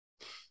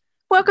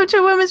Welcome to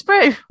A Woman's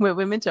Brew, where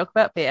women talk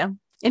about beer.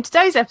 In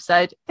today's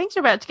episode, things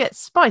are about to get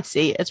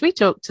spicy as we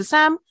talk to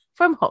Sam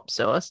from Hopt.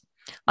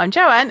 I'm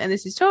Joanne, and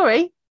this is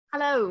Tori.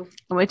 Hello.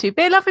 And we're two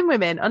beer-loving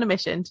women on a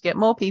mission to get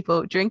more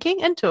people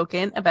drinking and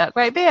talking about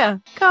great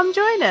beer. Come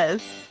join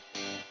us.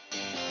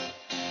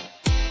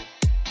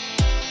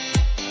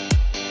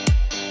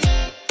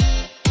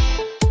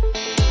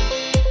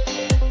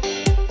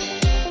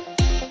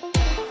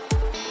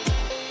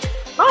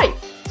 Right,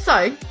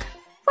 so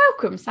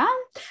welcome, Sam.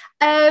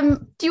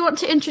 Do you want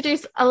to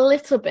introduce a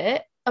little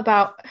bit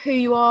about who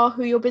you are,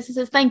 who your business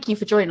is? Thank you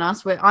for joining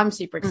us. I'm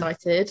super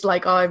excited.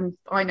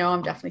 I know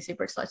I'm definitely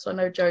super excited. I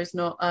know Jo's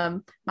not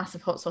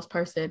massive hot sauce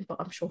person, but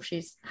I'm sure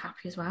she's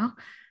happy as well.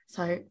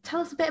 So tell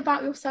us a bit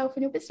about yourself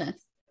and your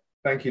business.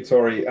 Thank you,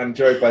 Tori. And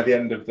Jo, by the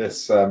end of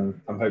this,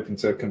 I'm hoping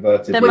to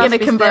convert it. We're going to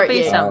convert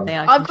you.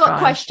 I've got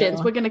questions.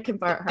 Sure. We're going to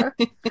convert her.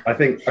 I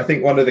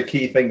think one of the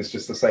key things,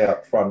 just to say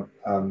up front,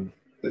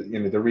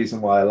 the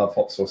reason why I love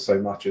hot sauce so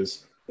much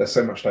is there's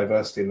so much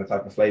diversity in the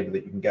type of flavor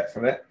that you can get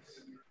from it.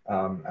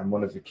 And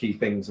one of the key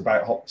things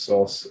about hot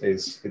sauce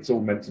is it's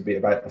all meant to be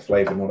about the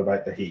flavor, not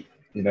about the heat.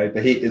 You know,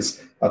 the heat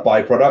is a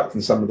byproduct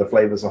and some of the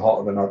flavors are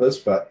hotter than others,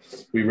 but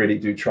we really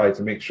do try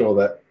to make sure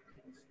that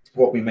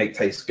what we make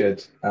tastes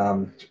good.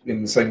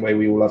 In the same way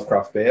we all love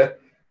craft beer,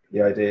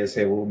 the idea is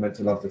here we're all meant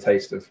to love the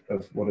taste of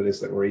what it is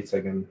that we're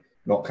eating and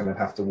not kind of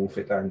have to wolf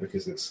it down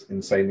because it's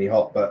insanely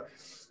hot. But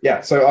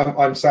yeah, so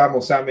I'm Sam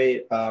or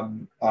Sammy.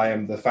 I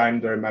am the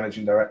founder and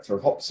managing director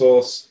of Hopt.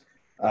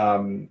 A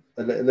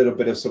little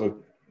bit of sort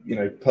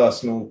of,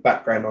 personal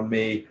background on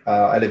me.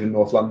 I live in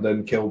North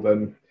London,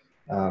 Kilburn.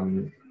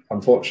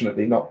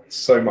 Unfortunately, not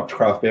so much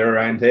craft beer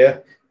around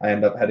here. I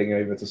end up heading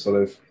over to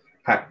sort of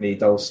Hackney,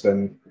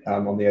 Dalston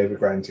on the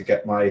overground to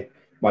get my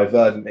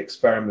verdant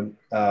experiment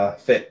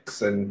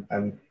fix and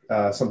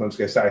sometimes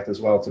go south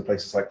as well to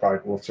places like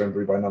Water and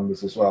Brew by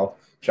Numbers as well.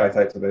 Shout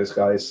out to those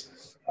guys.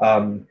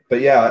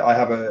 But yeah, I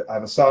have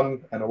a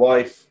son and a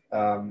wife,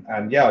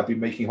 and yeah, I've been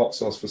making hot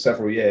sauce for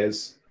several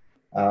years,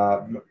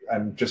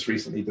 and just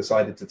recently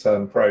decided to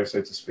turn pro,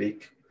 so to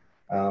speak.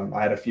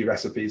 I had a few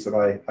recipes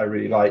that I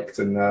really liked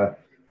and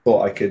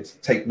thought I could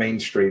take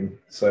mainstream,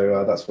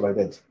 so that's what I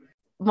did.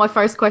 My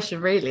first question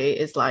really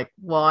is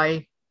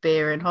why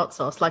beer in hot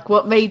sauce?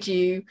 What made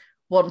you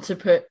want to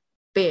put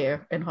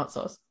beer in hot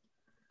sauce?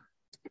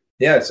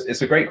 Yeah,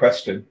 it's a great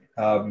question.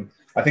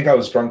 I think I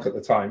was drunk at the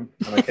time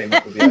and I came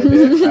up with the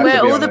idea.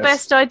 Where all the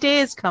best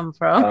ideas come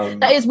from.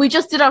 That is, we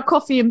just did our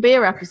coffee and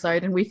beer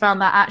episode and we found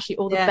that actually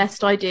all the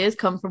best ideas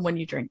come from when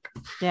you drink.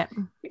 Yeah,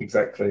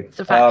 exactly. It's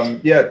a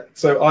fact.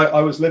 So I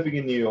was living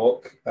in New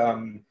York.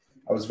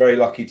 I was very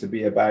lucky to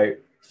be about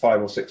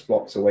 5 or 6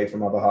 blocks away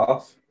from Other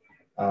Half.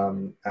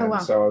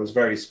 So I was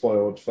very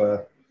spoiled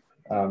for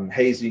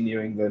hazy New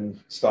England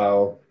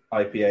style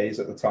IPAs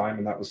at the time,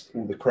 and that was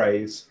all the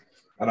craze.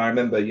 And I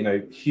remember,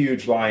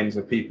 huge lines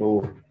of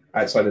people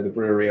outside of the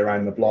brewery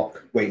around the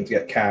block waiting to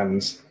get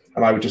cans,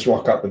 and I would just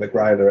rock up with a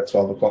growler at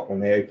 12 o'clock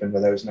when they opened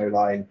where there was no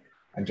line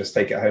and just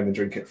take it home and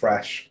drink it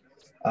fresh.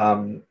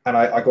 And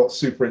I got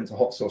super into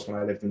hot sauce when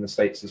I lived in the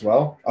States as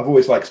well. I've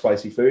always liked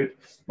spicy food.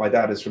 My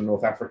dad is from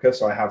North Africa,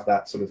 so I have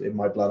that sort of in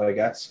my blood, I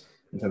guess,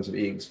 in terms of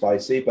eating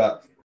spicy.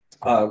 But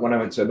when I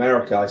went to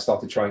America, I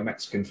started trying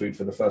Mexican food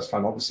for the first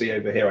time. Obviously,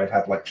 over here, I'd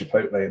had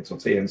Chipotle and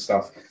tortilla and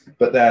stuff,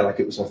 but there,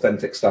 it was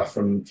authentic stuff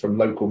from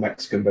local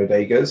Mexican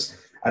bodegas,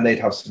 and they'd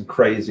have some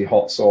crazy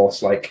hot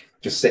sauce,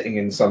 just sitting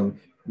in some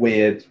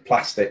weird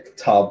plastic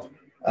tub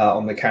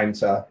on the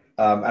counter.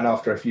 And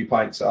after a few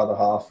pints at Other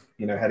Half,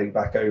 heading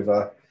back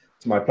over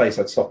to my place,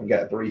 I'd stop and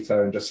get a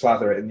burrito and just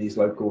slather it in these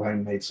local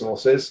homemade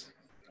sauces.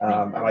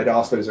 And I'd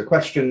ask loads of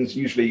questions.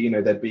 Usually,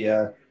 there'd be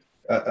a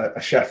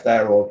chef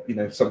there, or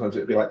sometimes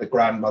it'd be the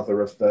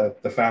grandmother of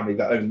the family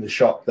that owned the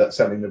shop that's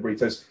selling the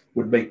burritos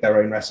would make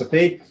their own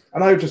recipe,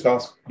 and I would just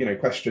ask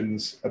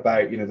questions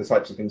about the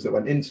types of things that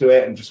went into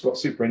it, and just got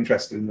super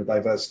interested in the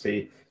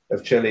diversity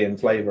of chili and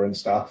flavor and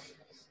stuff.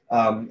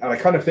 And I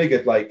kind of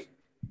figured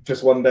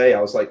just one day I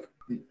was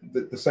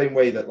the same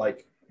way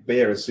that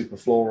beer is super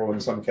floral in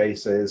some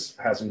cases,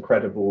 has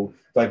incredible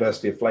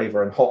diversity of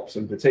flavor, and hops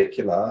in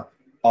particular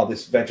are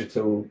this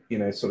vegetal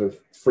sort of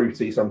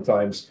fruity,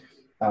 sometimes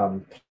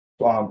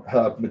plant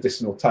herb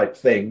medicinal type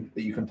thing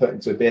that you can put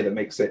into a beer that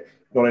makes it,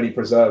 not only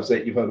preserves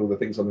it, you've heard all the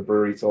things on the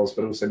brewery tours,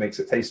 but also makes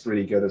it taste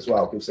really good as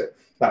well, gives it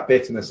that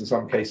bitterness in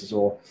some cases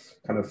or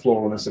kind of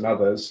floralness in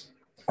others.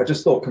 I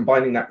just thought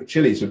combining that with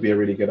chilies would be a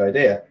really good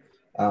idea.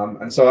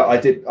 And so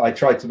I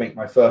tried to make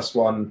my first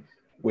one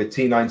with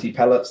T90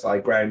 pellets that I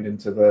ground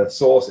into the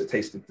sauce. It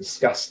tasted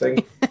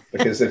disgusting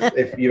because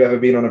if you've ever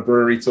been on a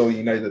brewery tour,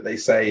 you know that they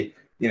say,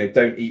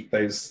 don't eat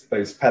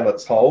those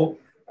pellets whole.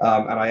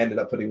 And I ended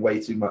up putting way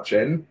too much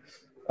in.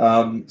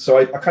 So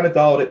I kind of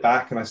dialed it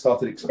back and I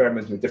started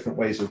experimenting with different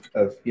ways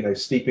of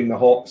steeping the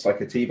hops,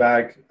 like a tea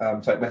bag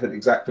type method,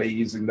 exactly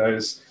using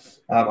those.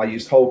 I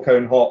used whole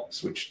cone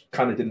hops, which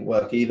kind of didn't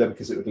work either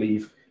because it would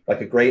leave a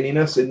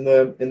graininess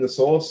in the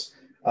sauce.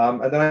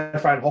 And then I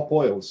found hop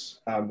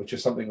oils, which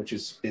is something which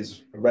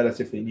is a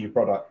relatively new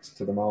product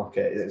to the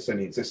market. It's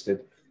only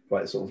existed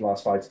like sort of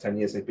last 5 to 10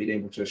 years, they've been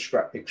able to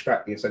extract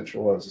the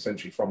essential oils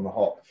essentially from the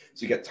hop.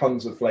 So you get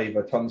tons of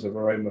flavor, tons of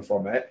aroma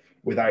from it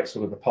without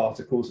sort of the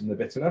particles and the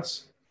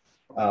bitterness.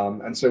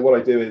 And so what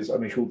I do is I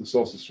make all the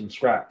sauces from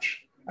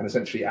scratch and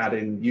essentially add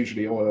in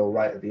usually oil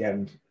right at the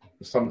end.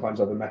 There's sometimes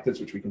other methods,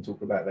 which we can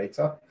talk about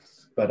later.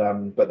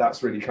 But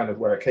that's really kind of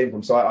where it came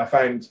from. So I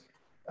found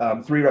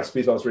 3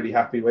 recipes I was really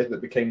happy with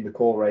that became the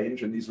core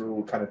range. And these were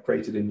all kind of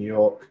created in New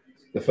York.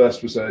 The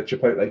first was a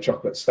Chipotle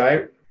chocolate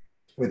stout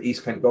with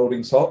East Kent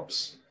Goldings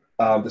hops.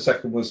 The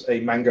second was a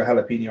mango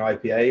jalapeno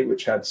IPA,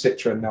 which had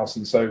Citra and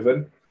Nelson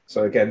Sauvin.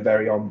 So again,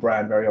 very on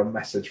brand, very on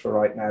message for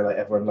right now. Like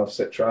everyone loves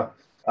Citra.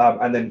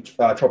 And then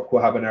tropical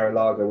habanero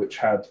lager, which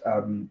had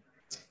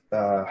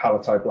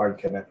Hallertau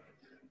Blanc in it.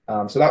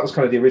 So that was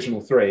kind of the original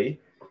 3.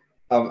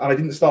 And I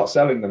didn't start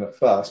selling them at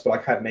first, but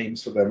I had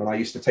names for them, and I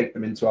used to take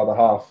them into Other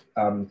Half.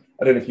 I don't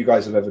know if you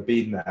guys have ever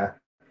been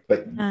there,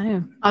 but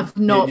no, I've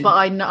not. But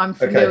I'm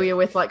familiar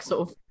with like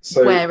sort of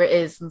where it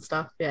is and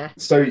stuff. Yeah.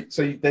 So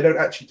they don't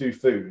actually do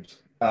food.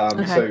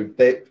 So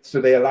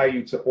they allow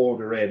you to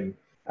order in,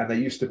 and there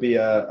used to be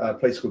a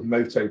place called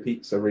Moto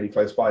Pizza really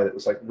close by that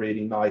was like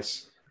really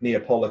nice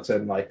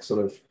Neapolitan, like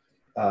sort of.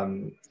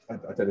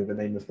 I don't know the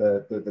name of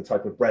the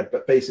type of bread,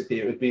 but basically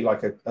it would be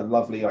like a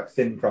lovely like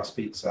thin crust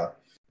pizza.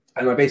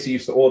 And I basically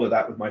used to order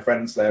that with my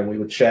friends there, and we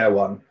would share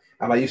one.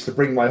 And I used to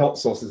bring my hot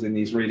sauces in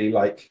these really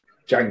like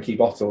janky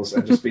bottles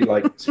and just be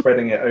like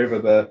spreading it over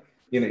the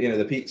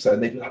the pizza.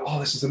 And they'd be like, "Oh,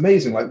 this is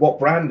amazing! Like, what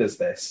brand is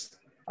this?"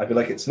 I'd be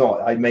like, "It's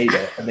not. I made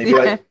it." And they'd be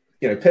like,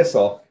 "Piss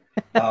off!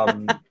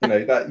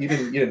 That you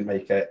didn't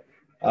make it."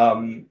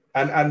 And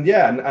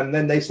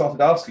then they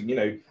started asking,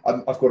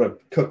 I've got a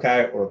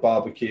cookout or a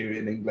barbecue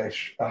in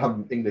English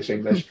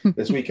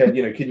this weekend.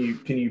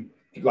 Can you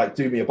like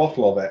do me a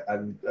bottle of it?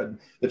 And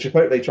the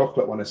Chipotle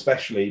chocolate one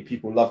especially,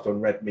 people loved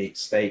on red meat,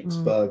 steaks,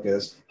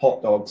 burgers,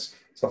 hot dogs,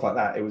 stuff like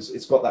that.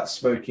 It's got that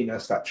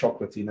smokiness, that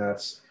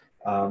chocolatiness,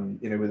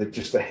 with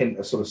just a hint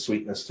of sort of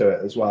sweetness to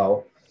it as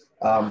well.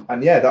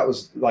 That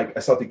was like I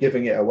started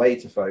giving it away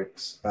to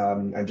folks,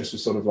 and just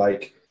was sort of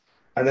like,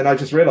 and then I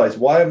just realized,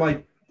 why am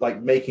I like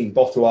making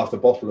bottle after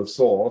bottle of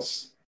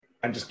sauce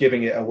and just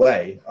giving it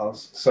away?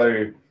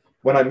 So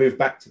when I moved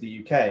back to the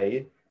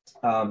UK,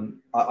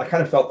 I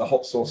kind of felt the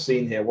hot sauce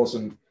scene here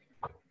wasn't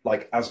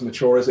like as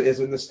mature as it is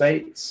in the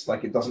States.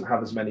 Like there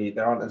aren't as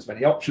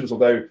many options,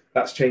 although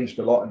that's changed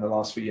a lot in the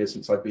last few years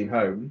since I've been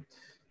home.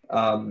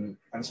 And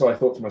so I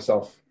thought to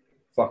myself,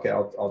 fuck it,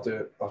 I'll do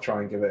it. I'll try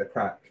and give it a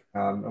crack.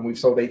 And we've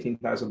sold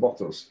 18,000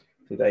 bottles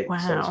to date. Wow.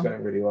 So it's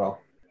going really well.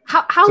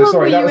 How long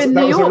were you in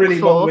New York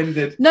for?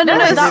 No,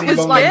 that was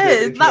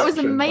good. That was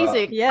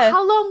amazing. Yeah.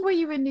 How long were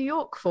you in New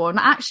York for? And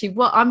actually,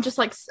 I'm just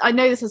like, I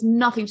know this has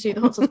nothing to do with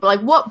the hot sauce, but like,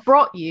 what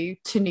brought you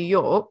to New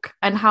York,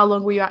 and how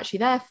long were you actually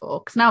there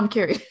for? Because now I'm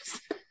curious.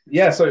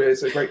 Yeah, so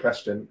it's a great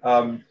question.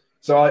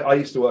 So I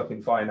used to work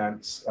in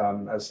finance,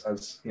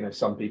 as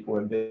some people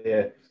in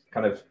beer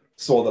kind of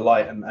saw the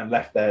light and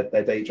left their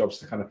day jobs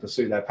to kind of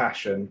pursue their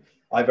passion.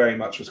 I very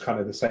much was kind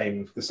of the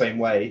same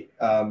way.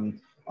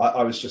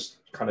 I was just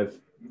kind of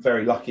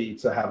very lucky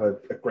to have a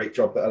great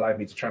job that allowed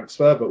me to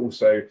transfer, but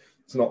also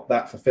it's not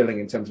that fulfilling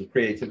in terms of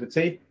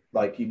creativity.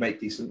 Like you make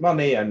decent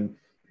money and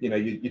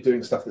you're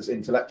doing stuff that's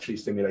intellectually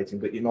stimulating,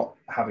 but you're not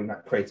having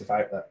that creative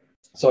outlet.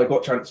 So I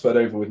got transferred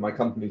over with my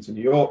company to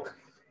New York.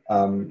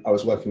 I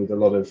was working with a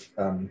lot of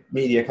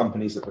media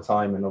companies at the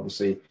time, and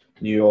obviously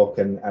New York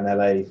and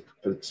LA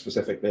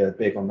specifically are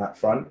big on that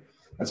front.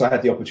 And so I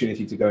had the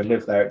opportunity to go and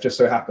live there. It just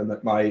so happened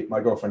that my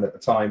girlfriend at the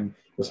time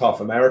was half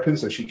American,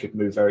 so she could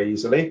move very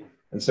easily.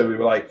 And so we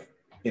were like,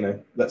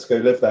 let's go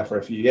live there for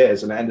a few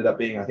years. And it ended up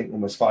being, I think,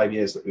 almost 5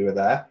 years that we were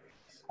there.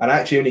 And I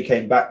actually only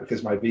came back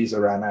because my visa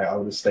ran out. I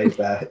would have stayed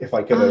there if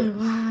I could have.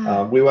 Oh,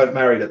 wow. We weren't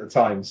married at the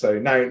time. So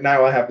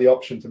now I have the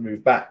option to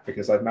move back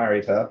because I've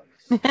married her.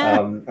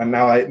 And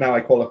now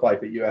I qualify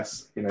for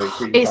US, green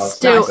card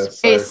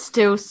status. It's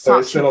still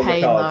such a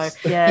pain though.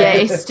 Yeah,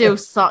 it's still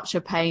such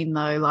a pain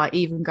though. Like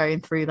even going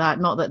through that.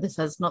 Not that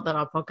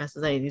our podcast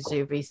has anything to do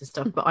with visa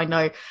stuff, but I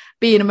know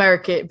being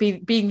American,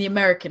 being the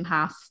American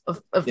half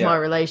of my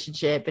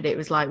relationship, and it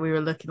was like we were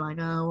looking like,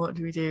 oh, what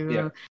do we do?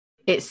 Yeah.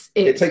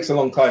 It takes a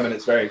long time and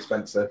it's very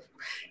expensive.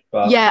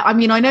 But yeah, I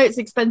mean, I know it's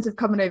expensive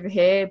coming over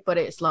here, but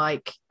it's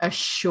like a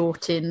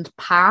shortened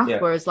path. Yeah.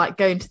 Whereas like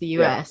going to the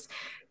US. Yeah.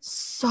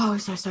 So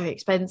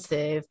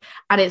expensive,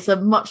 and it's a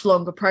much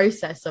longer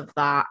process of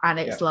that, and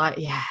it's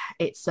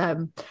it's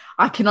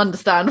I can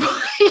understand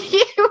why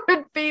you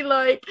would be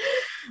like,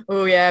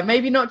 oh yeah,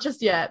 maybe not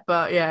just yet,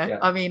 but yeah.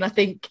 I mean, I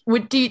think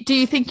do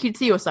you think you'd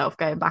see yourself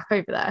going back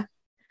over there?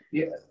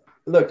 Yeah,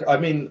 look, I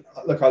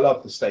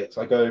love the States.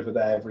 I go over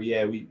there every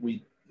year.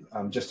 We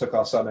just took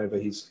our son over.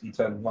 He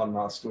turned 1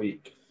 last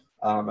week.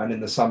 And in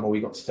the summer, we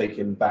got to take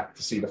him back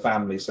to see the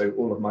family. So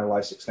all of my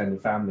wife's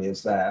extended family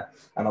is there.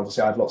 And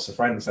obviously I have lots of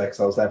friends there because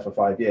I was there for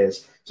 5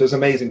 years. So it's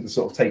amazing to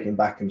sort of take him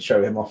back and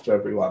show him off to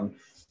everyone.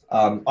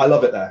 I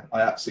love it there.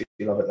 I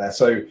absolutely love it there.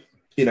 So,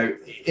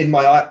 in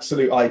my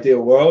absolute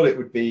ideal world, it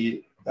would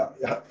be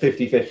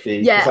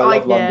 50-50. Yeah, because I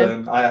love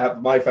London. I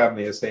have my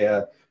family is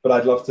here, but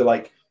I'd love to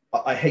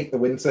I hate the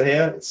winter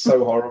here. It's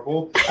so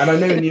horrible. And I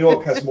know New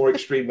York has more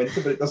extreme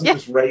winter, but it doesn't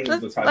just rain all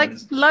the time. Like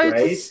it's loads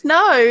grey. of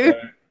snow.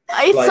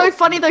 It's so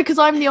funny though, because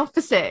I'm the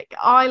opposite.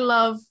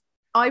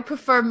 I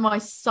prefer my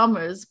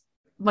summers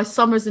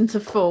into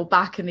fall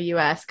back in the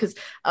US, because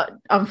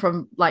I'm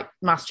from like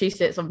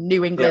Massachusetts, I'm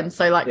New England,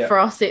 so like for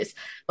us it's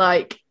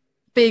like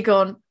big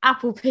on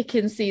apple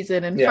picking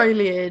season and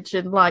foliage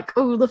and like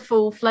all the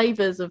full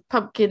flavors of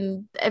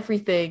pumpkin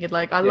everything, and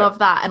like I love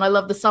that. And I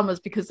love the summers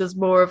because there's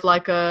more of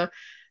like the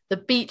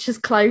beach is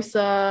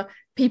closer,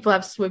 people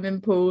have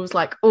swimming pools,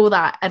 like all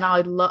that. And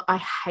I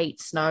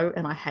hate snow,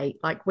 and I hate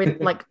like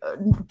like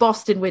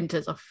Boston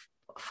winters are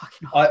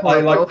fucking horrible. I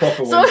like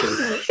proper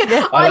winters.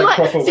 I like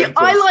proper winters.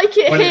 I like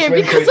it when here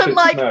winter, because I'm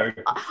like, snow.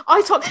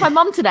 I talked to my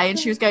mum today and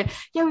she was going,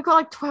 yeah, we've got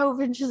like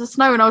 12 inches of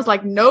snow. And I was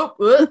like, nope,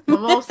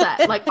 I'm all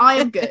set. Like, I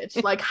am good.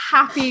 Like,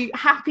 happy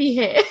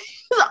here.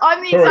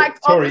 I'm the exact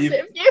opposite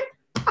of you.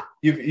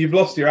 You've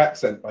lost your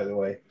accent, by the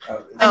way.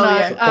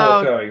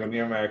 Going on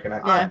your American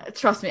accent. Yeah,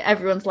 trust me,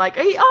 everyone's like,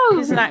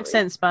 he's an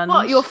accent sponge.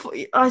 What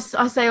I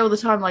say all the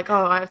time, like,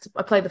 I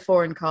play the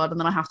foreign card, and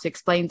then I have to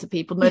explain to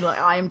people, no, like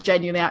I am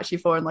genuinely actually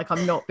foreign, like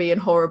I'm not being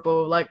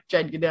horrible, like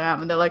genuinely I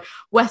am. And they're like,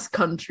 West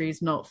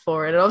Country's not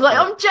foreign, and I was like,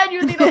 I'm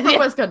genuinely not from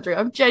West Country,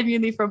 I'm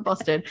genuinely from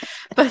Boston.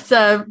 But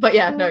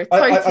yeah, no,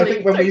 totally. I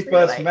think when we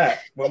first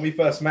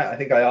met, I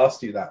think I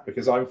asked you that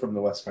because I'm from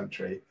the West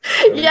Country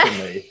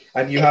originally,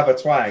 and you have a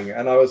twang,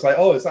 and I was like,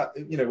 oh, is that,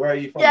 where are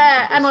you from?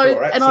 Yeah, and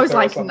I was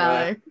like,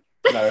 no,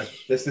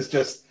 this is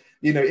just,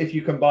 if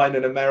you combine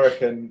an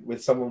American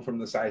with someone from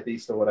the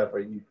Southeast or whatever,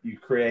 you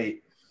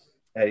create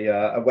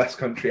a West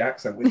Country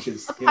accent, which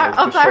is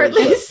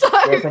apparently so.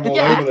 We're from all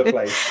over the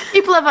place.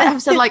 People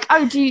have said like,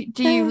 oh, do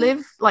you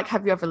live, like,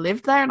 have you ever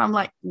lived there? And I'm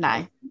like,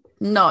 no,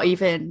 not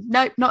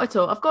at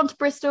all. I've gone to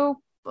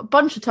Bristol a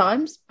bunch of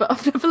times, but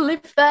I've never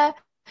lived there,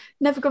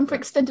 never gone for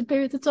extended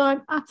periods of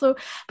time at all.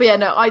 But yeah,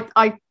 no,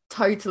 I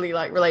totally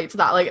like relate to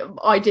that. Like,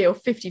 ideal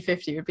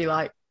 50-50 would be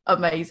like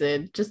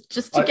amazing, just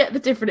to get the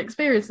different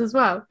experience as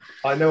well.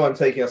 I know I'm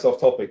taking us off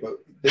topic, but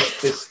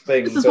this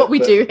thing this is what we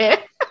do here.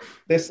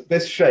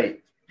 this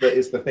shape that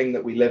is the thing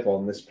that we live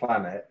on, this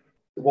planet,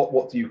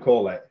 what do you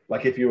call it?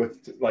 Like, if you were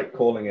like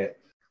calling it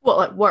what,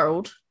 like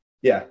world?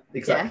 Yeah,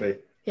 exactly.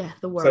 Yeah,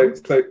 the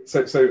world.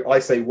 So I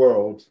say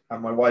world, and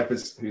my wife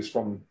who's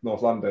from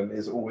North London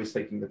is always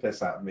taking the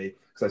piss out of me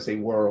because I say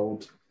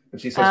world. And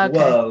she says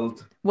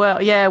world.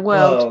 Well, yeah,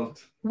 world.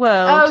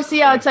 Oh, so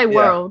yeah, I'd say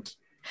world.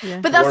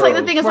 Yeah. But that's world.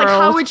 Like the thing is, like,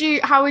 how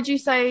would you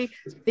say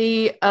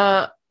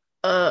the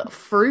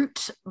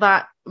fruit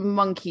that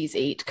monkeys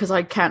eat? Because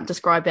I can't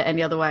describe it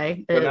any other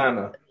way.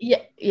 Banana.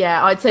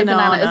 Yeah, I'd say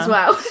banana as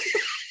well.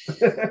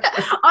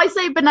 I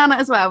say banana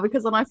as well,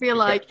 because then I feel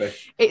like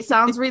it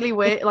sounds really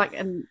weird, like,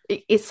 and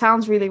it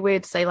sounds really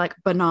weird to say like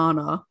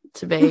banana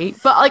to me,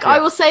 but like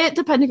I will say it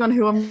depending on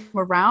who I'm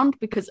around,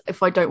 because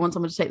if I don't want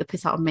someone to take the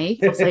piss out of me,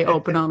 I'll say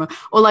banana,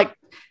 or like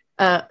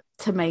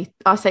tomato.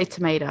 I say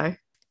tomato.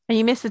 And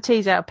you miss the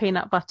T's out of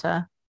peanut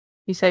butter.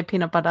 You say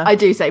peanut butter. I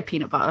do say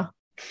peanut butter.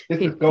 This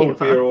is gold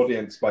for your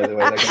audience, by the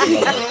way. They're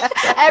gonna love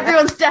it.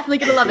 Everyone's definitely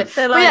going to love it.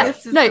 Like,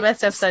 this is the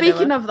best episode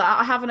speaking ever. of that,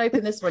 I haven't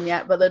opened this one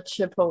yet, but the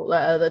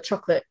Chipotle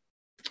chocolate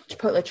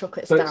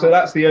stout. So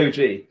that's the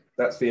OG.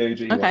 That's the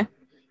OG okay.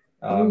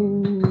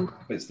 one.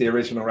 It's the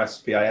original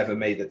recipe I ever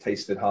made that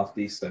tasted half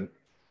decent,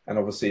 and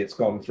obviously it's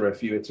gone through a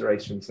few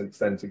iterations since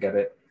then to get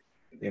it,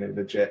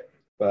 legit.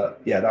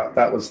 But yeah,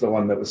 that was the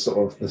one that was sort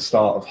of the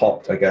start of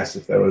Hopt, I guess,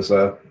 if there was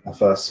a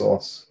first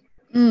source.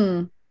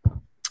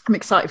 I'm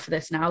excited for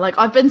this now. Like,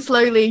 I've been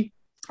slowly,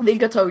 I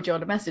think I told you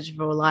on a message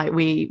before, like,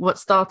 what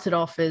started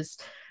off is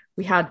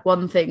we had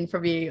one thing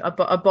from you. I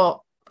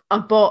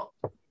bought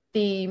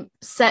the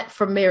set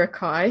from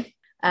Mirakai.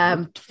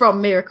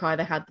 From Mirakai,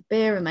 they had the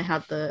beer and they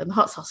had the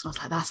hot sauce, and I was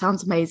like, that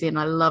sounds amazing.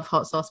 I love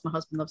hot sauce. My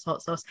husband loves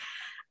hot sauce.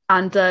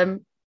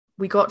 And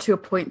we got to a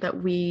point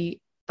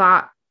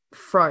that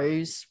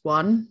froze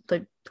one.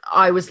 Like,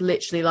 I was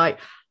literally like,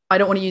 I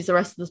don't want to use the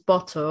rest of this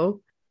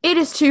bottle. It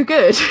is too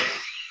good.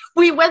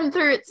 We went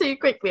through it too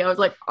quickly. I was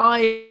like,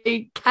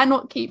 I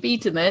cannot keep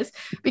eating this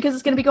because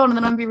it's going to be gone, and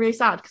then I'm going to be really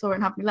sad because I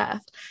won't have any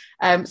left.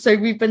 So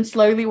we've been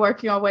slowly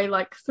working our way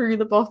like through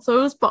the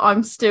bottles, but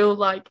I'm still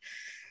like,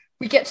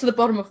 we get to the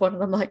bottom of one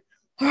and I'm like,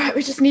 all right,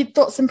 we just need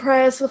thoughts and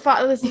prayers for the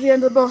fact that this is the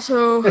end of the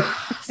bottle.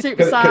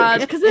 Super sad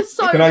because it's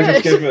so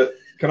good.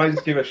 Can I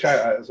just give a shout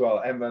out as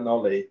well? Emma and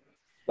Ollie.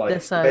 Like,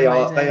 so they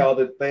are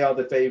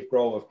the Dave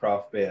Grohl of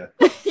craft beer.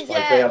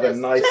 Like, they are the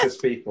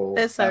nicest people.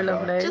 They're so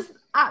lovely. Just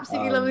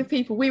absolutely lovely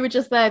people. We were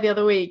just there the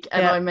other week,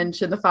 and I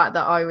mentioned the fact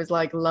that I was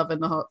like loving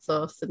the hot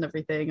sauce and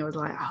everything. I was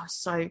like, oh,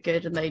 so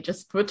good, and they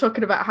just were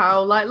talking about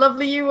how like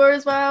lovely you were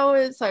as well.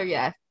 And so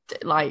yeah,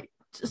 like,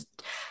 just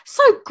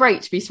so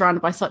great to be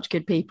surrounded by such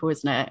good people,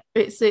 isn't it?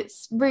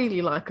 It's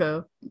really like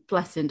a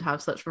blessing to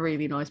have such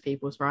really nice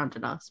people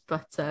surrounding us.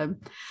 But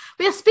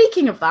yeah,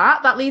 speaking of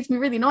that leads me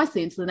really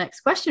nicely into the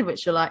next question,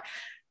 which are like,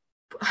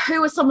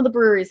 who are some of the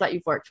breweries that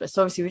you've worked with?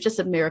 So obviously we just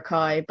said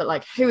Mirakai, but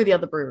like, who are the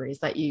other breweries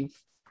that you've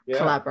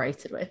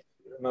collaborated with?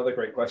 Another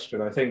great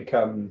question. I think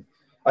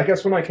I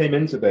guess when I came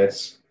into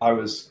this, I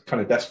was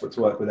kind of desperate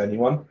to work with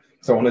anyone.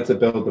 So I wanted to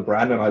build the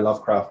brand, and I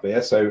love craft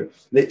beer. So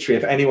literally,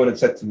 if anyone had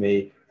said to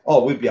me,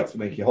 "Oh, we'd be up for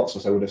making hot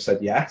sauce," I would have said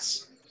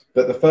yes.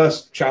 But the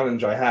first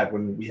challenge I had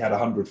when we had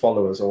 100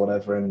 followers or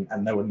whatever, and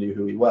no one knew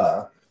who we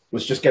were,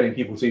 was just getting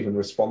people to even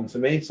respond to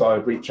me. So I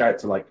would reach out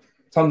to like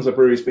tons of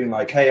breweries being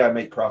like, "Hey, I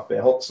make craft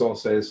beer hot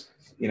sauces.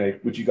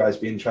 Would you guys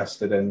be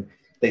interested?" And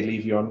they'd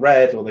leave you on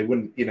red, or they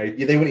wouldn't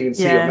even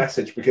see your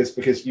message because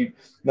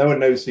no one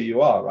knows who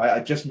you are, right? I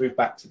just moved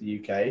back to the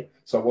UK,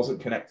 so I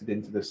wasn't connected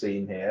into the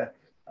scene here.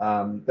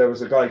 There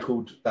was a guy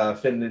called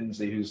Finn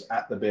Lindsay who's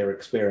at the Beer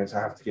Experience. I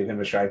have to give him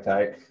a shout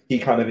out. He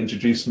kind of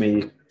introduced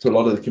me to a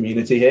lot of the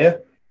community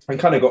here and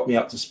kind of got me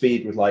up to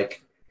speed with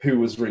like who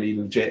was really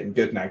legit and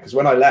good now. Because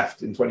when I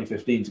left in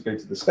 2015 to go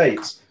to the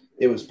States,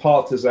 it was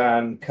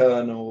Partisan,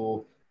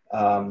 Colonel,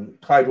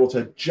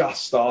 Cloudwater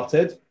just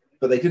started,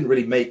 but they didn't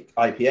really make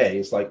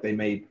IPAs. Like they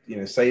made,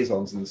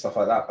 saisons and stuff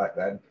like that back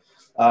then.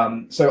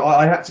 So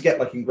I had to get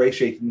like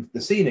ingratiated into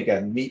the scene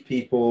again, meet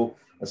people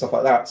and stuff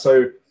like that.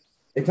 So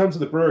in terms of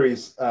the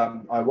breweries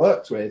I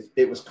worked with,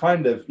 it was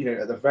kind of,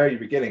 at the very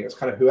beginning, it was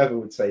kind of whoever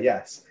would say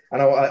yes.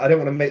 And I don't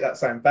want to make that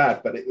sound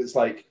bad, but it was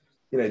like,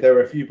 there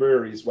were a few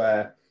breweries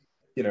where,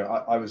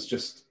 I was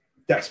just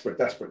desperate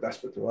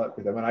to work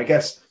with them. And I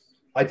guess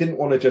I didn't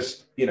want to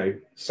just,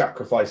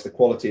 sacrifice the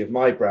quality of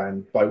my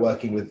brand by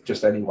working with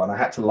just anyone. I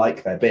had to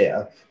like their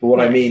beer. But what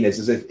I mean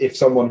is if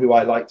someone who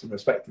I liked and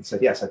respected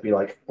said yes, I'd be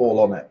like all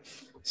on it.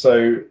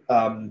 So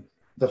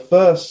the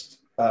first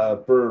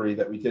brewery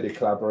that we did a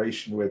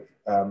collaboration with,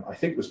 I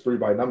think was Brew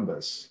by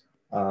Numbers.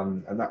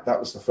 And that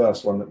was the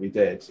first one that we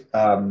did,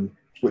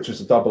 which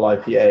was a double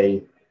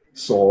IPA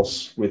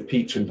sauce with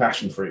peach and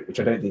passion fruit, which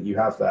I don't think you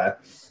have there.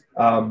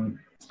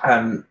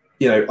 And,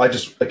 I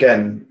just,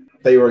 again,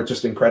 they were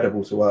just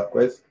incredible to work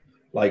with,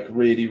 like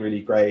really,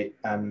 really great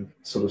and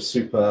sort of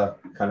super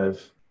kind of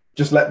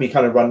just let me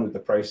kind of run with the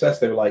process.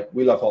 They were like,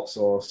 "We love hot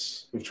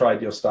sauce. We've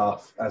tried your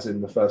stuff," as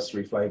in the first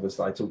 3 flavors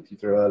that I talked you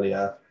through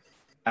earlier.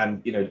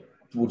 And,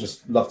 we'll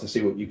just love to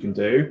see what you can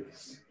do.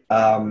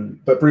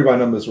 But Brew by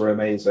Numbers were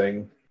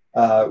amazing.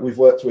 We've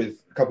worked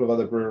with a couple of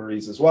other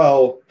breweries as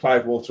well.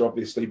 Cloudwater,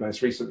 obviously,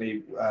 most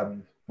recently,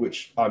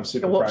 which I'm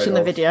super proud of. Watching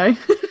the video.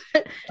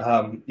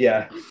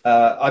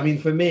 I mean,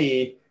 for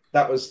me,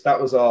 that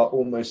was our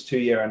almost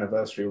 2-year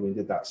anniversary when we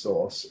did that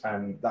sauce,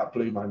 and that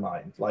blew my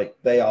mind. Like,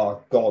 they are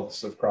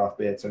gods of craft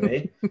beer to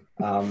me.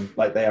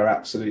 Like, they are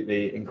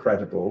absolutely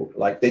incredible.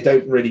 Like, they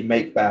don't really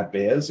make bad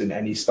beers in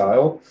any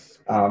style.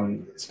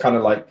 It's kind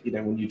of like,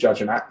 when you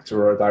judge an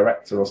actor or a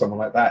director or someone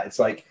like that, it's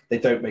like they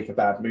don't make a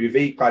bad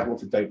movie.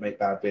 Cloudwater don't make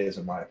bad beers,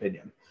 in my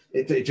opinion.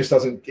 It just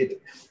doesn't.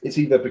 It's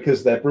either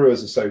because their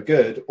brewers are so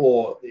good,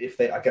 or if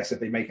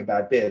they make a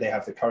bad beer, they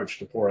have the courage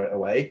to pour it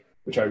away,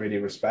 which I really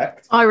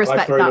respect. I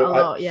respect that a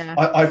lot. Yeah,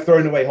 I've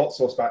thrown away hot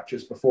sauce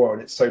batches before,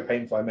 and it's so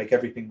painful. I make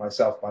everything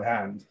myself by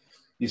hand.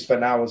 You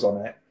spend hours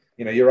on it.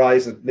 Your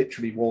eyes are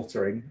literally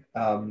watering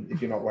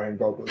if you're not wearing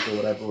goggles or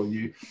whatever, or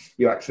you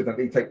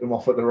accidentally take them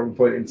off at the wrong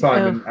point in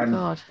time and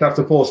have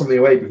to pour something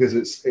away because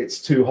it's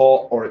too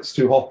hot or it's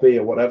too hoppy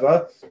or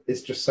whatever.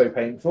 It's just so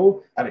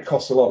painful, and it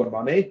costs a lot of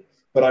money.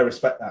 But I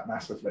respect that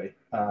massively.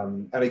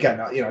 And again,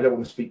 I don't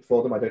want to speak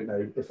for them. I don't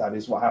know if that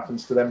is what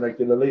happens to them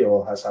regularly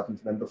or has happened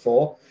to them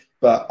before.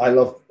 But I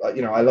love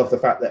the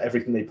fact that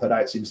everything they put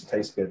out seems to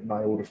taste good, and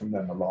I order from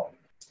them a lot.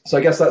 So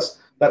I guess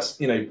that's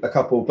a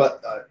couple.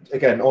 But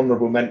again,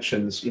 honourable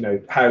mentions.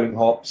 Howling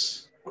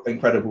Hops,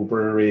 incredible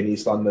brewery in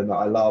East London that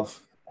I love.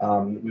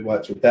 We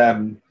worked with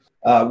them.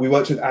 We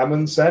worked with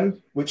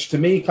Amundsen, which to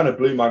me kind of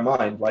blew my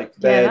mind. Like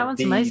they're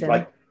amazing.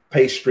 Like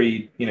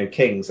pastry,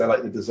 kings. They're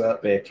like the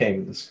dessert beer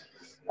kings.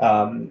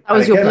 That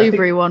was your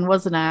blueberry one,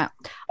 wasn't it?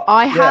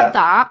 I had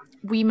that.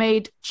 We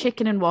made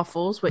chicken and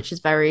waffles, which is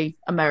very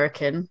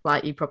American.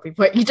 Like you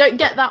don't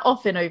get that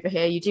often over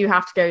here. You do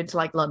have to go into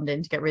like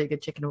London to get really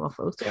good chicken and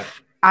waffles. Yeah.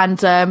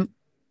 And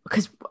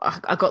because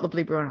I got the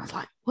blueberry one, I was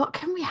like, what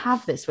can we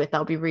have this with?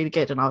 That'll be really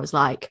good. And I was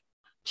like,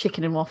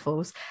 chicken and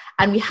waffles.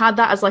 And we had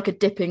that as like a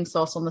dipping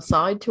sauce on the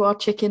side to our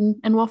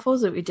chicken and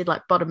waffles. We did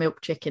like buttermilk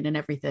chicken and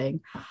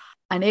everything.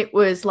 And it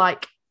was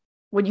like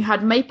when you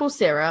had maple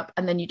syrup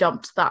and then you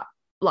dumped that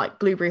like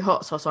blueberry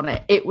hot sauce on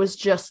it, it was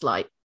just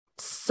like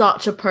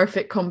such a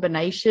perfect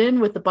combination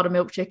with the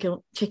buttermilk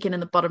chicken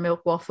and the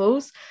buttermilk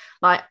waffles.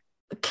 Like,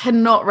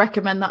 cannot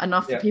recommend that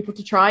enough for people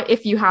to try.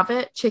 If you have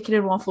it, chicken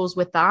and waffles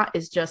with that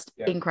is just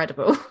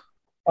incredible.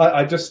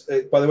 I just,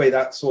 by the way,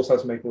 that sauce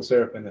has maple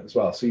syrup in it as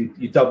well. So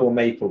you double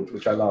maple,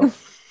 which I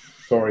love.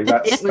 Sorry,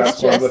 that's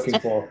what I'm looking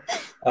for.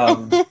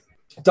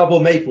 Double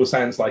maple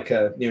sounds like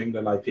a New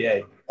England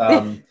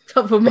IPA.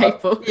 Double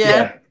maple,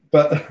 yeah.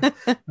 But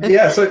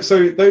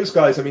so those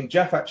guys, I mean,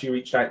 Jeff actually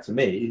reached out to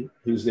me,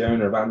 who's the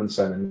owner of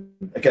Amundsen,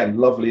 and again,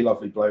 lovely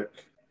bloke,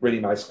 really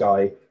nice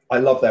guy. I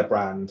love their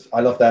brand.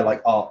 I love their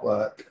like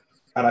artwork,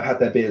 and I've had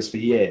their beers for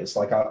years.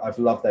 Like I've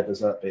loved their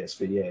dessert beers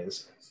for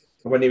years.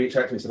 And when he reached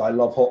out to me and said, "I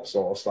love hop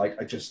sauce. Like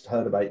I just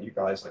heard about you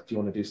guys. Like, do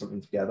you want to do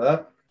something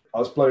together?" I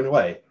was blown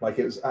away. Like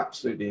it was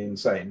absolutely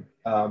insane.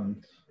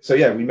 So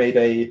yeah, we made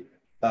a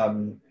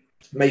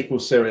maple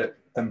syrup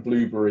and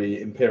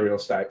blueberry imperial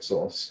stout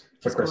sauce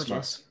for It's Christmas.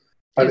 gorgeous.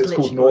 And It's it's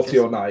called literally Naughty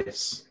or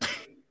Nice.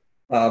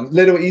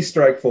 Little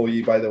Easter egg for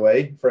you, by the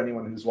way, for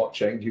anyone who's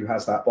watching who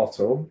has that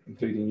bottle,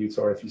 including you,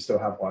 Tor, if you still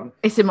have one.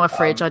 It's in my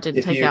fridge. I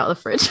didn't take it out of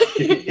the fridge.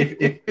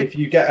 if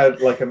you get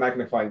a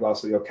magnifying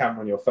glass or your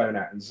camera on your phone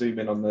out and zoom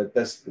in on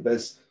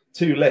there's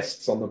 2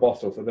 lists on the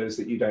bottle for those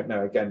that you don't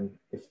know. Again,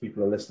 if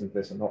people are listening to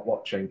this and not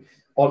watching,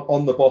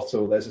 on the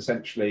bottle there's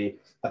essentially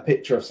a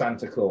picture of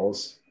Santa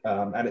Claus,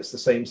 and it's the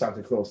same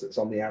Santa Claus that's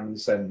on the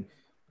Amundsen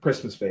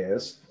Christmas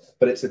beers.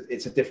 But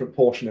it's a different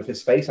portion of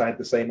his face. I had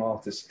the same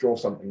artist draw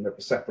something that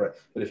was separate.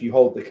 But if you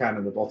hold the can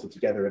and the bottle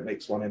together, it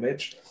makes one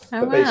image.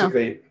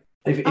 Basically,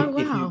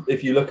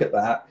 if you look at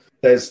that,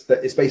 it's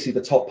basically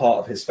the top part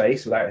of his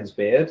face without his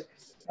beard,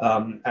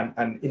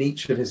 and in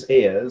each of his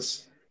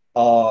ears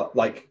are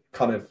like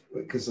kind of,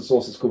 because the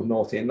sauce is called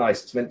Naughty and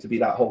Nice. It's meant to be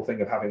that whole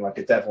thing of having like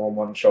a devil on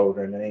one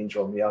shoulder and an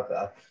angel on the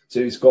other.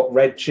 So he's got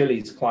red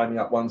chilies climbing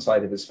up one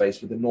side of his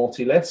face with the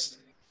naughty list.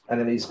 And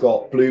then he's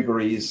got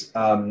blueberries,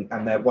 and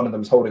one of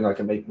them's holding like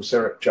a maple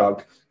syrup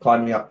jug,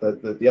 climbing up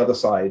the other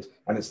side,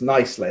 and it's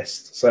nice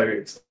list.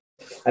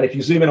 And if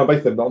you zoom in on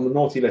both of them, on the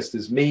naughty list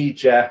is me,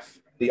 Jeff,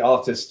 the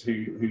artist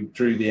who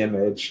drew the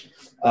image,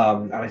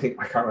 and I can't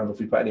remember if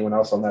we put anyone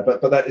else on there, but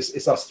that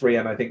it's us 3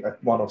 and I think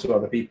 1 or 2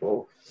 other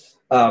people.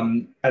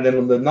 And then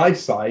on the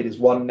nice side is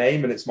one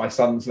name, and it's my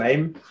son's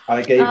name, and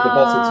I gave the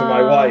bottle to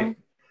my wife.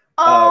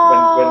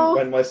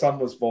 When my son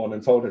was born,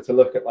 and told her to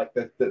look at like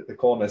the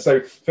corner.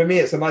 So for me,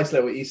 it's a nice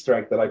little Easter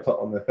egg that I put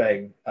on the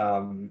thing,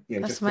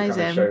 just to kind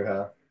of show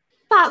her.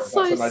 That's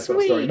a nice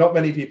sweet. Story. Not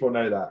many people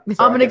know that.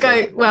 So I'm going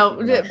to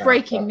go,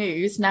 breaking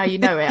news, now you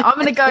know it. I'm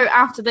going to go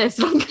after this,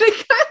 and I'm going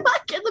to go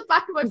like in the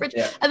back of my fridge,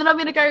 and then I'm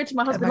going to go to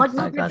my husband, like,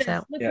 look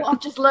what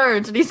I've just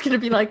learned. And he's going to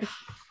be like,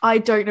 I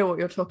don't know what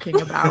you're talking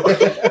about.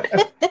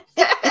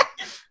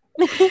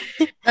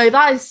 No,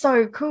 that is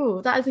so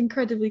cool. That is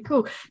incredibly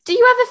cool. Do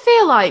you ever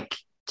feel like,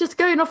 just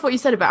going off what you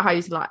said about how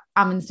you like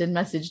Amundsen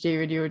messaged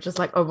you and you were just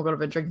like, oh my God, I've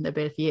been drinking their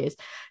beer for years.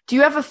 Do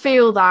you ever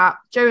feel that,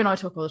 Joe and I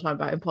talk all the time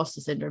about imposter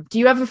syndrome. Do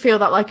you ever feel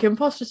that like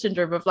imposter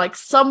syndrome of like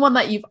someone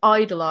that you've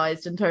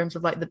idolized in terms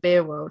of like the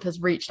beer world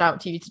has reached out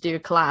to you to do a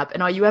collab?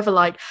 And are you ever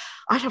like,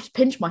 I'd have to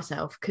pinch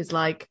myself because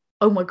like,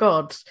 oh my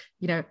God,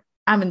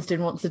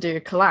 Amundsen wants to do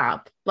a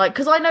collab? Like,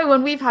 because I know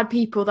when we've had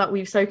people that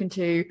we've spoken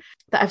to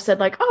that have said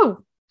like, oh,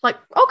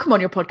 I'll come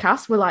on your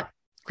podcast. We're like,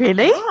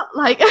 really?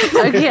 Like,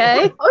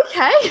 okay.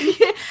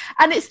 Okay.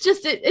 And it's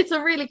just, it's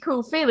a really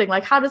cool feeling.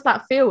 Like, how does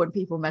that feel when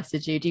people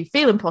message you? Do you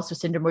feel imposter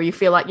syndrome, or you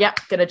feel like, yeah,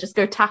 gonna just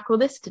go tackle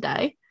this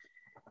today?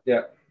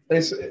 Yeah.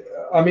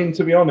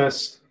 To be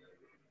honest,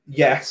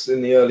 yes,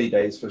 in the early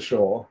days for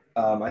sure.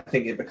 I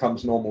think it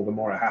becomes normal the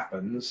more it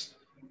happens.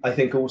 I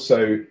think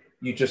also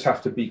you just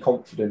have to be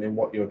confident in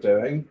what you're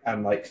doing,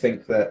 and like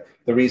think that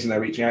the reason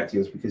they're reaching out to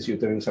you is because you're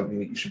doing something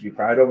that you should be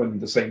proud of.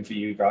 And the same for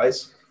you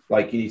guys.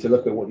 Like, you need to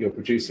look at what you're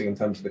producing in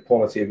terms of the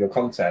quality of your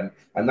content.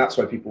 And that's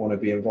why people want to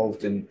be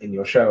involved in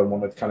your show and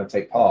want to kind of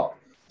take part.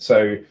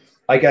 So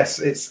I guess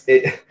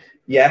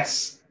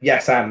yes,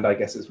 and I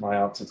guess is my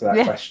answer to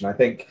that question. I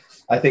think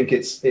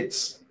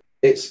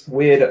it's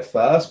weird at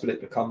first, but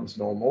it becomes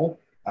normal.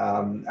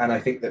 And I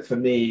think that for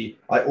me,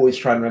 I always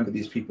try and remember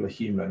these people are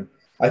human.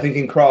 I think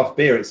in craft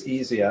beer, it's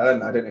easier.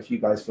 And I don't know if you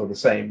guys feel the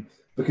same,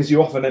 because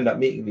you often end up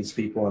meeting these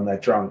people and they're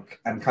drunk,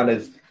 and kind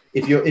of,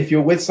 if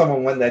you're with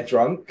someone when they're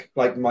drunk,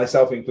 like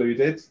myself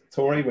included,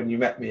 Tori, when you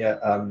met me at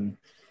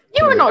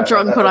you were not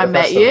drunk when I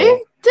met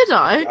you, did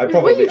I?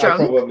 Were you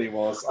drunk? I probably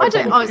was. I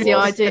did.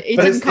 It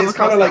didn't come across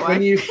kind of like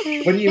that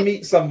way. when you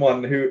meet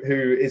someone who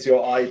is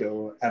your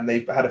idol and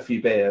they've had a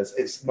few beers,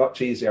 it's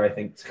much easier, I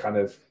think, to kind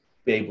of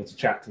be able to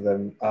chat to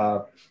them.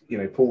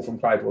 Paul from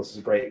Cloudwater is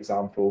a great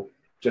example.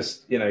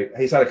 Just,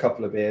 he's had a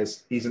couple of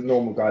beers. He's a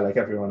normal guy like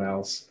everyone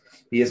else.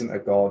 He isn't a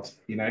god,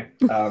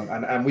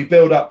 and we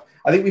build up.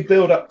 I think we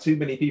build up too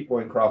many people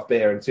in craft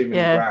beer and too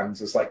many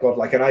brands. It's like, God,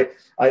 like, and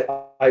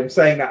I'm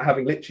saying that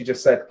having literally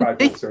just said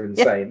Cloudwater are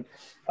insane.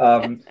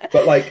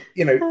 But like,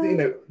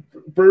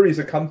 breweries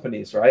are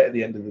companies, right? At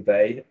the end of the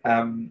day,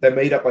 they're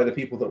made up by the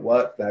people that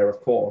work there, of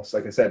course.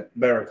 Like I said,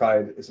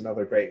 Meraki is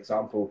another great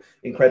example.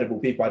 Incredible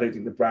people. I don't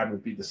think the brand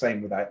would be the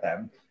same without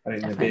them. I don't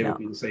think the beer would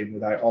be the same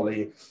without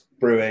Ollie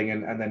Brewing,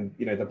 and then,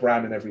 the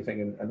brand and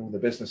everything and all the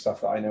business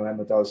stuff that I know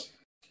Emma does,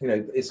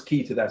 is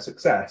key to their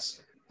success.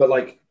 But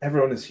like,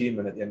 everyone is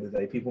human at the end of the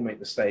day. People make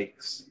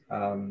mistakes,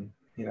 and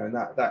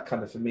that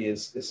kind of, for me,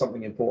 is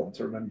something important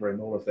to remember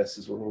in all of this.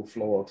 Is we're all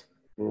flawed,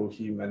 we're all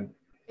human.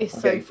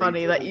 It's so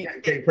funny that you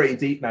getting pretty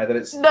deep now. That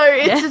it's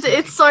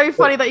it's so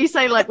funny that you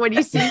say, like, when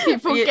you see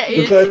people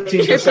getting triple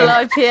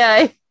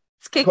IPA,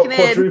 it's kicking in.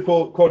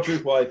 Quadruple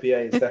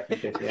IPA is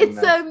definitely kicking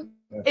in.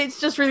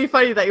 It's just really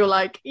funny that you're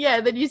like,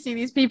 then you see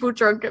these people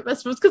drunk at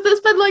festivals, because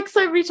there's been like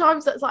so many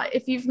times that's like,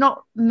 if you've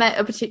not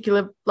met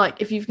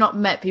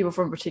people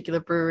from a particular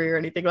brewery or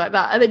anything like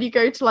that, and then you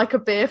go to like a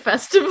beer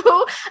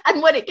festival,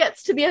 and when it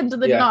gets to the end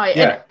of the night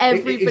and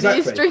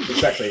everybody's drinking,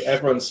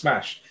 everyone's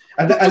smashed,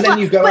 and then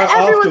you go out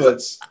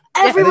afterwards.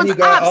 Everyone's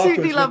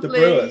absolutely lovely. With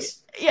the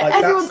brewers, Yeah,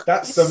 like everyone,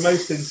 that's the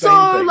most insane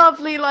so thing.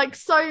 lovely, like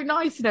so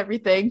nice and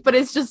everything. But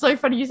it's just so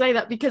funny you say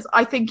that, because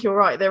I think you're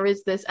right. There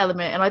is this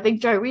element, and I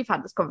think, Joe, we've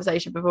had this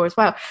conversation before as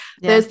well.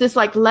 There's this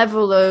like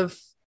level of,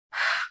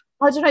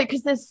 I don't know,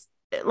 because there's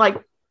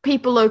like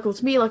people local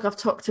to me, like I've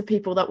talked to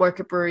people that work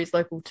at breweries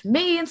local to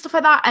me and stuff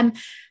like that, and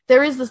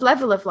there is this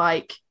level of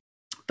like,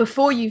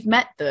 before you've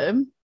met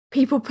them,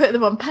 people put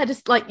them on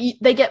pedestal, like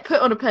they get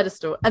put on a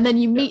pedestal, and then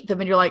you meet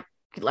them and you're like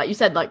you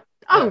said, like,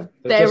 oh,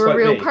 they're a like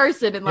real me.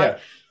 person, and like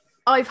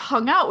I've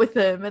hung out with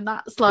them, and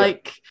that's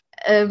like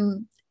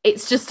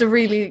it's just a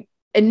really,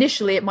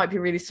 initially it might be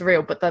really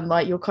surreal, but then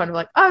like you're kind of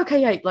like, oh,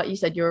 okay, yeah, like you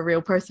said, you're a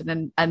real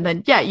person, and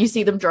then you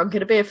see them drunk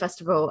at a beer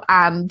festival,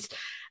 and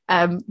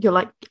you're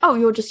like, oh,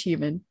 you're just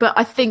human. But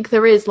I think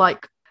there is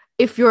like,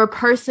 if you're a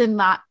person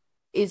that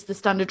is the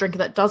standard drinker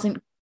that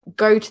doesn't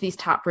go to these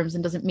tap rooms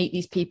and doesn't meet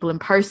these people in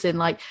person,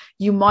 like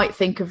you might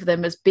think of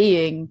them as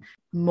being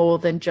more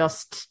than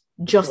just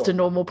a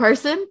normal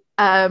person.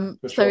 So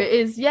it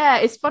is,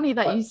 it's funny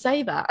that you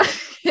say that.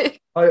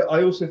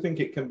 I also think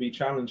it can be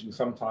challenging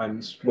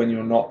sometimes when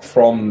you're not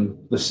from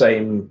the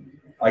same,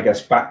 I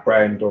guess,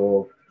 background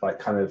or like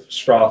kind of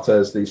strata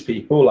as these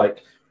people.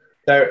 Like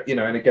there, you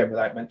know, and again,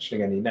 without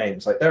mentioning any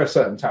names, like there are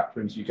certain tap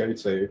rooms you go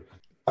to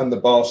and the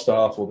bar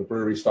staff or the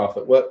brewery staff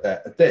that work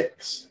there are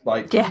dicks.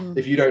 Like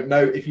if you don't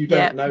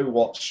know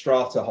what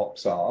strata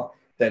hops are,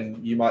 then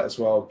you might as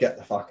well get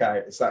the fuck out.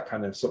 It's that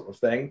kind of sort of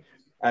thing.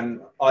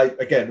 And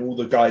again, all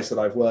the guys that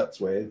I've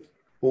worked with,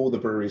 all the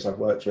breweries I've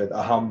worked with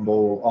are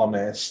humble,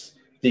 honest,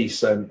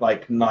 decent,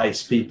 like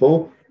nice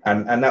people.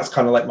 And that's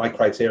kind of like my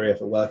criteria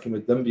for working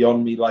with them.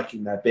 Beyond me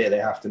liking their beer, they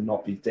have to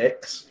not be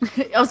dicks.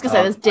 I was gonna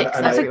say there's dicks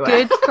that's everywhere.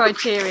 a good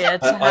criteria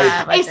to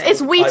have.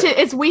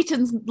 It's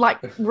Wheaton's like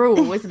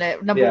rule, isn't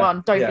it? Number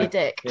one, don't be a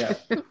dick. Yeah.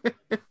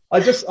 I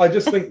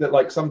just think that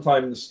like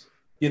sometimes,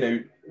 you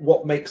know,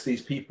 what makes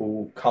these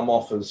people come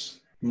off as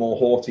more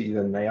haughty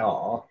than they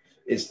are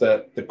is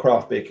that the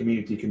craft beer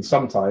community can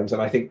sometimes,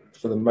 and I think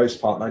for the most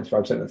part,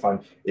 95% of the time,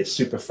 it's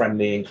super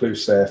friendly,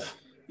 inclusive.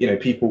 You know,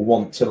 people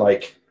want to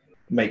like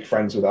make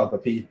friends with other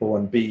people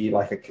and be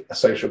like a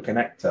social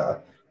connector.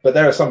 But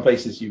there are some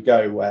places you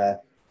go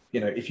where,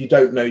 you know, if you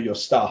don't know your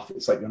stuff,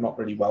 it's like you're not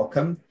really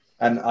welcome.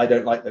 And I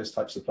don't like those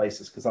types of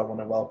places because I want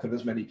to welcome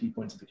as many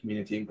people into the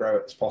community and grow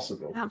it as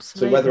possible.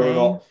 Absolutely. So whether or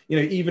not, you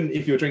know, even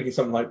if you're drinking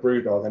something like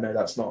Brewdog, I know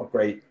that's not a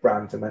great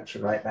brand to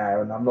mention right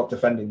now, and I'm not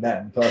defending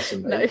them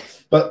personally. No.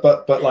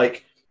 But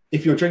like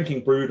if you're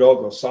drinking Brewdog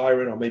or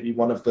Siren or maybe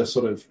one of the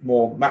sort of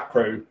more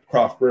macro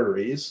craft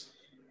breweries,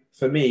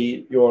 for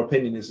me, your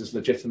opinion is as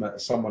legitimate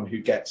as someone who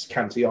gets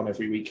Cantillon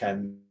every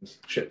weekend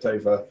shipped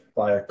over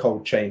by a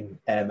cold chain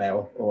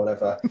airmail or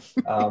whatever.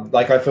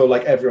 Like, I feel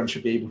like everyone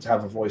should be able to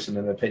have a voice and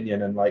an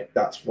opinion, and like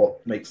that's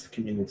what makes the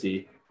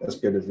community as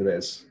good as it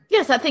is.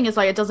 Yes, that thing is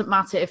like, it doesn't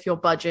matter if your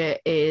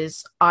budget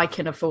is, I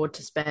can afford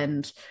to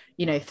spend,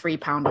 you know,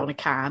 £3 on a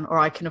can, or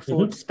I can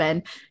afford to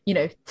spend, you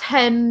know,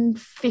 10,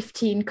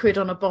 15 quid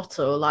on a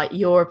bottle. Like,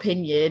 your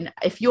opinion,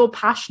 if you're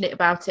passionate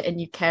about it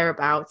and you care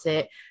about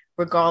it,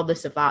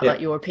 regardless of that,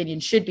 like your opinion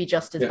should be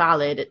just as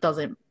valid. It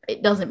doesn't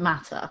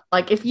matter.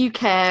 Like, if you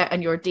care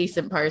and you're a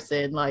decent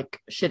person, like,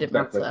 shouldn't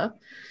matter.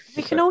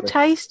 We can all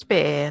taste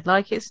beer.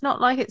 Like, it's not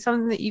like it's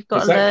something that you've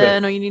got to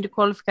learn or you need a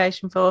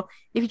qualification for.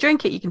 If you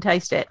drink it, you can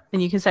taste it,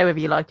 and you can say whether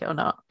you like it or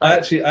not.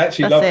 Like, I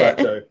actually love that,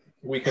 Joe.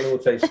 We can all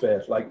taste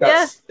beer. Like,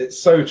 that's it's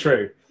so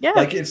true. Yeah.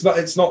 Like, it's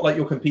not like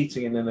you're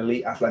competing in an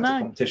elite athletic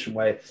competition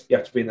where you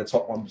have to be in the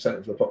top 1%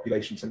 of the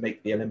population to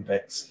make the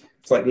Olympics.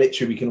 It's like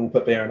literally we can all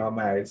put beer in our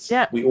mouths.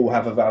 Yeah. We all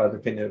have a valid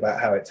opinion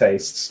about how it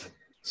tastes.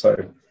 So,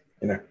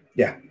 you know,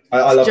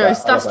 I love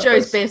that. That's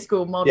Joe's beer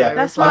school motto. Yeah,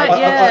 that's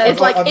right.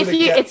 It's like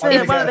it's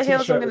one of the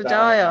hills I'm going to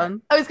die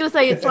on. I was going to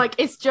say it's like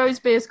it's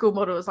Joe's beer school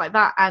motto. It's like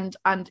that,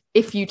 and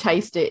if you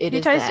taste it,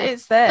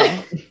 it's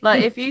there.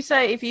 Like if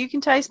you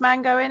can taste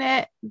mango in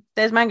it,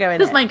 there's mango in it.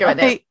 There's mango in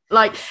it.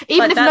 Like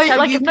even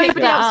if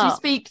nobody else you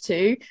speak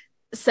to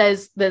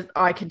says that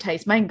I can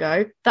taste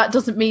mango, that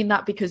doesn't mean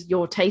that because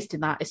you're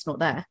tasting that it's not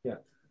there.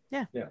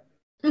 Yeah.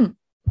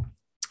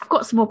 I've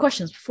got some more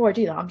questions. Before I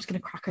do that, I'm just going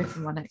to crack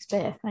open my next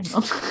beer. Hang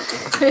on.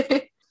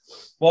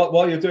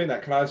 While you're doing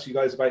that, can I ask you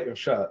guys about your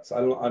shirts?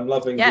 I'm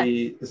loving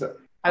the. Is it?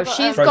 Oh,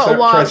 she's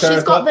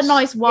got the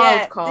nice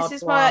wild card.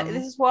 This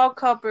is Wild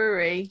Card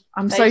Brewery.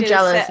 I'm so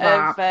jealous of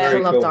that. I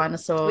love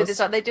dinosaurs. With this,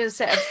 they did a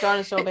set of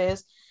dinosaur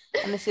beers,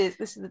 and this is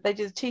they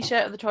did a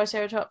T-shirt of the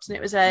Triceratops, and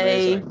it was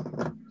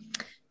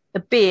the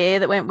beer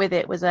that went with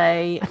it was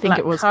I think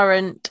it was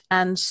currant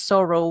and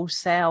sorrel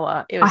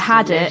sour. I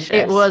had delicious.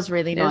 It was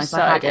really nice.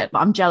 I had it, but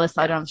I'm jealous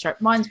I don't have a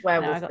shirt. Mine's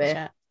werewolf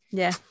beer.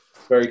 Yeah.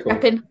 Very cool.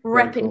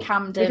 Repping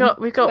Camden.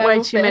 We've got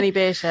way too many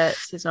beer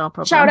shirts is our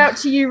problem. Shout out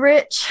to you,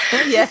 Rich.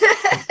 Yeah.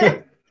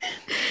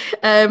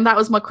 That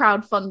was my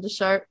crowdfunder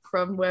shirt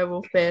from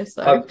Werewolf Beer.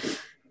 So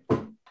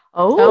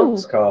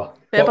boxcar.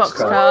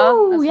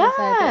 Oh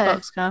yeah.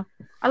 Boxcar.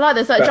 I like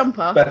this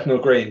jumper. Bethnal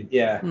Green,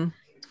 yeah.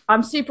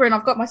 I'm super in.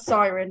 I've got my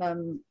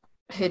Siren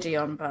hoodie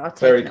on, but I'll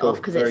take it off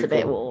because it's a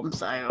bit warm.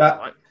 So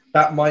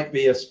That might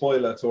be a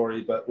spoiler,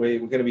 Tori, but we're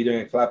going to be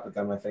doing a collab with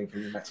them, I think,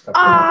 in the next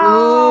couple of months.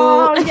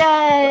 Oh,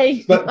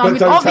 yay! But I mean,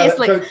 don't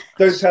obviously,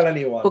 don't tell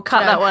anyone. We'll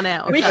cut that one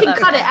out. We can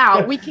cut it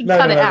out. We can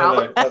cut it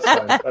out.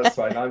 No, that's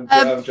fine.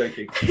 I'm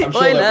joking. I'm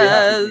sure they'll be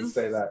happy to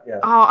say that. Yeah.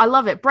 Oh, I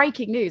love it.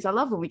 Breaking news. I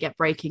love when we get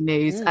breaking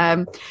news.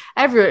 I'm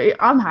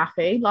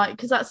happy, like,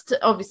 because that's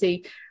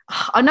obviously.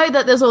 I know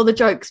that there's all the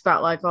jokes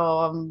about like, oh,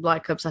 I'm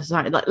like obsessed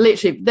with it. Like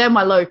literally, they're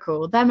my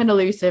local. Them and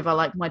Elusive are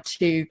like my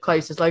two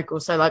closest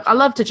locals. So like, I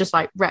love to just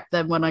like rep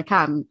them when I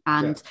can,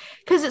 and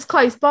because it's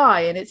close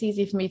by and it's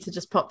easy for me to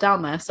just pop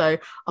down there. So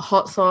a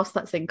hot sauce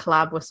that's in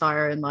collab with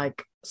Siren,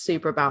 like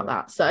super about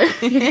that. So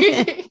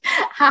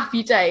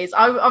happy days.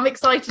 I'm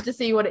excited to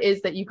see what it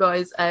is that you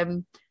guys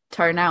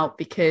turn out,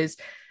 because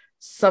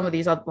some of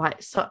these are like,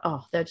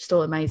 they're just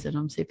all amazing.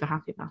 I'm super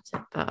happy about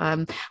it.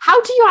 But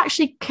how do you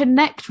actually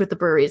connect with the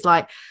breweries?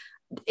 Like,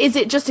 is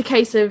it just a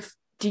case of,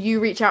 do you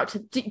reach out to,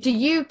 do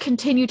you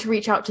continue to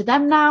reach out to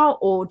them now,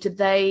 or do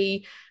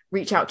they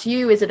reach out to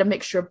you? Is it a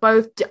mixture of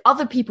both? Do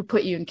other people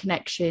put you in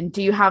connection?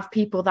 Do you have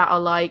people that are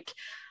like,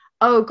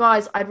 oh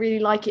guys, I'd really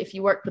like it if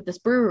you worked with this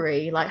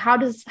brewery? Like, how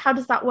does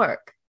that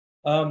work?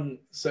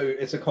 So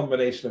it's a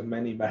combination of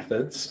many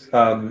methods.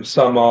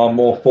 Some are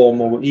more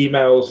formal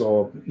emails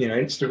or,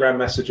 Instagram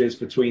messages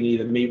between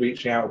either me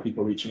reaching out or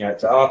people reaching out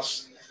to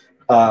us.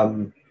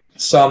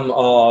 Some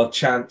are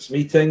chance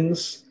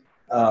meetings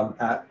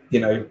at,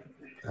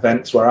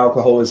 events where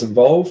alcohol is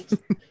involved.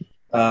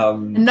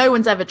 No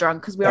one's ever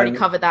drunk, because we already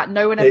covered that.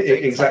 No one ever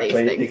drinks.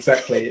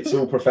 Exactly. It's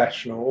all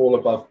professional, all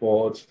above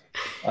board.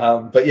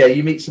 But yeah,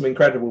 you meet some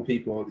incredible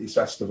people at these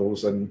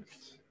festivals, and,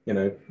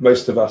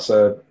 most of us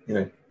are,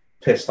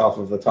 pissed half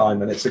of the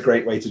time, and it's a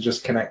great way to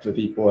just connect with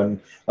people and,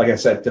 like I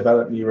said,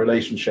 develop new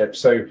relationships.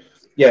 So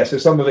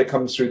some of it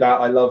comes through that.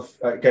 I love,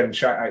 again,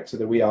 shout out to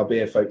the We Are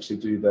Beer folks who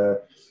do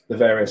the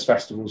various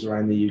festivals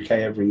around the UK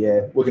every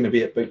year. We're going to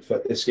be at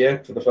Bigfoot this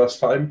year for the first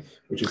time,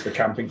 which is the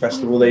camping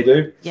festival they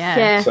do.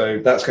 Yeah. So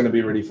that's going to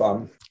be really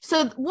fun.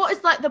 So what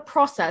is like the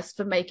process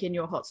for making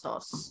your hot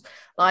sauce?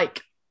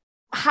 Like,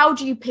 how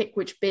do you pick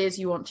which beers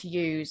you want to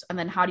use, and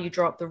then how do you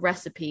draw up the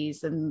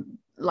recipes, and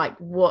like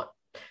what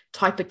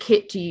type of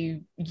kit do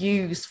you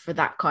use for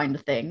that kind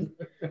of thing?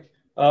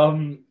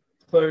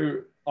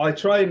 So I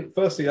try and,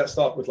 firstly, let's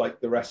start with like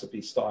the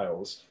recipe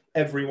styles.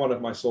 Every one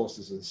of my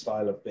sauces is a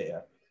style of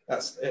beer.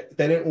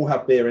 They don't all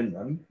have beer in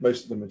them.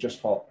 Most of them are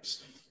just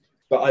hops,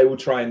 but I will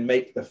try and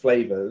make the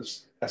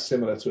flavors as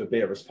similar to a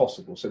beer as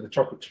possible. So the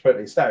chocolate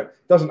chipotle stout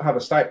doesn't have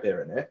a stout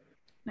beer in it,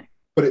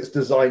 but it's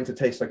designed to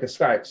taste like a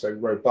stout. So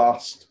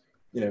robust,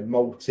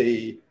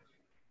 malty,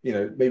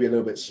 maybe a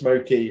little bit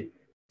smoky,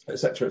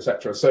 etc.,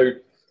 etc. So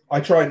I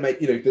try and make,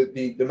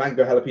 the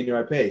mango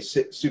jalapeno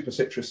IPA, super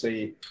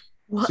citrusy,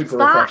 super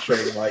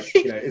refreshing. Like,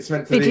 it's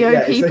meant to Video be.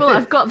 Yeah, people,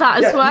 I've got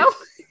that as well.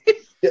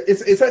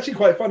 It's actually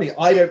quite funny.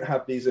 I don't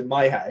have these in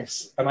my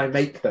house, and I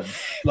make them.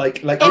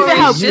 Like if it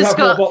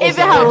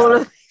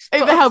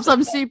helps,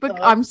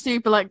 I'm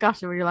super like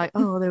gutted when you're like,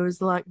 oh, there was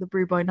like the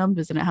brew by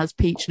numbers and it has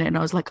peach in it, and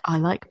I was like, I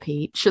like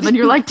peach, and then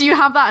you're like, do you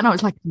have that? And I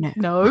was like,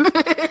 no.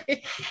 But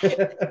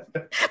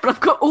I've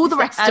got all the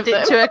rest of them.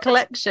 Add it to a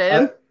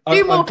collection.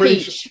 More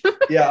peach.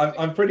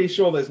 I'm pretty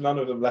sure there's none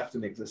of them left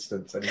in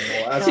existence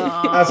anymore.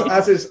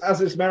 As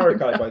is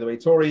Marikai, by the way.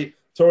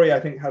 Tori, I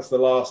think, has the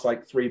last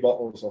like 3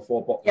 bottles or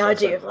 4 bottles. Yeah, I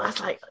do. Last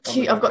like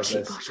 2. I've got 2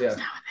 bottles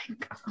now, I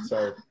think.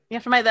 So you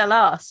have to make that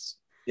last.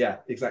 Yeah,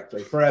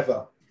 exactly.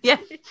 Forever. Yeah.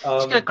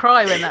 I'm gonna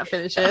cry when that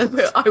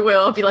finishes. I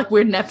will. I'll be like,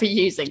 we're never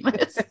using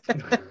this.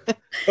 But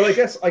I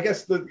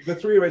guess the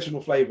 3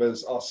 original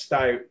flavors are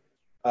stout,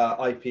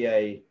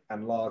 IPA,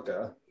 and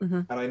lager.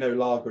 Mm-hmm. And I know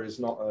lager is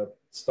not a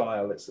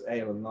style, it's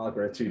ale and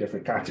lager are 2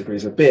 different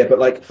categories of beer, but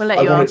like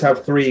I wanted to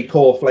have 3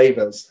 core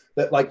flavors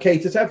that like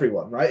cater to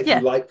everyone, right? If you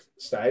like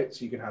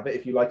stouts, you can have it.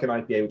 If you like an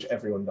IPA, which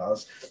everyone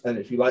does, and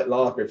if you like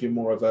lager, if you're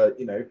more of a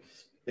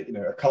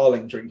a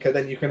Carling drinker,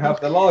 then you can have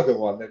the lager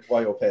one. That's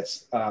why you're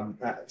pissed.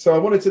 So I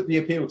wanted the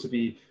appeal to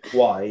be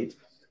wide,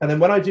 and then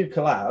when I do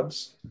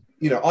collabs,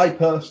 I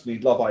personally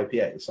love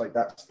IPAs. Like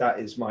that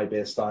is my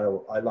beer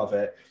style. I love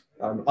it.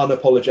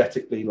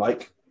 Unapologetically,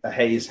 like a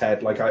haze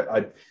head. Like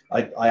I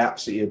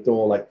absolutely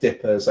adore like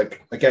dippers.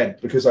 Like, again,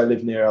 because I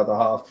live near Other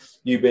Half,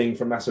 you being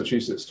from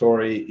Massachusetts,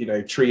 Tori,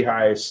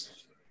 Treehouse,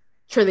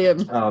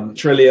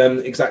 Trillium,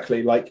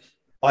 exactly. Like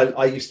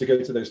I used to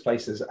go to those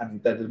places,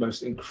 and they're the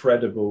most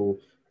incredible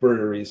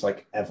breweries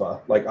like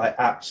ever. Like I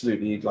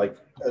absolutely like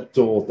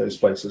adored those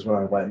places when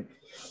I went.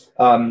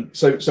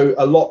 So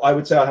a lot, I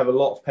would say I have a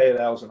lot of pale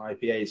ales and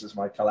IPAs as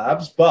my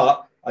collabs,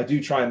 but I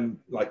do try and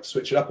like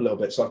switch it up a little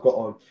bit. So I've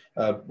got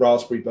a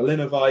raspberry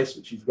Berliner Weiss,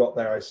 which you've got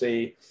there, I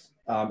see.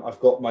 I've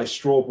got my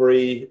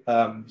strawberry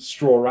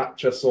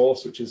Sriracha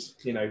sauce, which is,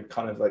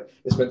 kind of like,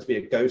 it's meant to be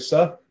a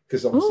Gosa,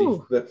 because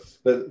obviously the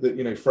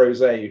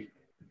Frosé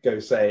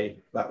Gose,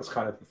 that was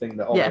kind of the thing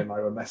that Ollie and I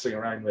were messing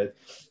around with.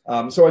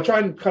 So I try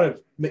and kind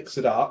of mix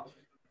it up.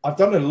 I've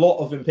done a lot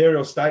of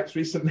Imperial Stouts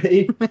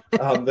recently,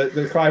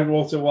 the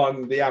Cloudwater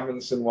one, the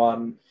Amundsen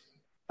one.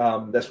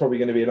 There's probably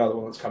going to be another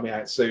one that's coming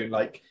out soon.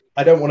 Like,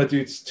 I don't want to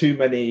do too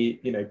many,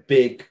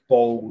 big,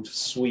 bold,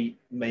 sweet,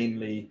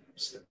 mainly,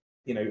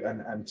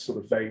 and sort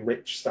of very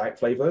rich stout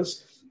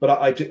flavors.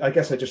 But I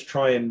guess I just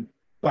try and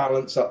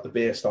balance up the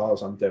beer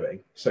styles I'm doing.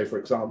 So, for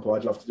example,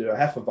 I'd love to do a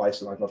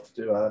Hefeweizen. I'd love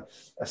to do a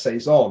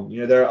Saison.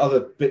 There are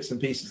other bits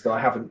and pieces that I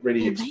haven't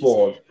really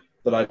explored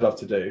that I'd love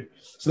to do.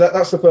 So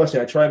that's the first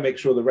thing. I try and make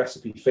sure the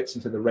recipe fits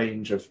into the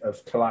range of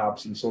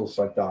collabs and sauces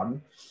I've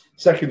done.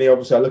 Secondly,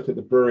 obviously, I look at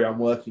the brewery I'm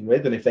working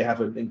with, and if they have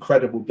an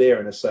incredible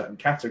beer in a certain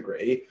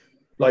category,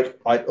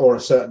 or a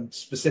certain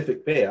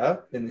specific beer,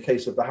 in the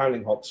case of the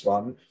Howling Hops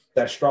one,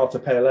 their Strata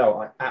Pale Ale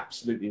I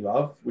absolutely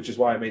love, which is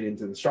why I made it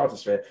into the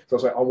Stratosphere. So I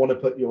was like, I want to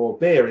put your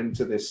beer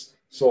into this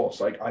sauce.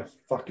 Like, I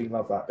fucking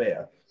love that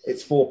beer.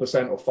 It's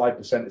 4% or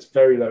 5%. It's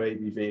very low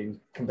ABV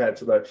compared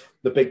to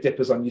the big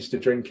dippers I'm used to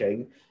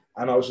drinking.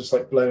 And I was just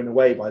like blown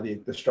away by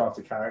the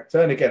Strata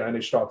character. And again, I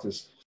know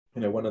Strata's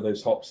one of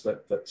those hops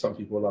that some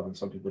people love and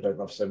some people don't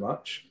love so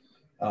much.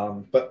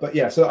 But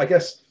yeah, so I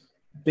guess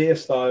beer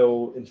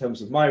style in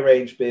terms of my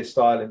range, beer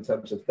style in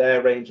terms of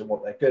their range and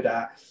what they're good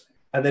at.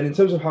 And then in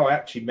terms of how I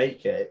actually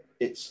make it,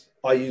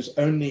 I use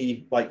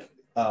only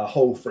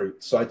whole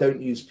fruit. So I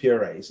don't use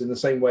purees in the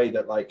same way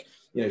that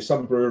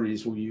some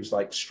breweries will use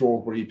like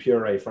strawberry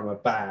puree from a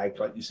bag.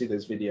 Like you see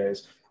those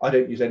videos. I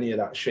don't use any of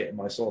that shit in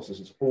my sauces.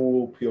 It's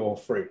all pure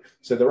fruit.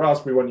 So the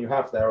raspberry one you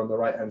have there on the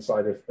right-hand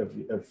side of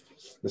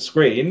the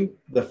screen,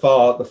 the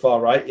far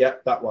right, yeah,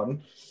 that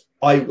one.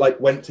 I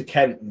went to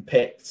Kent and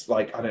picked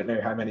I don't know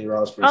how many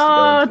raspberries.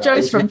 Oh,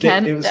 Joe's from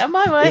Kent. It was,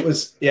 my way.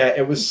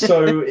 It was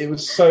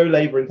so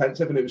labor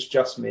intensive, and it was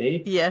just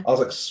me. Yeah, I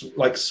was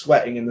like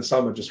sweating in the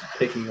summer just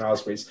picking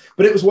raspberries,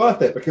 but it was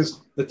worth it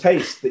because the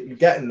taste that you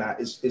get in that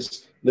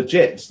is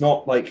legit. It's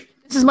not like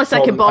this is my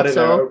second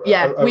bottle.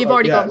 We've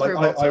already gone through.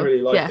 I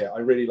really like it. I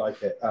really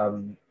like it.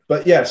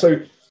 But yeah, so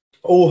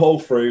all whole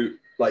fruit,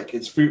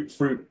 it's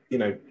fruit,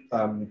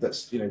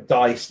 that's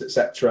diced,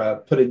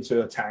 etc., put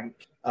into a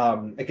tank.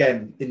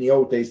 Again, in the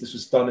old days, this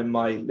was done in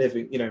my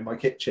my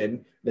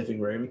kitchen, living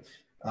room.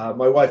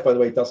 My wife, by the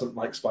way, doesn't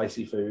like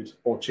spicy food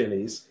or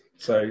chilies.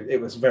 So it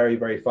was very,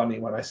 very funny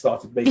when I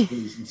started making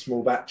these in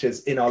small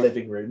batches in our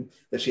living room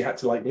that she had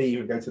to leave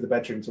and go to the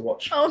bedroom to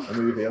watch a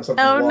movie or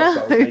something whilst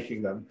I was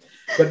making them.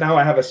 But now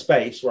I have a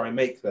space where I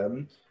make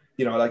them.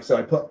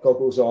 I put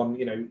goggles on,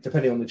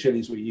 depending on the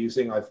chilies we're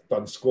using. I've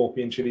done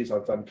scorpion chilies,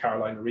 I've done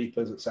Carolina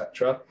Reapers,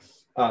 etc.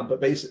 But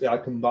basically, I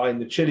combine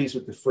the chilies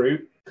with the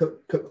fruit,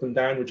 cook them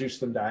down, reduce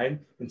them down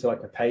into a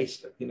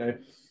paste,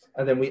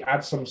 and then we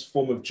add some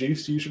form of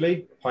juice,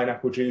 usually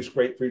pineapple juice,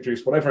 grapefruit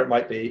juice, whatever it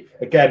might be.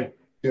 Again,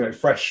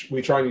 fresh.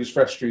 We try and use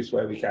fresh juice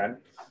where we can,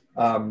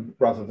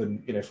 rather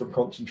than from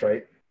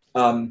concentrate.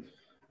 And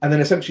then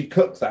essentially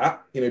cook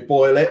that,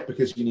 boil it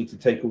because you need to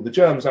take all the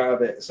germs out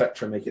of it,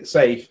 etc., make it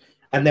safe.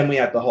 And then we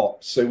add the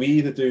hops. So we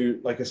either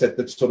do, like I said,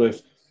 the sort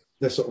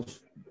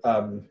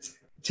of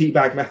tea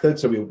bag method.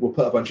 So we'll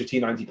put a bunch of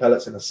T90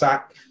 pellets in a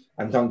sack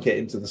and dunk it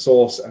into the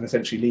sauce and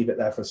essentially leave it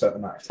there for a certain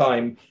amount of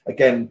time.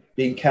 Again,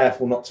 being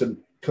careful not to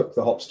cook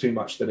the hops too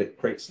much that it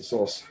creates the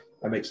sauce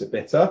and makes it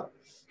bitter.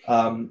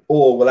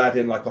 Or we'll add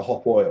in a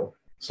hop oil.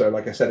 So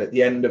like I said, at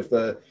the end of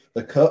the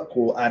cook,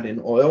 we'll add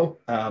in oil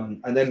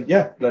and then,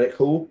 let it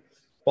cool,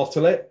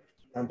 bottle it,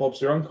 and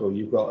Bob's your uncle.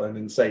 You've got an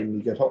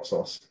insanely good hot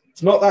sauce.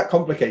 It's not that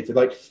complicated.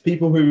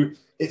 People who,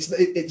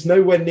 it's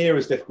nowhere near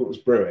as difficult as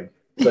brewing.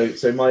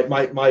 So my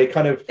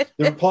kind of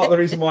part of the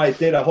reason why I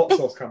did a hot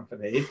sauce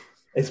company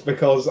is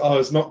because I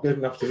was not good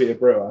enough to be a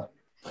brewer.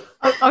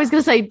 I was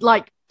going to say,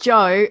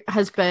 Joe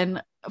has been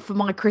for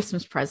my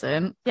Christmas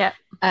present. Yeah.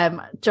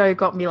 Joe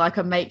got me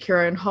a make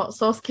your own hot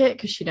sauce kit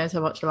because she knows how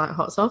much I like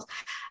hot sauce.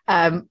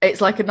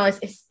 It's a nice.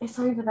 It's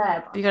over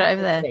there. You got it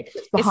over there.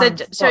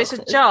 It's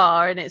a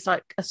jar and it's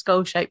a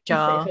skull shaped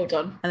jar. Hold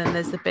on. And then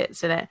there's the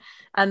bits in it.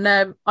 And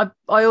I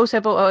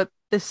also bought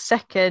the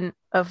second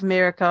of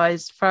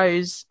Miracai's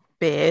Froze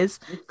beers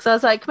because I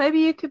was like, maybe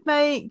you could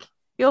make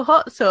your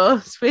hot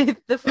sauce with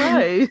the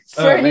froze.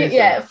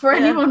 For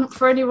anyone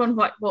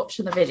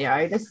watching the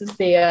video, this is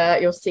the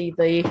you'll see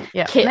the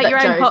kit make your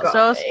own hot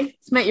sauce.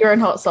 It's make your own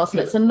hot sauce, and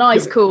it's a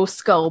nice cool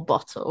skull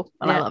bottle,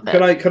 and I love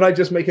it. Can I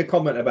just make a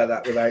comment about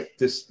that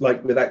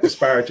without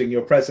disparaging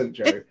your present,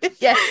 Joe?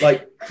 Yes.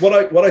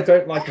 What I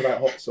don't like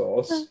about hot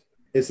sauce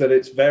is that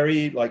it's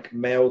very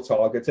male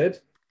targeted.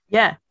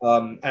 Yeah.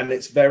 And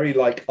it's very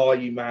are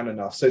you man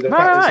enough? So the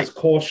fact that there's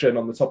caution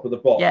on the top of the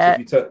box,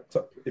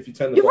 if you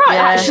turn the you're box, right,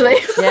 actually.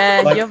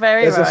 Yeah, you're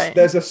very right.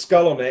 There's a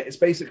skull on it. It's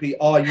basically,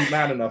 are you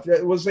man enough?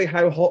 It will say,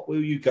 how hot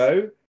will you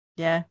go?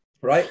 Yeah.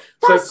 Right.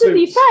 That's to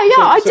be fair.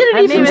 I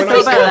didn't even think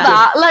of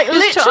that.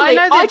 Literally,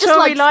 I just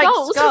like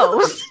skulls.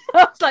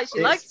 I was like,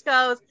 she likes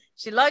skulls.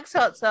 She likes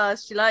hot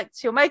sauce.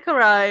 She'll make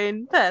her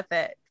own.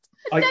 Perfect.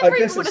 I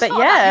guess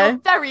you're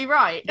very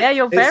right. Yeah,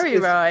 you're very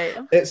right.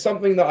 It's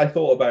something that I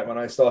thought about when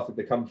I started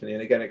the company.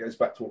 And again, it goes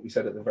back to what we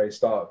said at the very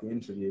start of the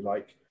interview.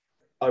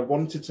 I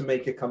wanted to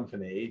make a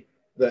company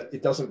that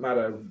it doesn't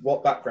matter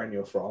what background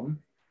you're from.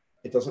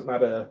 It doesn't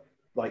matter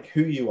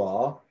who you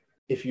are.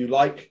 If you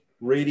like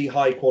really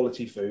high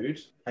quality food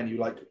and you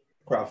like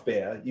craft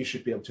beer, you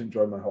should be able to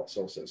enjoy my hot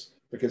sauces,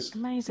 because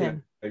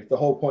amazing. The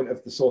whole point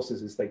of the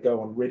sauces is they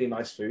go on really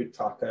nice food,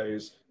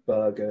 tacos,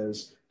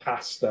 burgers,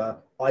 pasta,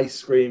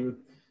 ice cream.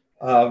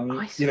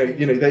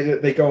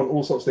 They go on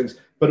all sorts of things,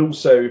 but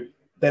also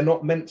they're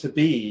not meant to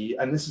be,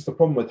 and this is the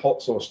problem with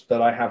hot sauce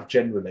that I have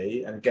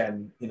generally, and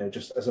again,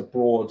 just as a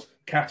broad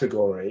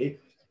category,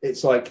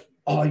 it's like,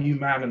 are you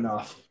man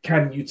enough?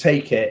 Can you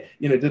take it?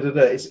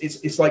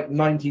 It's like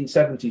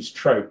 1970s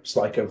tropes,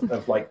 like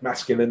of like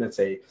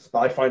masculinity, that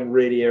I find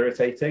really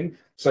irritating.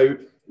 So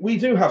we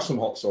do have some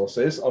hot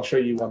sauces. I'll show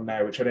you one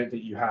now, which I don't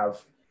think you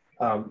have,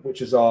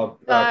 which is our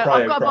cryo I've got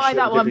to crush buy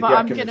that one,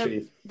 but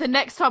the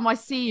next time I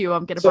see you,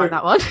 I'm gonna buy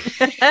that one.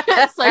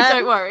 So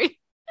don't worry.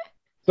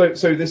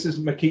 So this is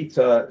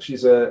Makita.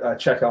 She's a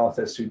Czech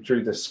artist who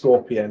drew the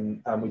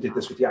scorpion, and we did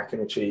this with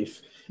Yakima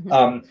Chief.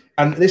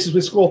 And this is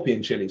with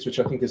scorpion chilies, which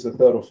I think is the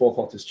third or fourth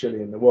hottest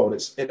chili in the world.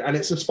 It's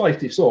a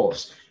spicy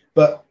sauce,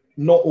 but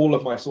not all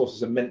of my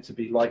sauces are meant to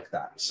be like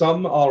that.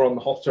 Some are on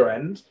the hotter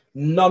end.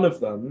 None of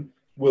them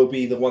will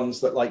be the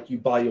ones that like you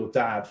buy your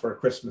dad for a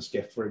Christmas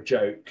gift for a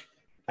joke,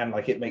 and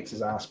like it makes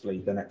his ass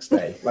bleed the next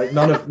day. Like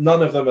none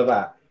of them are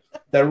that.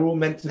 They're all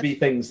meant to be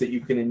things that you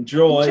can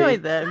enjoy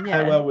them,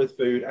 pair well with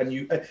food. And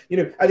you at the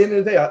end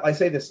of the day, I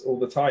say this all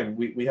the time.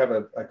 We have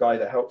a guy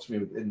that helps me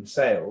in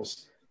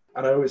sales,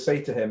 and I always say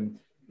to him,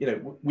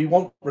 we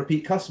want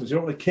repeat customers. You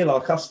don't want to kill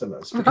our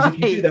customers, because if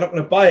you do, they're not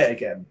going to buy it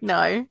again.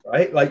 No,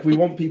 right? Like we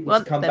want people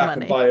to come back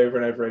and buy over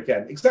and over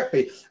again.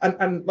 Exactly.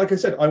 And like I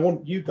said, I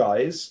want you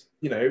guys,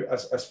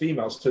 as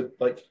females, to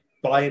like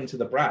buy into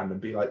the brand and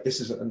be like,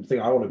 this is a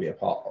thing I want to be a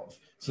part of.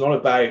 It's not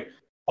about,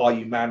 are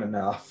you man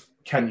enough?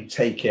 Can you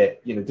take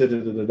it?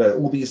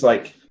 All these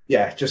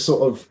just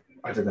sort of,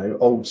 I don't know,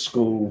 old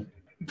school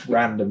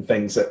random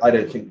things that I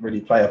don't think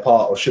really play a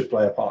part or should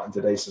play a part in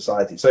today's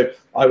society. So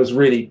I was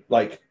really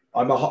like,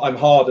 I'm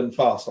hard and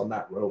fast on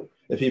that rule.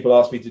 If people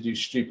ask me to do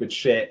stupid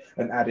shit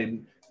and add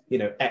in,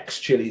 X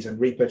chilies and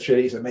Reaper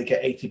chilies and make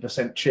it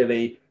 80%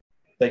 chili,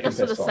 they can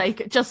just for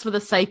the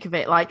sake of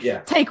it,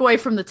 take away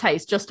from the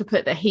taste just to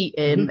put the heat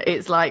in. Mm-hmm.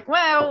 It's like,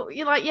 well,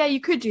 you're like, yeah,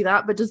 you could do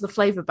that, but does the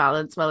flavor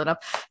balance well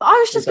enough? But I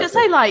was just going to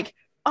say, like,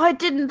 I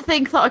didn't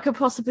think that I could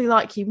possibly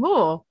like you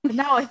more. And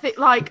now I think,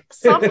 like,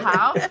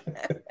 somehow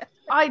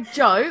I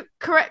joke,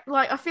 correct,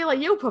 like, I feel like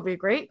you'll probably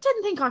agree.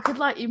 Didn't think I could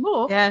like you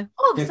more. Yeah.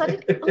 All of a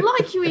sudden,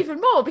 like you even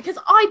more, because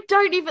I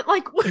don't even,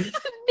 like,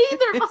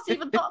 neither of us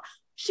even thought.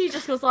 She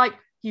just was like,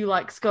 you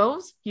like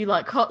skulls? You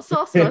like hot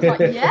sauce? And I was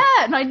like, yeah.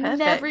 And I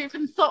never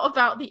even thought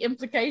about the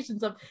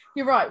implications of,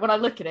 you're right, when I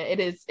look at it,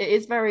 it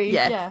is very,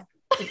 yeah.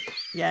 But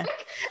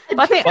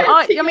I think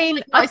I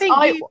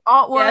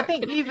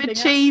think you've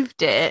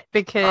achieved it,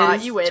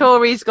 because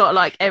Tori's got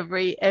like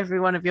every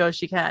one of yours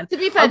she can. To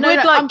be fair,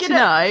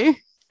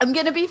 I'm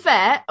gonna be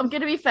fair.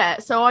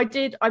 So I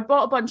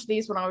bought a bunch of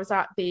these when I was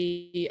at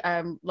the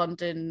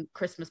London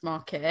Christmas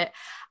market,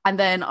 and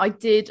then I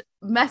did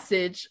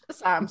message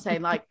Sam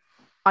saying like,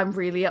 I'm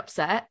really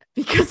upset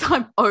because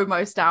I'm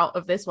almost out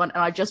of this one,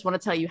 and I just want to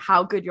tell you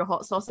how good your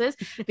hot sauce is,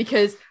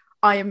 because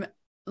I'm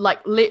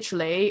like,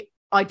 literally,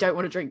 I don't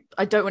want to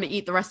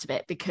eat the rest of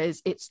it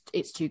because it's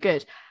too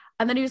good.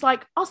 And then he was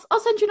like, I'll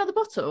send you another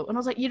bottle. And I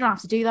was like, you don't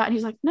have to do that. And he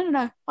was like,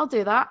 no, I'll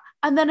do that.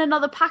 And then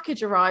another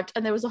package arrived,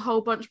 and there was a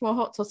whole bunch more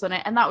hot sauce on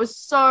it. And that was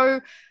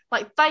so,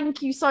 like,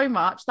 thank you so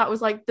much. That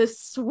was like the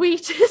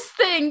sweetest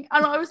thing.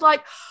 And I was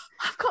like,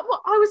 I've got what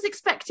I was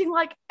expecting,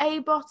 like a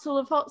bottle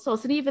of hot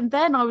sauce. And even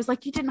then I was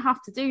like, you didn't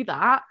have to do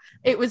that.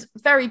 It was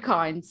very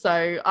kind.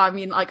 So, I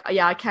mean, like,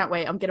 yeah, I can't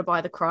wait. I'm going to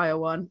buy the cryo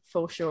one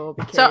for sure.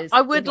 Because so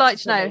I would like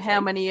to know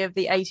how many of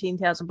the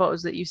 18,000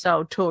 bottles that you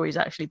sold Tori's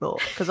actually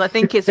bought, because I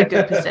think it's a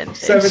good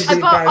percentage. I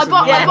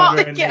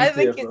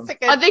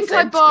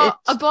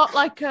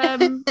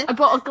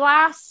bought a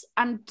glass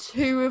and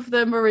 2 of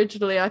them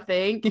originally, I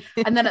think.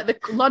 And then at the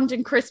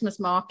London Christmas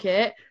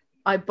market,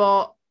 I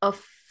bought a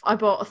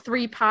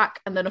 3-pack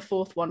and then a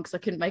 4th one because I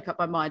couldn't make up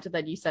my mind. And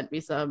then you sent me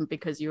some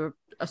because you were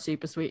a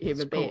super sweet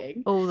human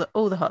being. All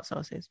the hot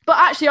sauces. But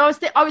actually, I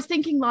was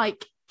thinking,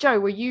 like, Joe,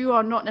 where you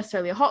are not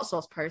necessarily a hot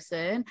sauce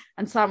person,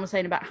 and Sam was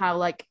saying about how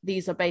like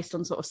these are based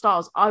on sort of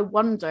styles. I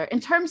wonder, in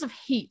terms of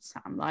heat,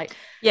 Sam, like,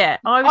 yeah,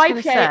 I was going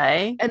to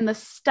say, and the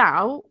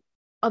stout.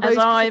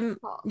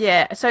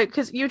 So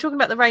because you were talking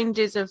about the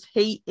ranges of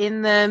heat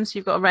in them, so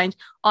you've got a range.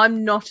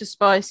 I'm not a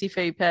spicy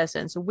food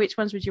person, so which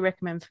ones would you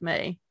recommend for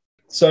me?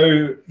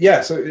 So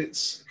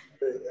it's,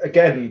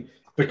 again,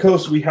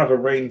 because we have a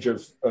range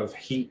of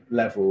heat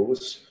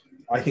levels,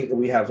 I think that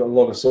we have a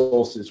lot of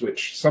sauces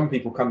which some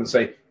people come and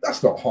say,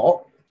 that's not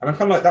hot. And I'm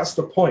kind of like, that's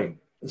the point.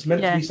 It's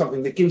meant to be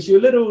something that gives you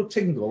a little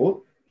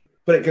tingle,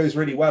 but it goes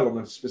really well on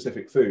a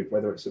specific food,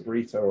 whether it's a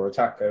burrito or a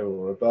taco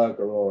or a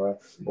burger or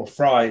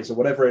fries or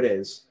whatever it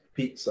is,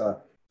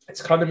 pizza.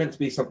 It's kind of meant to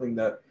be something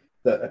that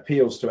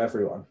appeals to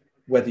everyone,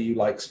 whether you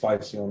like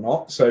spicy or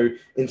not. So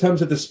in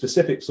terms of the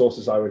specific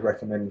sauces I would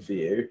recommend for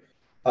you,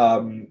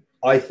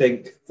 I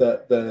think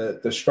that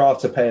the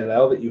Strata Pale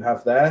Ale that you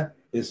have there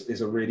is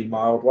a really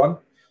mild one.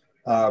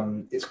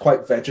 It's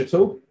quite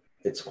vegetal.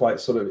 It's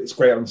quite it's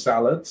great on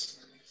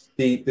salads.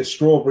 The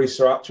strawberry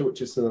sriracha,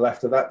 which is to the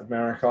left of that, the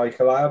Maracai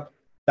collab,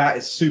 that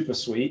is super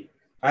sweet.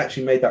 I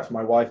actually made that for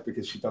my wife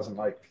because she doesn't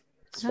like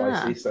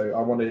spicy, so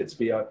I wanted it to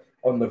be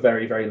on the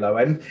very, very low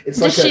end.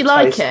 Does she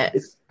like it?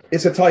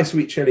 It's a Thai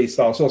sweet chili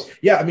style sauce.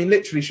 Yeah, I mean,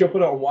 literally, she'll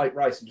put it on white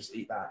rice and just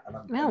eat that. And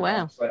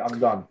I'm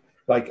done.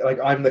 Like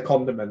I'm the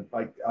condiment.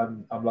 Like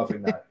I'm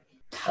loving that.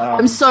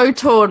 I'm so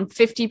torn.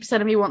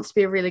 50% of me wants to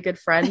be a really good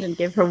friend and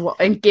give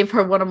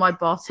her one of my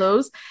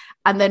bottles,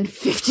 and then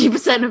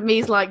 50% of me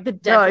is like the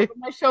devil on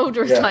my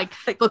shoulder is like,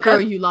 Booker,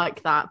 you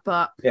like that,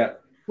 but yeah.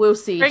 We'll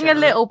see. Bring a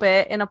little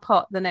bit in a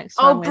pot the next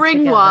time. I'll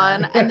bring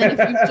one, and then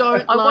if you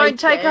don't, I won't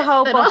take a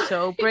whole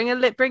bottle.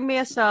 Bring me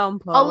a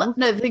sample.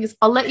 The thing is,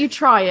 I'll let you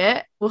try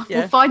it. We'll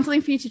find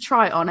something for you to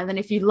try it on, and then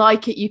if you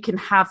like it, you can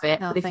have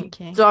it. But if you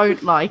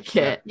don't like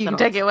it, you can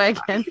take it away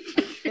again.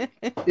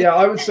 Yeah,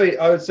 I would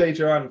say,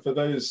 Joanne, for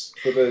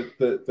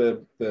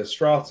the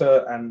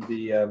strata and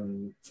the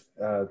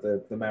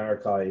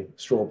Maracai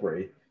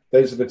strawberry,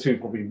 those are the two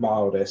probably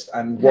mildest,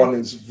 and one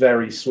is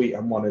very sweet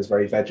and one is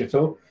very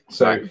vegetal.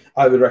 So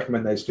I would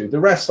recommend those two. The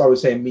rest, I would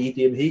say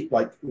medium heat.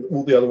 Like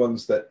all the other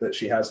ones that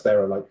she has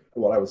there are like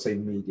what I would say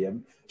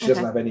medium. She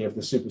doesn't have any of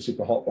the super,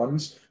 super hot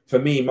ones. For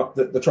me,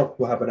 the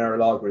tropical habanero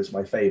lager is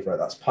my favorite.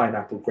 That's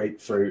pineapple,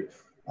 grapefruit,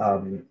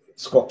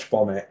 Scotch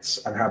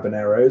bonnets, and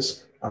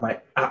habaneros. And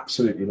I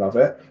absolutely love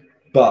it.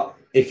 But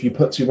if you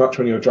put too much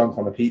when you're drunk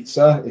on a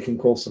pizza, it can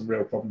cause some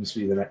real problems for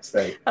you the next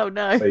day. Oh,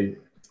 no. So,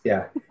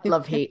 yeah. I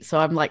love heat, so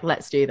I'm like,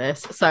 let's do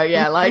this. So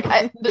yeah, like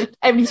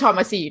every time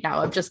I see you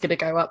now, I'm just gonna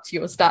go up to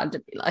your stand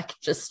and be like,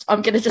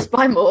 I'm gonna just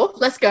buy more.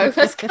 Let's go.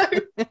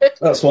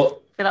 That's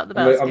what. Fill up the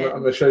basket.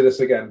 I'm gonna show this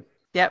again.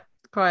 Yep,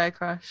 Cryo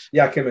Crush.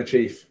 Yakima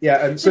Chief.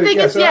 Yeah, and so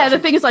the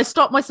thing is, I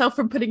stopped myself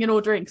from putting an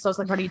order in because I was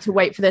like, I need to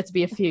wait for there to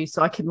be a few,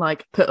 so I can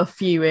like put a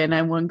few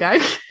in one go.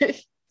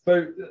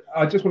 So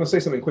I just want to say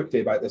something quickly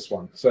about this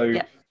one. So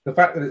the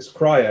fact that it's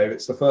cryo,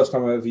 it's the first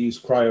time I've ever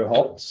used cryo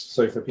hops.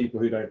 So for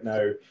people who don't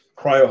know,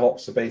 cryo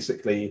hops are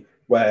basically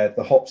where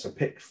the hops are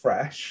picked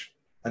fresh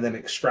and then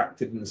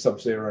extracted in a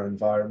sub-zero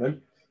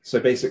environment. So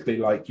basically,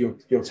 like you're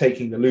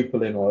taking the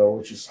lupulin oil,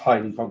 which is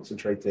highly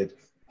concentrated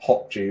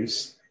hop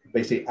juice,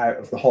 basically out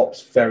of the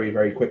hops very,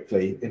 very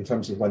quickly in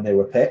terms of when they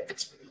were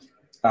picked.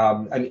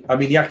 And I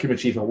mean, Yakima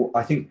Chief are,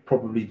 I think,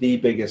 probably the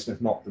biggest,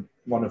 if not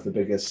one of the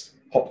biggest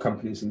hop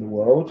companies in the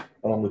world,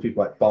 along with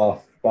people like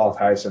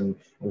Bathhausen,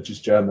 which is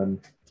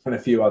German, and a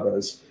few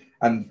others.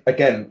 And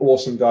again,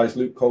 awesome guys.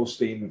 Luke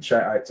Colstein,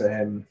 shout out to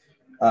him.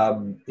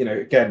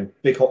 Again,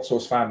 big hot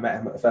sauce fan.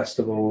 Met him at a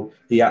festival.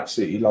 He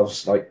absolutely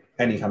loves like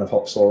any kind of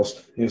hot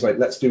sauce. He was like,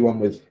 let's do one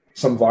with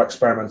some of our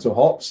experimental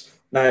hops.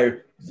 Now,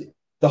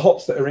 the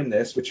hops that are in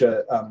this, which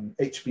are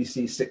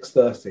HBC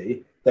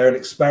 630, they're an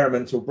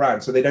experimental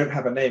brand, so they don't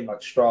have a name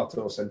like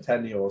Strata or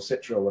Centennial or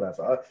Citra or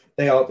whatever.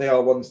 They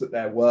are ones that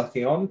they're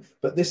working on.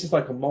 But this is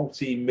like a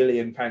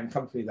multi-million-pound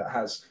company that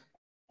has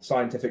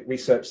scientific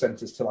research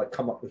centers to like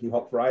come up with new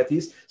hop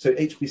varieties. So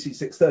HBC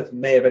 630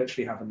 may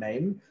eventually have a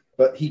name,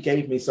 but he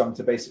gave me some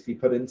to basically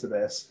put into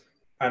this,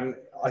 and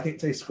I think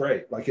it tastes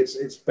great. Like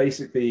it's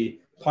basically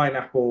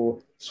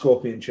pineapple,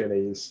 scorpion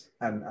chilies,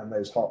 and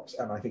those hops,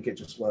 and I think it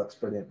just works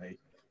brilliantly.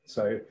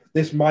 So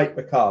this might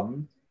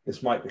become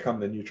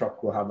the new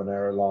tropical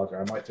habanero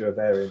lager. I might do a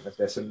variant of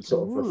this and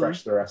sort of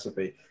refresh the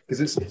recipe because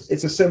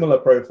it's a similar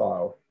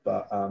profile,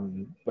 but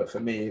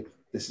for me,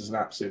 this is an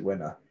absolute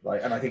winner.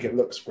 Like, and I think it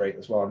looks great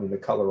as well. I mean, the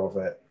color of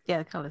it. Yeah,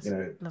 the color's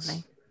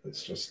lovely.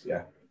 It's just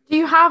Do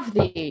you have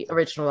the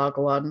original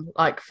lager one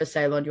like for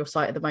sale on your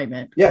site at the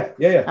moment? Yeah.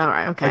 All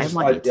right, okay.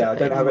 I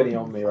don't have any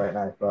on me right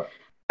now, but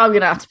I'm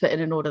gonna have to put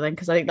in an order then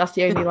because I think that's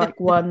the only like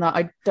one that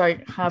I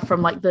don't have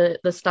from like the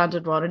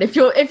standard one. And if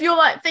you're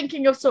like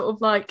thinking of sort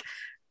of like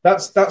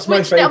that's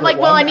my favorite. I'm like,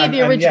 well, I need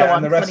the original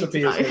one. And the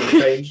recipe is going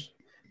to change.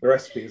 The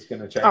recipe is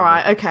going to change. All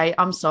right, okay,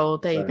 I'm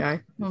sold. There you go.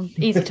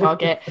 Easy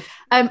target.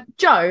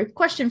 Joe,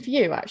 question for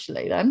you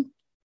actually. Then,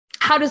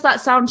 how does that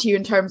sound to you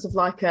in terms of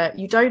like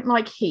you don't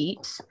like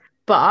heat,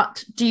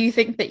 but do you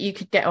think that you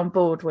could get on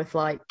board with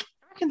like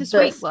the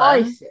sweet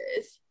spices?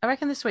 I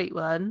reckon the sweet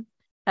one.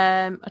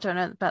 I don't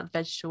know about the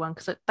vegetable one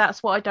because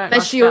that's what I don't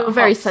like. You're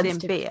very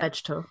sensitive to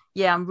vegetable.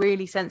 Yeah, I'm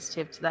really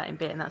sensitive to that in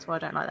beer, and that's why I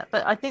don't like that.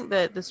 But I think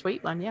the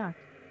sweet one, yeah,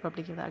 I'd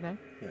probably give that a go.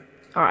 Yeah.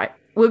 All right,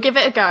 we'll give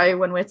it a go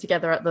when we're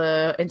together at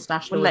the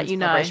International. We'll let you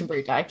know.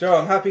 Brew Day. Joe,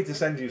 I'm happy to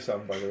send you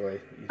some, by the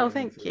way.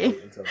 Thank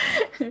you.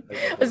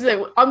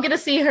 So I'm going to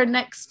see her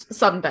next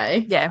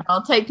Sunday. Yeah,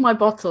 I'll take my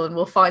bottle and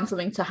we'll find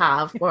something to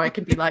have where I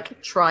can be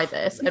like, try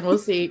this, and we'll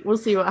see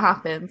what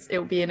happens.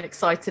 It'll be an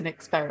exciting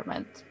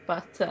experiment,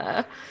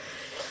 but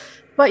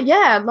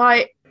yeah,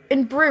 like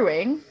in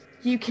brewing,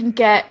 you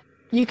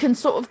can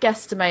sort of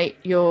guesstimate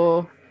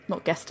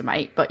not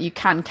guesstimate, but you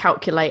can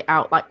calculate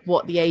out like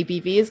what the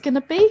ABV is going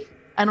to be.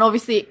 And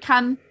obviously it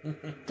can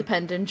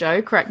depend on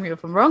Joe, correct me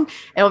if I'm wrong.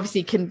 It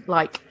obviously can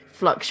like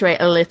fluctuate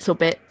a little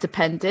bit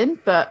depending,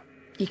 but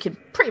you can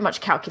pretty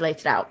much calculate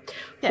it out.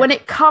 Yeah. When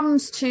it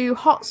comes to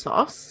hot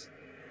sauce,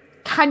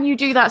 can you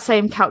do that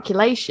same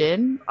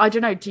calculation? I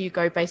don't know. Do you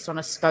go based on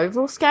a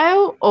Scoville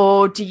scale,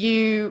 or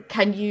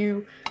can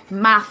you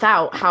math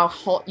out how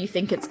hot you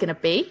think it's going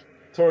to be?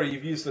 Tori,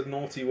 you've used a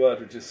naughty word,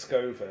 which is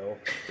Scoville.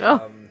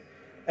 Oh.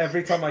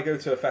 Every time I go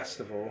to a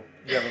festival,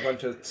 you have a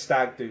bunch of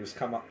stag doos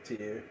come up to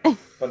you, a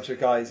bunch of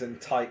guys in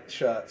tight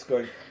shirts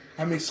going,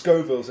 "How many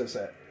Scovilles is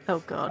it?" Oh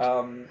God.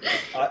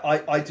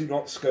 I do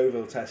not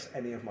Scoville test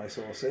any of my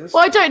sauces.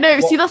 Well, I don't know.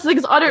 See, that's the thing.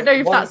 Is I don't know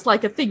if that's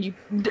like a thing you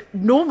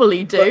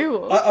normally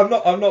do.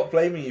 I'm not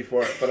blaming you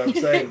for it, but I'm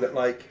saying that,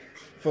 like,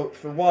 for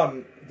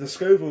one, the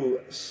Scoville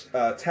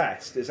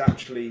test is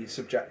actually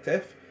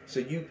subjective.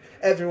 So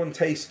everyone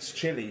tastes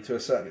chili to a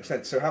certain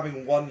extent. So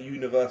having one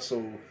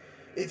universal,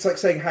 it's like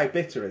saying how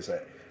bitter is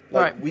it.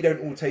 Like, we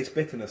don't all taste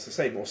bitterness the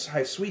same, or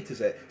how sweet is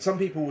it? Some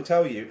people will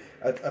tell you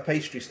a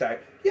pastry stout,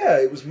 yeah,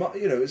 it was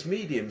it was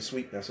medium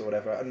sweetness or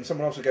whatever, and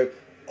someone else will go,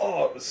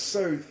 oh, it was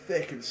so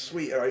thick and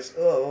sweet, and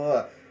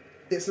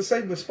it's the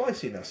same with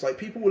spiciness. Like,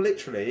 people will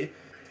literally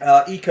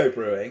eco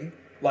brewing,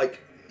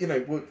 like,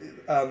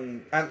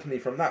 Anthony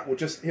from that will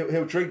just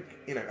he'll drink,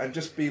 and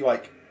just be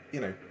like,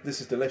 this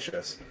is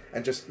delicious,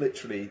 and just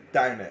literally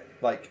down it,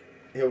 like,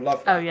 he'll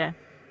love that. Oh yeah.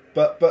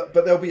 But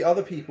there'll be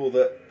other people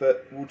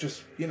that will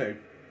just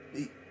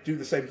do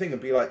the same thing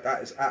and be like,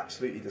 that is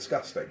absolutely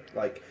disgusting.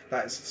 Like,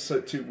 that is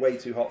way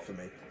too hot for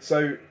me.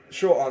 So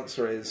short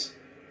answer is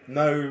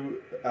no.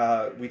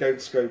 We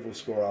don't Scoville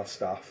score our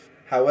stuff.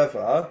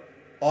 However,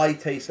 I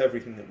taste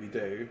everything that we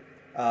do,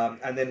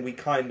 and then we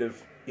kind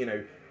of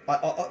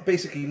I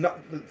basically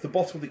the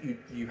bottle that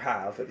you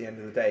have at the end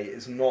of the day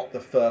is not the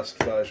first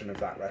version of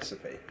that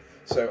recipe.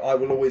 So I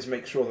will always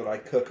make sure that I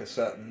cook a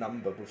certain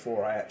number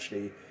before I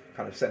actually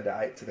kind of send it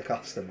out to the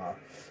customer.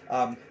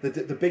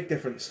 The big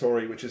difference,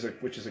 story, which is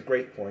a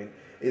great point,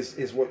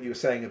 is what you were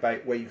saying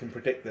about where you can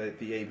predict the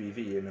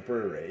ABV in a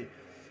brewery.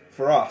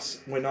 For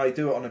us, when I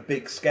do it on a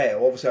big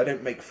scale, obviously I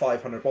don't make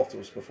 500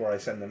 bottles before I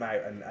send them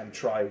out and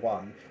try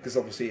one, because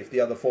obviously if the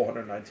other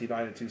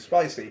 499 are too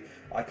spicy,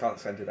 I can't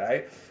send it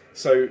out.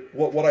 So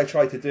what I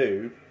try to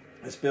do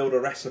is build a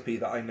recipe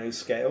that I know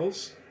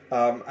scales,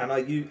 and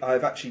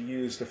I've actually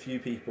used a few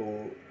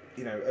people,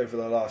 over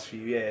the last few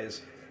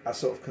years as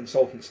sort of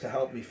consultants to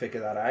help me figure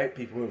that out.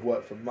 People who have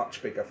worked for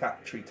much bigger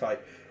factory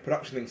type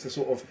production things to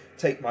sort of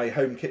take my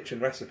home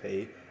kitchen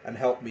recipe and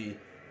help me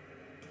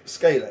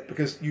scale it,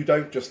 because you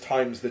don't just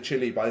times the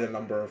chili by the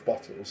number of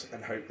bottles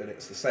and hope that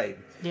it's the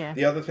same. Yeah.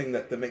 The other thing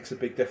that makes a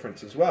big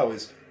difference as well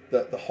is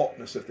the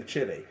hotness of the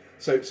chili.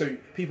 So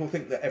people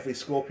think that every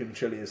Scorpion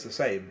chili is the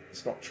same.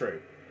 It's not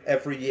true.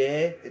 Every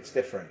year it's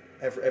different.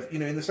 Every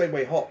in the same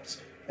way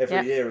hops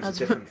every year is a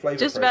different flavour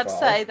just profile. about to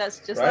say that's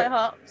just right? Like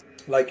hops.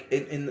 Like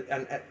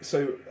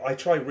so I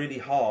try really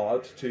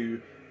hard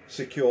to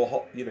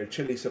secure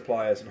chili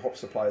suppliers and hop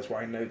suppliers where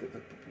I know that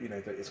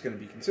that it's going to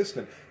be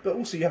consistent. But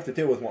also you have to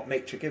deal with what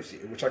nature gives you,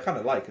 which I kind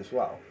of like as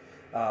well.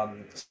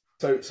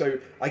 So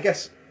I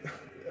guess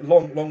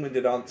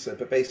long-winded answer,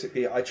 but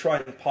basically I try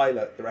and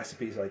pilot the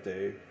recipes I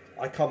do.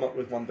 I come up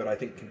with one that I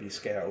think can be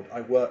scaled.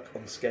 I work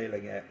on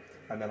scaling it,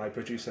 and then I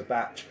produce a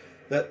batch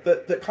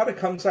that kind of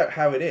comes out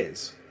how it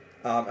is.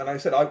 And like I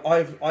said,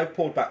 I've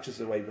poured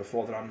batches away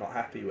before that I'm not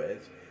happy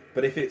with,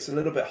 but if it's a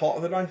little bit hotter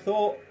than I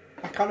thought,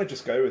 I kind of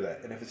just go with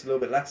it. And if it's a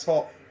little bit less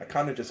hot, I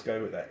kind of just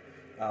go with it.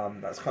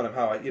 That's kind of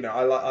how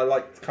I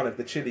like kind of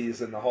the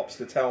chilies and the hops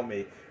to tell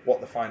me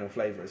what the final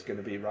flavour is going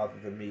to be, rather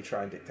than me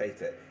try and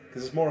dictate it.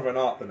 Because it's more of an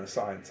art than a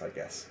science, I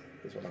guess,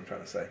 is what I'm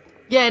trying to say.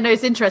 Yeah, no,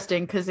 it's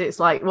interesting, because it's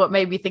like, what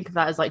made me think of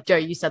that is, like, Joe,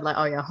 you said, like,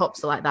 oh yeah,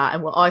 hops are like that,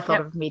 and what I thought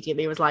of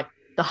immediately was like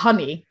the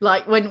honey.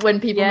 Like when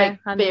people make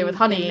beer with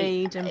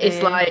honey,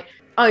 it's like,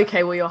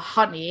 okay, well, your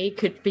honey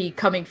could be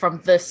coming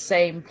from the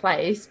same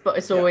place, but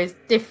it's always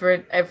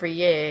different every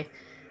year.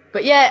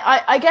 But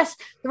yeah, I guess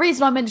the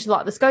reason I mentioned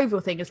like the Scoville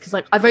thing is because,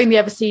 like, I've only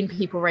ever seen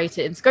people rate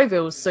it in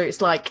Scovilles, so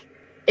it's like,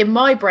 in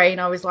my brain,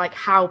 I was like,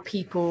 how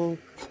people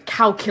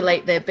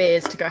calculate their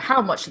beers to go,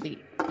 how much of the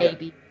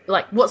ABV,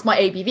 like, what's my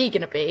ABV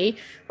going to be?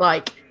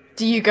 Like,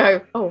 do you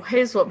go, oh,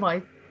 here's what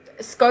my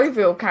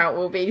Scoville count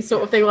will be,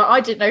 sort of thing? Like,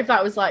 I didn't know if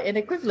that was like an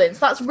equivalence.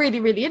 That's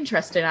really, really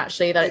interesting,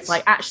 actually, that it's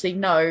like, actually,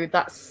 no,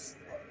 that's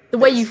the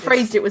way you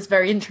phrased it was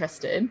very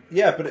interesting.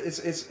 Yeah, but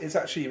it's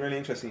actually really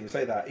interesting you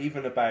say that,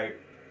 even about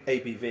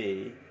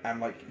ABV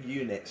and like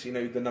units, the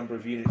number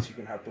of units you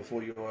can have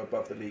before you're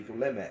above the legal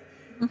limit.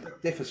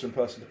 It differs from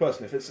person to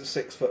person. If it's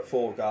a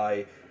 6'4"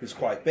 guy who's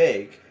quite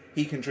big,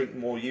 he can drink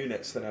more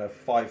units than a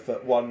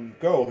 5'1"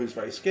 girl who's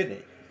very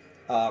skinny,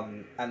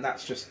 and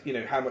that's just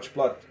how much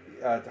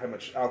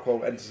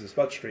alcohol enters his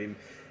bloodstream.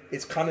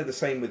 It's kind of the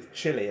same with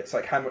chili. It's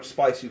like how much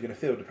spice you're going to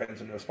feel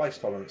depends on your spice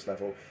tolerance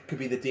level. Could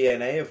be the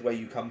DNA of where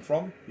you come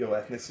from, your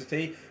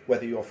ethnicity,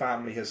 whether your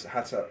family has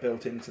had that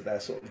built into their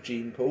sort of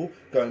gene pool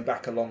going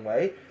back a long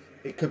way.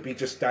 It could be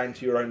just down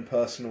to your own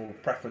personal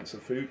preference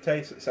of food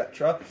taste,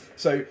 etc.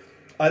 So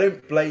I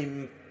don't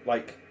blame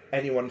like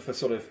anyone for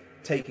sort of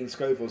taking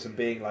Scovilles and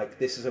being like,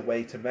 this is a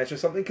way to measure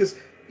something, because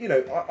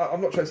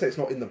I'm not trying to say it's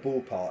not in the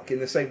ballpark, in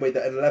the same way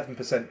that an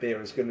 11%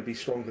 beer is going to be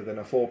stronger than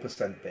a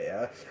 4%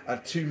 beer. A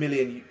 2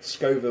 million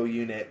Scoville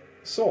unit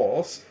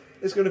sauce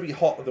is going to be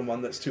hotter than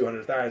one that's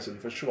 200,000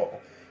 for sure.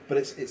 But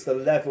it's the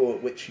level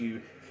at which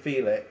you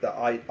feel it that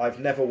I've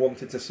never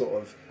wanted to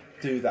sort of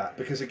do that,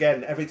 because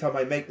again, every time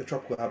I make the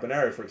tropical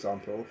habanero, for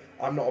example,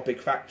 I'm not a big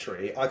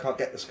factory. I can't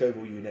get the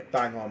Scoville unit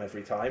bang on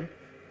every time,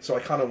 so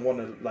I kind of want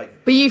to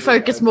like. But you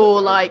focus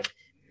more like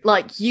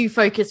you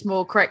focus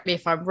more. Correct me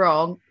if I'm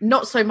wrong.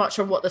 Not so much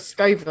on what the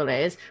Scoville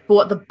is, but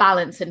what the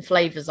balance in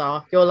flavors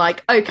are. You're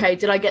like, okay,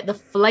 did I get the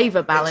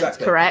flavor balance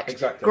correct?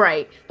 Exactly.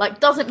 Great. Like,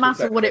 doesn't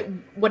matter what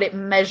it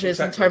measures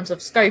in terms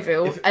of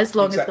Scoville, as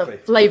long as the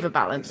flavor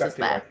balance is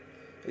there. Right.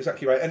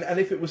 Exactly right, and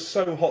if it was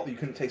so hot that you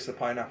couldn't taste the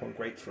pineapple and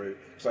grapefruit,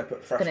 because I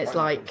put fresh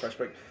pineapple and fresh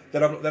grapefruit,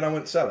 then I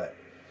wouldn't sell it.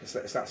 It's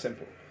that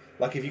simple.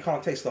 Like, if you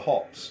can't taste the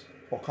hops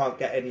or can't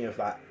get any of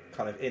that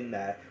kind of in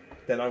there,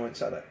 then I won't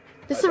sell it.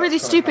 This is a really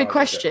stupid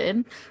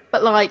question,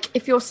 but like,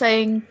 if you're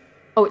saying,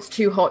 oh, it's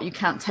too hot, you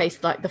can't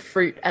taste like the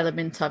fruit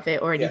element of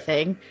it or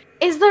anything,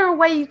 is there a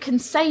way you can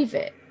save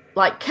it?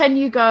 Like, can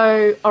you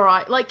go, all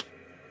right, like,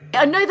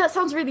 I know that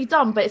sounds really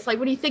dumb, but it's like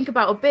when you think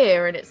about a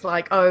beer and it's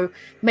like, oh,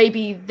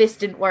 maybe this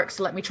didn't work,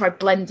 so let me try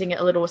blending it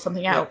a little or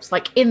something else.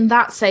 Like, in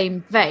that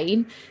same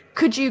vein,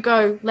 could you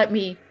go, let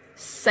me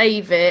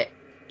save it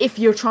if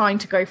you're trying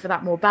to go for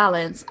that more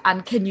balance?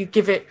 And can you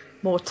give it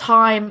more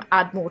time,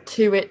 add more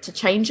to it to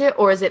change it?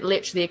 Or is it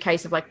literally a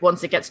case of like,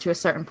 once it gets to a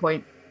certain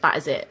point, that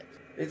is it?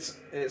 It's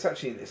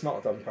not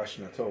a dumb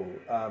question at all.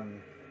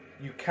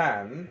 You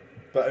can,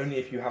 but only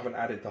if you haven't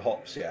added the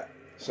hops yet.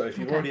 So if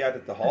you've already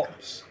added the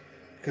hops...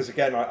 Because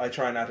again, I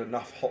try and add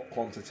enough hop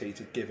quantity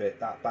to give it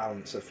that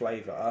balance of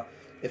flavour.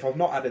 If I've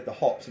not added the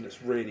hops and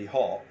it's really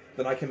hot,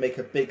 then I can make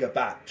a bigger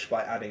batch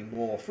by adding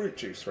more fruit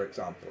juice, for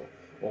example,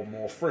 or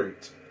more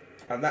fruit.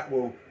 And that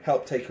will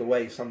help take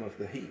away some of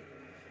the heat.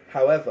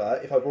 However,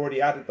 if I've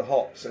already added the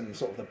hops and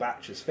sort of the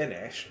batch is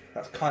finished,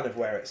 that's kind of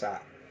where it's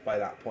at by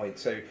that point.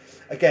 So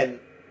again,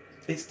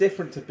 it's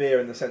different to beer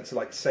in the sense of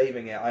like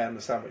saving it. I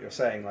understand what you're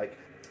saying. Like,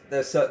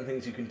 there's certain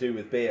things you can do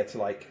with beer to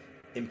like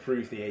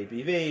improve the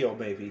ABV or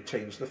maybe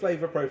change the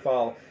flavour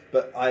profile,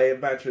 but I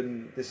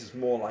imagine this is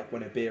more like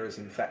when a beer is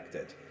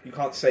infected. You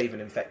can't save an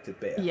infected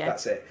beer.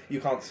 That's it. You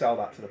can't sell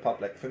that to the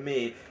public. For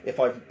me, if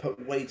I've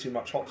put way too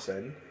much hops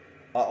in,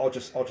 I'll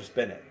just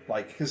bin it,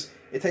 like, because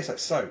it tastes like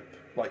soap.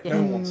 Like, no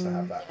one wants to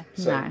have that.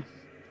 So,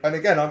 and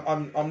again,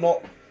 I'm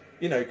not,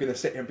 going to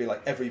sit here and be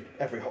like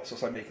every hot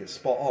sauce I make is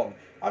spot on.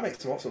 I make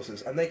some hot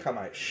sauces and they come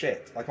out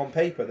shit. Like, on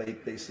paper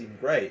they seem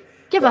great.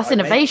 Yeah, but that's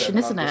innovation,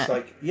 isn't it?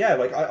 Like,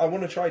 I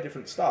want to try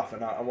different stuff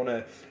and I want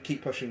to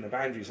keep pushing the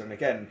boundaries. And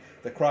again,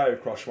 the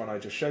Cryo Crush one I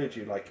just showed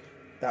you, like,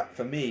 that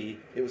for me,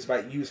 it was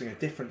about using a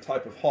different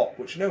type of hop,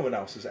 which no one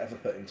else has ever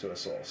put into a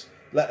sauce.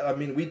 I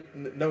mean,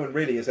 no one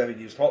really has ever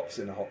used hops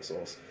in a hot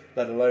sauce,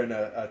 let alone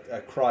a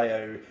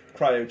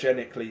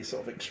cryogenically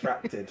sort of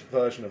extracted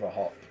version of a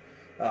hop.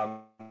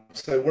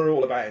 So we're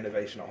all about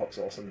innovation at Hot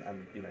Sauce, and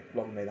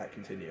long may that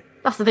continue.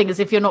 That's the thing, is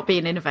if you're not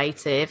being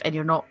innovative and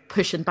you're not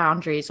pushing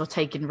boundaries or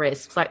taking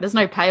risks, like, there's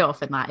no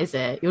payoff in that, is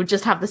it? You'll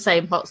just have the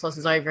same hot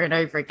sauces over and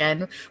over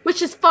again,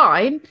 which is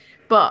fine,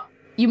 but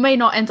you may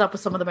not end up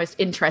with some of the most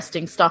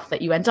interesting stuff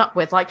that you end up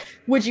with. Like,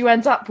 would you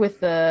end up with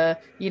the,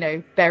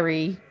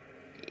 berry,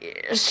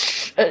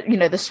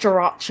 the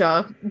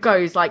sriracha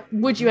goes, like,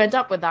 would you end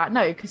up with that?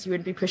 No, because you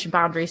wouldn't be pushing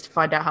boundaries to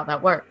find out how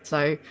that worked.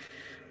 So,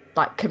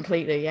 like,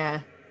 completely,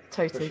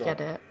 totally get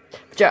it.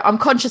 Joe, I'm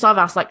conscious I've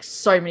asked like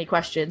so many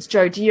questions.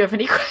 Joe, do you have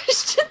any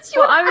questions?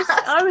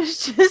 I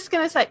was just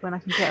gonna say, when I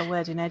can get a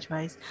word in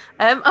edgeways,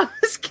 I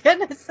was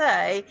gonna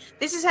say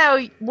this is how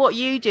what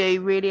you do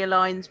really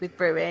aligns with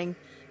brewing,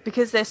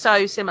 because they're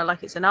so similar.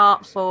 Like, it's an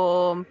art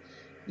form,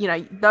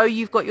 though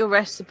you've got your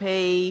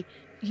recipe,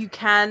 you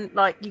can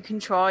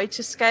try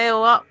to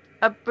scale up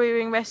a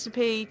brewing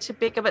recipe to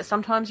bigger, but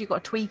sometimes you've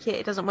got to tweak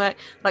it doesn't work.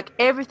 Like,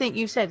 everything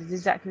you've said is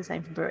exactly the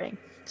same for brewing.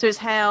 So it's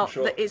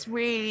it's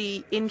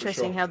really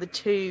interesting how the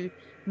two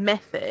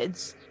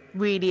methods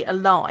really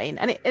align,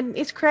 and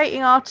it's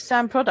creating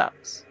artisan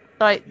products.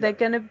 Like, they're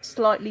going to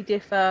slightly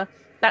differ.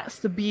 That's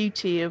the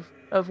beauty of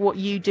what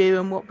you do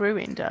and what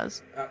brewing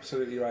does.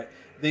 Absolutely right.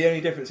 The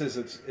only difference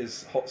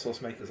is hot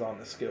sauce makers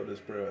aren't as skilled as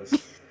brewers.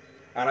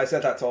 And I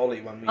said that to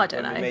Ollie when we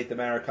made the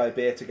Maracay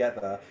beer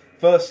together.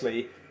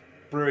 Firstly,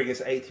 brewing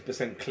is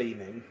 80%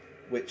 cleaning,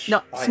 which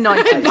it's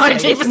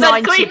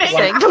 90%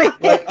 cleaning.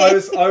 Like, I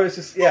was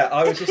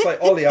just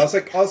like Ollie. I was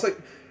like,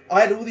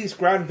 I had all these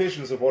grand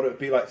visions of what it would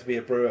be like to be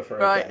a brewer for a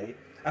day.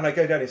 And I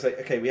go down and he's like,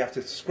 okay, we have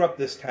to scrub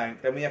this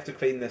tank, then we have to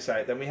clean this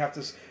out, then we have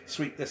to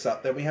sweep this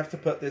up, then we have to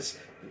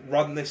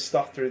run this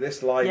stuff through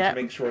this line to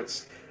make sure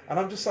it's... And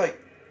I'm just like,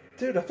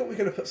 dude, I thought we were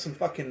going to put some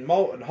fucking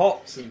malt and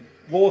hops and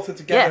water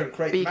together and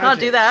create but you magic. can't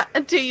do that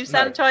until you've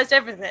sanitized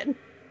everything.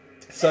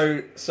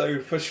 So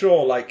for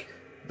sure, like,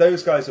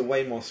 those guys are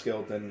way more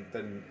skilled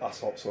than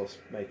us hot sauce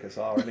makers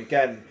are. And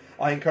again,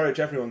 I encourage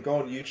everyone, go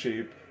on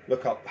YouTube,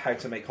 look up how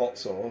to make hot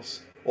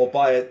sauce, or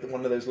buy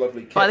one of those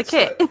lovely kits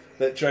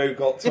that Joe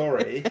got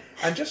Tori,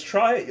 and just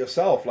try it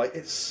yourself. Like,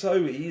 it's so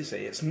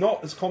easy. It's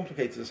not as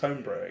complicated as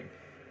home brewing.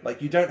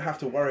 Like, you don't have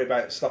to worry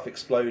about stuff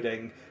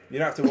exploding. You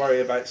don't have to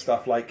worry about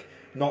stuff like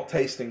not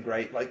tasting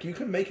great. Like, you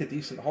can make a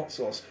decent hot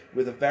sauce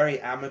with a very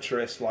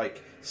amateurish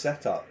like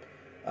setup.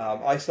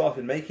 I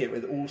started making it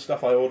with all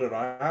stuff I ordered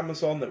on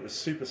Amazon that was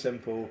super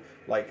simple.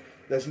 Like,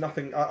 there's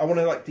nothing. I want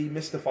to like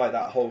demystify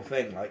that whole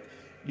thing. Like,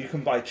 you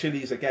can buy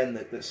chilies again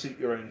that suit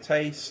your own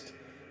taste,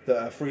 that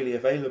are freely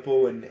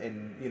available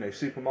in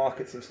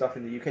supermarkets and stuff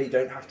in the UK. You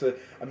don't have to.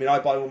 I mean, I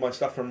buy all my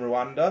stuff from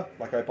Rwanda.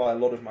 Like, I buy a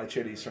lot of my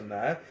chilies from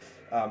there,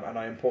 and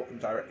I import them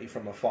directly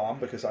from a farm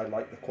because I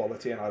like the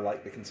quality and I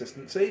like the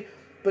consistency.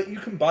 But you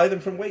can buy them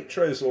from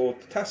Waitrose or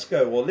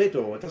Tesco or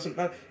Lidl. It doesn't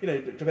matter,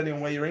 depending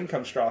on where your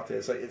income strata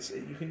is. Like,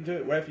 you can do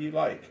it wherever you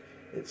like.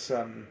 It's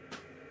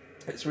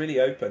really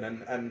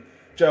open. And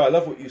Joe, I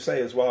love what you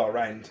say as well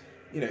around,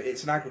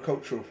 it's an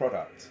agricultural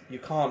product. You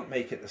can't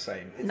make it the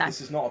same. No.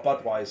 This is not a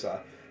Budweiser.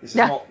 This is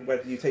not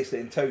whether you taste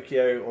it in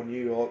Tokyo or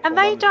New York. And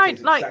they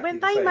don't, like, when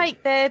they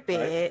make their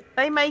beer, right?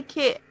 They make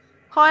it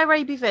higher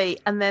ABV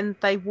and then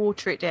they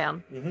water it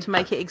down to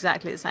make it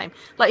exactly the same.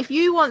 Like, if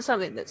you want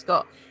something that's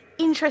got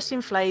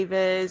interesting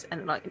flavors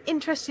and like an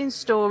interesting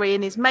story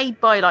and is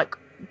made by like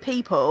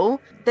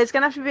people, there's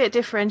going to have to be a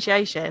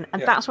differentiation,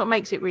 and that's what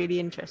makes it really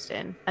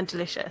interesting and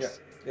delicious.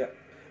 Yeah.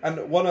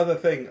 And one other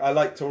thing, I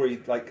like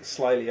Tori like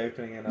slightly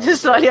opening it.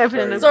 Just slightly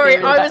opening it. Sorry,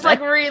 I was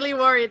like really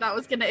worried that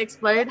was going to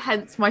explode,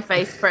 hence my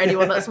face for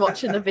anyone that's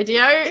watching the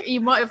video.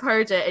 You might have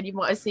heard it and you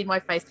might have seen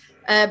my face.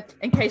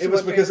 In case it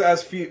was because it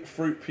has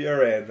fruit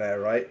puree in there,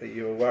 right? That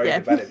you were worried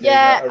about it.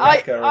 Yeah,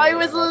 I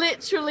was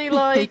literally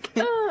like,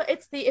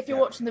 it's the, if you're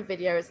watching the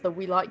video, it's the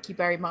 "We like you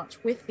very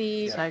much" with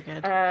the so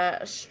good.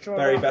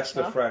 Very best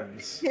of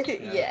friends.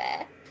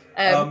 Yeah.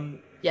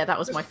 That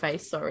was my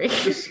face. Sorry.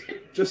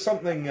 Just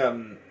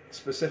something.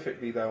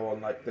 Specifically though,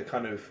 on like the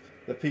kind of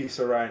the piece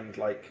around,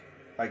 like,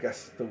 I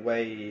guess the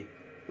way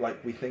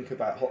like we think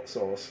about hot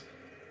sauce,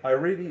 I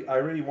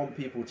really want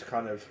people to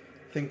kind of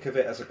think of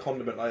it as a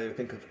condiment. Like, they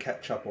think of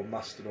ketchup or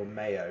mustard or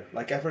mayo.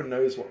 Like, everyone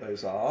knows what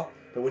those are,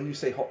 but when you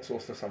say hot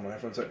sauce to someone,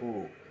 everyone's like,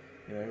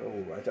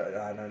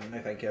 I don't, no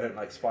thank you, I don't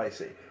like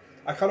spicy.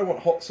 I kind of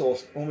want hot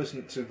sauce almost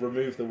to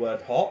remove the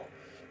word hot.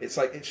 It's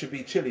like, it should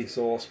be chili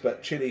sauce,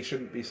 but chili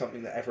shouldn't be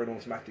something that everyone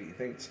automatically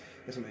thinks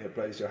is something that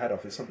blows your head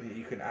off. It's something that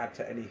you can add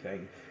to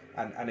anything,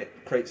 and it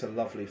creates a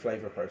lovely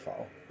flavour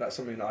profile. That's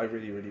something that I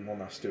really, really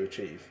want us to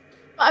achieve.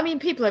 I mean,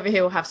 people over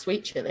here will have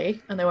sweet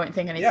chili, and they won't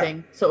think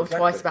anything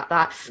twice about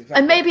that. Exactly.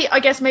 And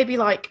maybe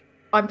like,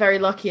 I'm very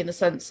lucky in the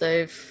sense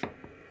of,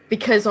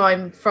 because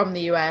I'm from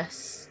the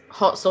US,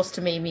 hot sauce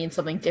to me means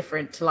something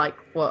different to like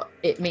what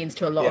it means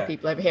to a lot of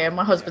people over here. And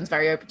my husband's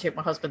very open to it.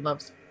 My husband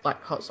loves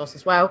like hot sauce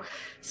as well,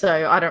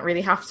 so I don't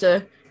really have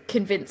to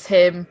convince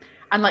him.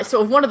 And like,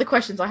 sort of one of the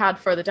questions I had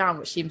further down,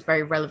 which seems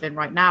very relevant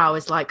right now,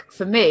 is like,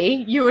 for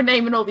me, you were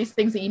naming all these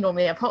things that you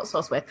normally have hot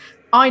sauce with.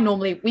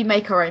 We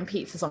make our own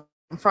pizzas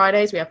on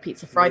Fridays. We have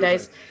pizza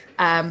Fridays.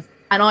 And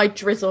I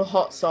drizzle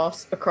hot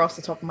sauce across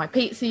the top of my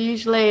pizza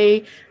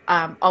usually.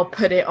 I'll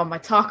put it on my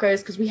tacos,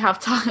 because we have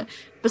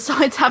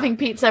besides having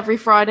pizza every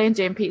Friday and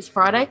doing Pizza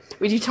Friday,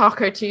 we do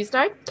Taco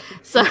Tuesday.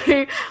 So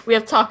we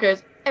have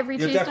tacos every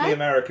Tuesday. You're definitely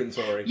American,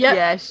 sorry. Yep.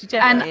 Yeah, she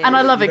definitely and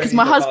I love it because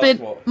my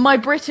passport. My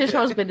British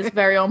husband is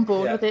very on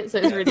board with it, so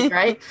it's really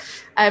great.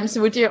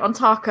 So we do it on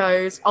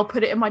tacos. I'll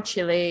put it in my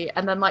chili,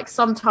 and then like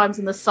sometimes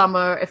in the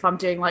summer, if I'm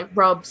doing like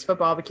rubs for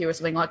barbecue or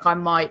something, like I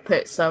might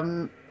put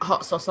some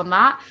hot sauce on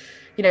that.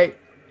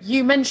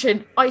 You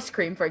mentioned ice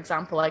cream, for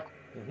example, like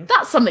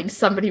that's something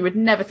somebody would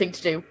never think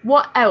to do.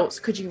 What else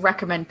could you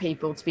recommend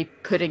people to be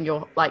putting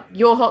your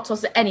hot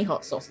sauce, or any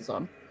hot sauces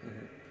on?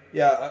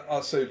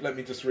 Yeah, so let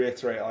me just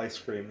reiterate ice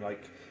cream.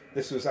 Like,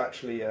 this was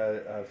actually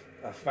a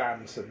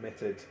fan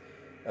submitted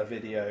a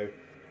video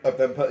of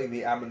them putting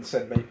the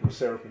Amundsen maple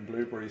syrup and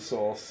blueberry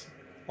sauce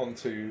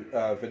onto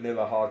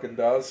vanilla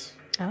Haagen-Dazs.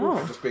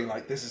 Oh. Just being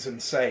like, this is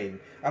insane.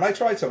 And I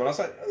tried some and I was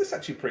like, this is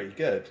actually pretty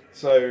good.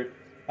 So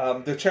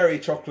the cherry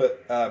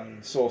chocolate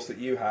sauce that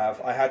you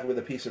have, I had with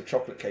a piece of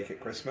chocolate cake at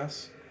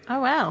Christmas. Oh,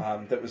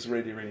 wow. That was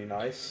really, really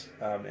nice.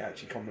 It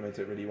actually complemented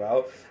it really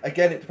well.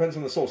 Again, it depends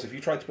on the sauce. If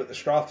you tried to put the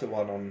strata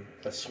one on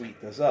a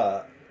sweet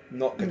dessert,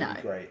 not going to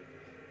be great.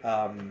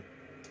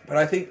 But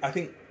I think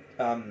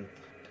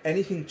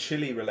anything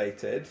chili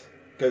related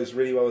goes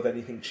really well with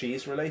anything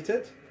cheese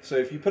related. So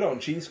if you put it on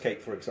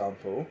cheesecake, for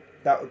example,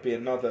 that would be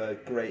another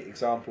great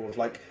example of,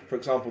 like, for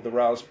example, the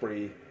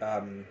raspberry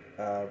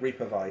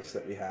Reaper Vice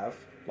that we have.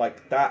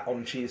 Like that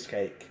on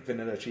cheesecake,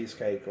 vanilla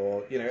cheesecake,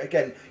 or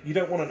again, you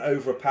don't want an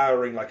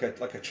overpowering like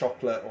a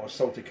chocolate or a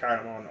salted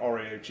caramel on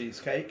Oreo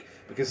cheesecake,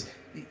 because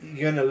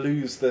you're going to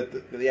lose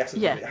the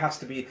essence. Yeah. It has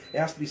to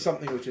be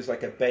something which is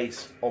like a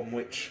base on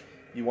which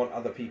you want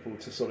other people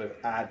to sort of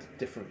add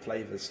different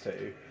flavors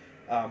to.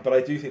 But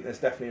I do think there's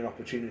definitely an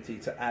opportunity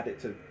to add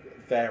it to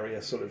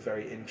various sort of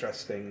very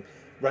interesting,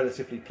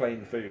 relatively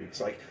plain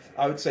foods. Like,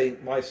 I would say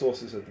my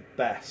sauces are the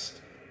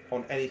best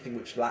on anything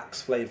which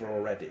lacks flavor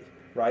already.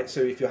 Right, so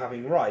if you're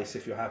having rice,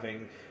 if you're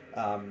having,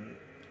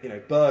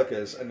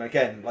 burgers, and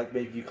again, like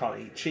maybe you can't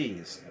eat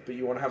cheese, but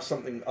you want to have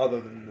something other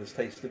than the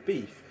taste of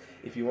beef.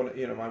 If you want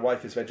to, my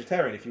wife is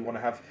vegetarian. If you want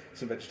to have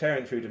some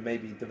vegetarian food, and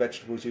maybe the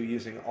vegetables you're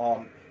using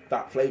aren't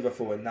that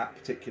flavorful in that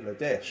particular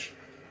dish,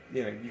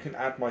 you know, you can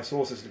add my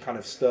sauces and kind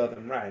of stir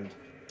them round.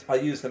 I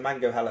use the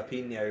mango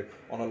jalapeno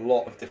on a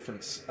lot of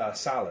different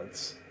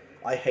salads.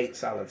 I hate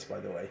salads, by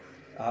the way.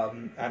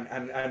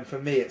 And for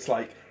me, it's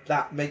like,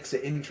 that makes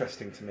it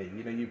interesting to me.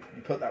 You know, you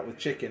put that with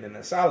chicken in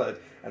a salad,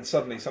 and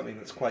suddenly something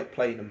that's quite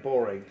plain and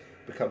boring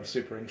becomes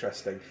super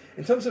interesting.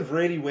 In terms of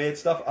really weird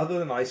stuff, other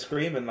than ice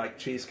cream and like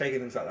cheesecake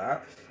and things like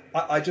that,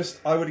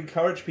 I would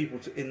encourage people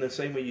to, in the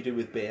same way you do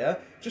with beer,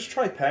 just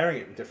try pairing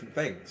it with different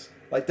things.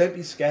 Like, don't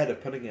be scared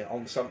of putting it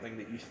on something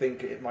that you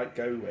think it might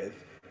go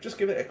with. Just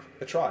give it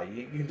a try.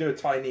 You can do a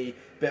tiny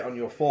bit on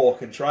your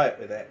fork and try it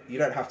with it. You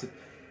don't have to,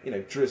 you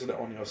know, drizzle it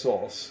on your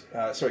sauce.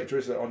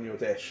 Drizzle it on your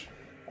dish.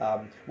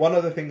 One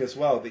other thing as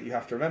well that you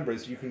have to remember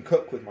is you can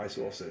cook with my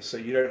sauces, so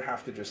you don't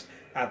have to just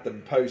add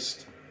them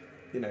post,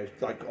 you know,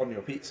 like on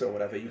your pizza or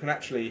whatever. You can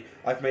actually,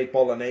 I've made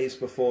bolognese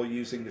before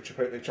using the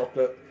chipotle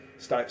chocolate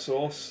stout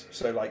sauce.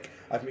 So like,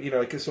 I've, you know,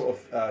 like a sort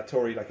of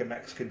Tori, like a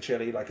Mexican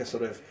chili, like a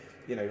sort of,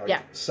 you know,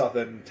 like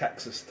southern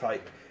Texas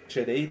type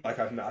chili. Like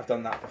I've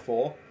done that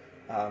before.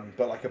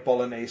 But like a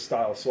bolognese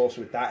style sauce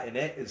with that in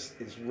it is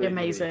really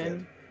amazing. Really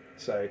good.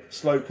 So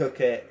slow cook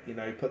it, you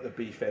know, put the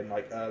beef in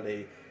like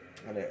early,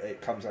 and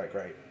it comes out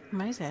great.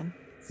 Amazing.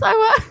 So,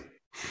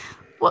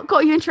 what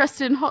got you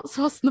interested in hot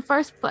sauce in the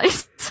first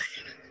place?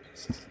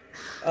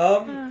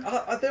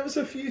 There was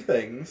a few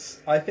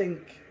things. I think,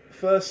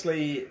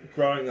 firstly,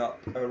 growing up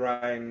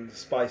around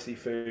spicy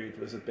food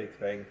was a big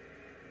thing.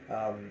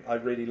 I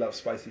really loved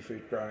spicy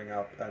food growing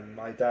up, and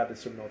my dad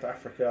is from North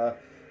Africa.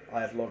 I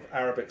had a lot of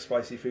Arabic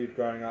spicy food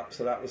growing up,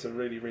 so that was a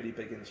really, really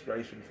big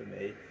inspiration for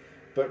me.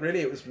 But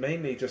really, it was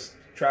mainly just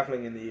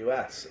traveling in the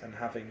US and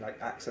having like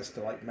access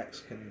to like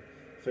Mexican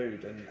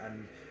food,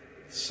 and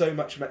so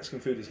much Mexican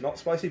food is not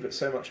spicy, but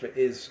so much of it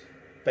is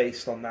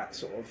based on that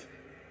sort of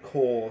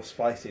core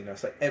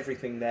spiciness. Like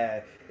everything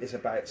there is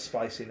about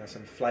spiciness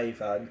and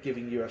flavor and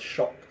giving you a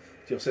shock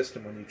to your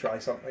system when you try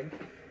something.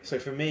 So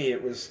for me,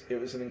 it was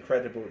an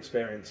incredible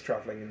experience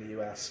traveling in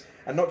the US,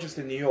 and not just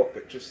in New York,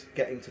 but just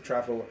getting to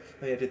travel.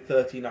 I think I did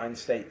 39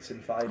 states in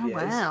 5 years.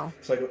 Wow!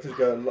 So I got to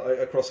go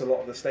across a lot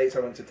of the states.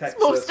 I went to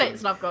Texas, more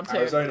states than I've gone to,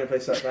 Arizona,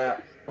 places like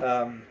that,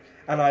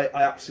 and I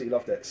absolutely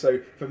loved it. So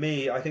for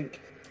me, I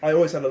think I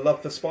always had a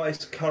love for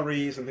spice,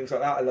 curries, and things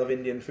like that. I love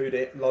Indian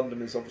food.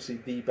 London is obviously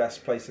the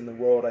best place in the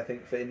world, I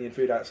think, for Indian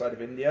food outside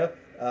of India.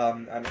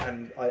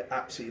 And I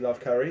absolutely love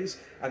curries,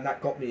 and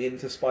that got me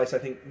into spice, I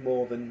think,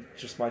 more than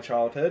just my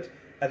childhood.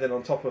 And then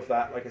on top of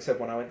that, like I said,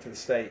 when I went to the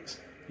States,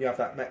 you have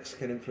that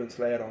Mexican influence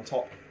layered on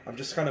top. I'm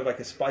just kind of like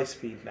a spice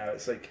fiend now.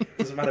 It's like, it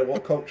doesn't matter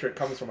what culture it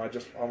comes from, I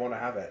want to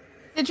have it.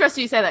 It's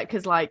interesting you say that,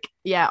 because like,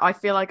 yeah, I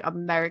feel like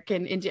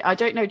American Indian, I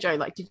don't know, Joe,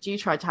 like, did you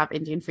try to have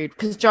Indian food?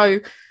 Because Joe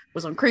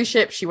was on cruise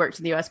ships, she worked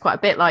in the US quite a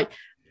bit. Like,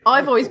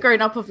 I've always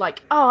grown up of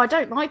like, oh, I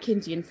don't like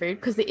Indian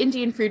food because the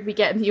Indian food we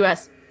get in the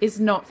US is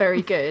not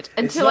very good,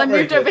 until I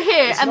moved over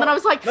here, and then I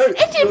was like, no,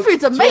 Indian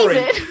food's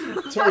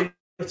amazing. Sorry,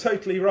 you're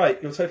totally right.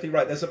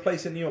 There's a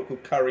place in New York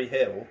called Curry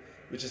Hill,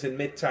 which is in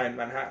Midtown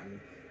Manhattan.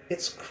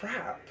 It's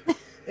crap.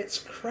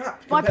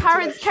 My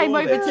parents came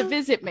over to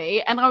visit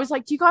me, and I was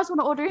like, do you guys want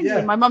to order Indian?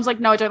 Yeah. My mum's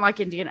like, no, I don't like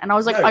Indian. And I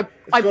was like, no,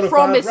 I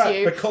promise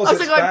you.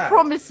 I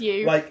promise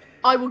you, like,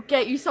 I will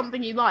get you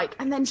something you like.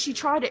 And then she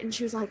tried it, and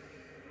she was like,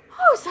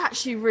 oh, it's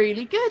actually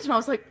really good. And I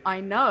was like,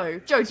 I know.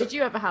 Joe, did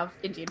you ever have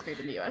Indian food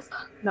in the US?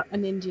 Not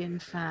an Indian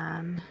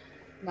fan.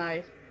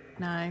 No.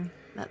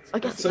 I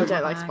guess I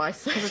don't like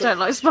spice. I don't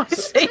like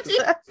spice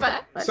either.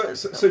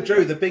 So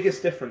Joe, the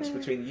biggest difference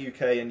between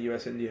UK and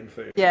US Indian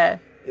food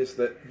is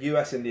that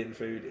US Indian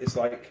food is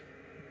like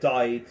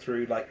dyed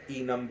through like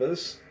E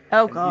numbers.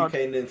 Oh, God.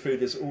 UK Indian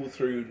food is all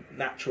through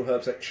natural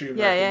herbs like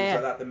turmeric and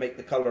things like that make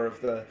the colour of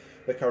the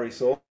curry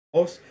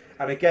sauce.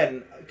 And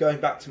again, going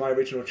back to my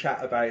original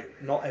chat about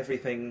not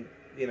everything,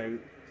 you know,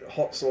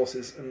 hot sauce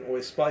isn't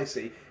always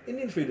spicy.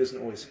 Indian food isn't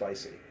always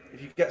spicy.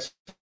 If you get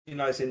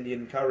nice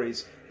Indian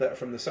curries that are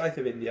from the south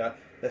of India,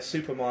 they're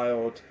super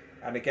mild.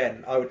 And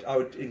again, I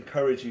would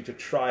encourage you to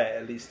try it,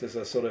 at least as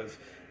a sort of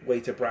way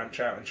to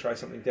branch out and try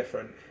something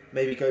different.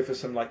 Maybe go for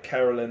some like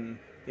Kerala,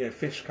 you know,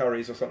 fish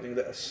curries or something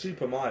that are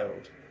super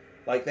mild.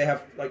 Like they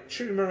have like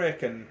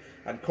turmeric and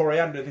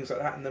coriander and things like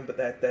that in them, but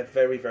they're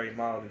very, very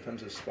mild in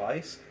terms of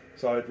spice.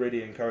 So I would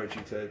really encourage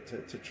you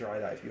to try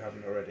that if you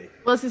haven't already.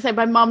 Well, as I say,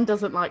 my mum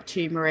doesn't like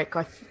turmeric.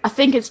 I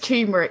think it's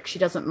turmeric she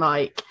doesn't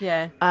like.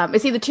 Yeah.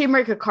 It's either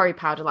turmeric or curry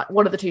powder, like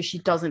one of the two she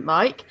doesn't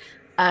like.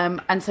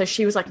 And so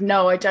she was like,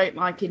 no, I don't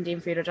like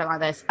Indian food. I don't like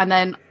this. And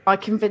then I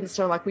convinced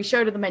her, like we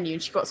showed her the menu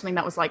and she got something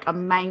that was like a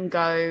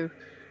mango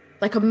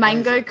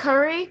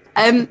curry.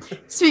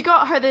 So we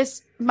got her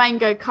this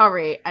mango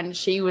curry and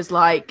she was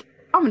like,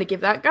 I'm going to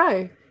give that a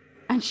go.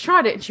 And she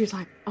tried it and she was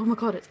like, oh my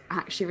God, it's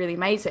actually really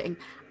amazing.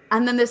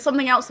 And then there's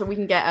something else that we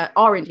can get at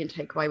our Indian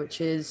takeaway, which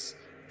is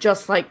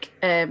just like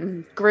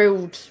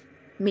grilled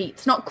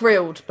meats. Not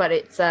grilled, but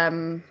it's...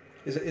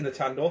 Is it in a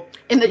tandoor?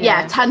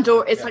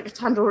 Tandoor. It's like a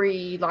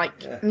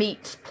tandoori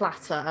meat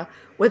platter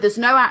where there's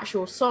no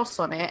actual sauce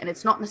on it and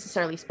it's not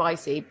necessarily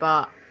spicy,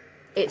 but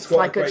it's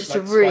like just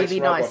a really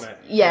nice,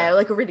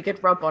 like a really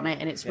good rub on it,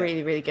 and it's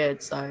really, really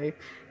good. So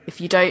if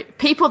you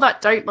people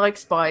that don't like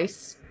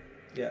spice,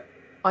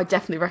 I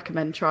definitely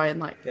recommend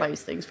trying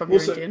those things from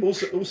your Indian.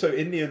 Also,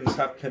 Indians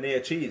have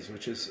paneer cheese,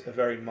 which is a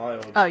very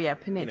mild. Oh yeah,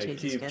 paneer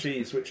cheese, cube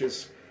cheese, which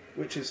is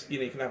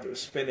you can have it with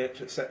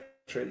spinach, etc.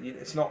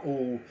 It's not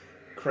all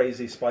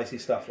crazy spicy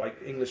stuff like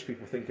English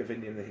people think of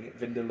Indian. They think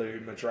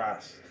Vindaloo,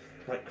 Madras,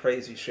 like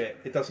crazy shit.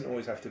 It doesn't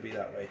always have to be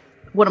that way.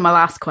 One of my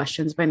last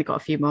questions. We've only got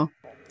a few more.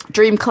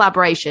 Dream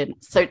collaboration.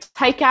 So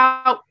take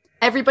out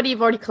everybody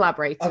you've already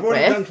collaborated with. I've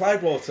already done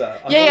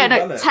Cloudwater.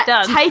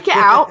 Take it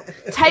out.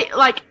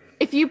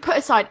 If you put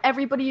aside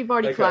everybody you've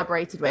already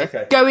collaborated with,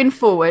 going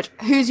forward,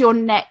 who's your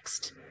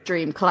next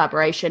dream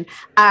collaboration,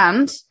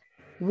 and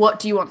what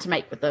do you want to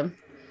make with them?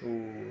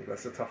 Ooh,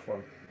 that's a tough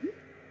one.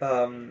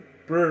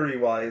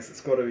 Brewery-wise, it's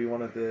got to be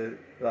one of the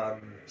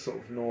sort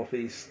of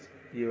northeast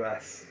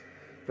US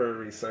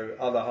breweries. So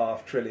other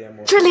half Trillium.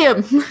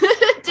 Trillium.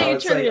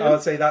 I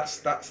would say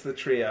that's the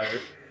trio,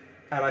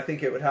 and I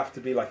think it would have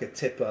to be like a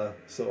tipper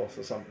sauce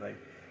or something,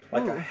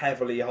 like a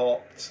heavily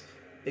hopped,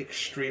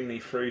 extremely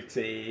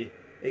fruity,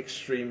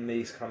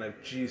 extremely kind of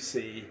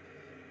juicy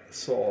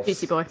sauce.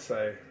 Juicy boy.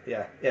 So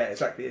yeah,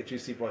 exactly, a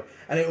juicy boy,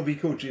 and it will be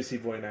called Juicy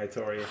Boy now,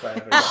 Tori. If I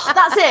ever.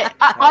 That's it.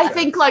 I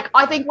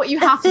think what you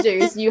have to do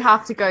is you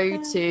have to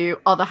go to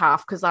other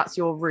half because that's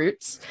your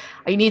roots.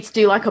 You need to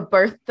do like a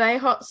birthday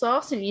hot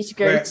sauce, and you need to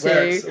go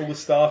where it's all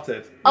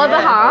started. Other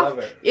half,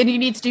 and you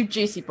need to do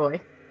Juicy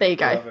Boy. There you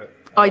go.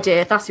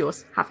 Idea. That's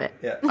yours. Have it.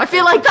 Yeah. I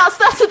feel like that's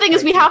the thing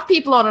is we have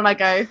people on, and I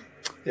go.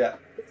 Yeah.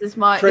 This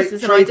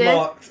is an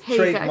idea.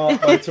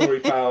 Trademarked by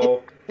Tori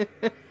Powell.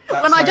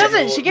 When I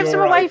doesn't, she gives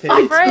them away for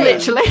free.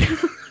 Literally.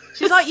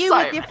 She's like you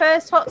with your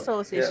first hot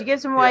sauces. Yeah. She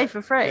gives them away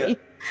for free. Yeah.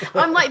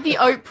 I'm like the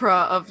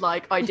Oprah of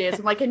ideas.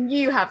 I'm like, and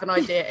you have an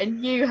idea,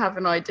 and you have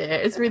an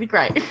idea. It's really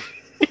great.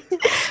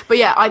 But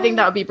yeah, I think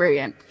that would be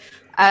brilliant.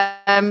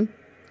 I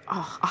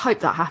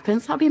hope that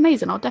happens. That'd be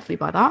amazing. I'll definitely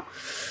buy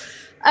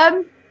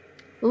that.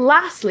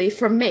 Lastly,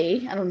 from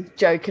me, and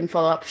Jo can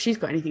follow up if she's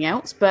got anything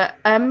else, but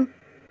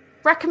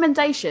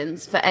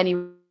recommendations for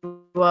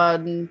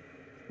anyone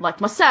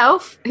like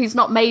myself who's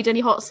not made any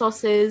hot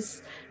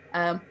sauces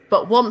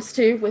but wants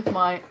to with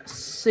my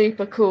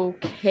super cool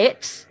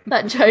kit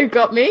that Jo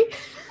got me.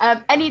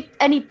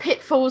 Any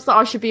pitfalls that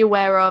I should be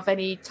aware of,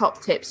 any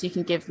top tips you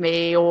can give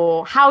me,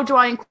 or how do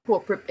I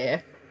incorporate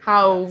beer?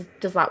 How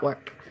does that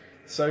work?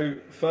 So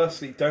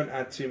firstly, don't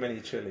add too many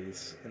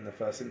chilies in the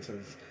first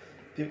instance.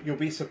 You'll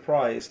be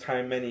surprised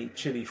how many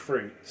chili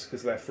fruits,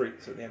 because they're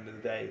fruits at the end of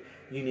the day,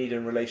 you need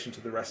in relation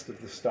to the rest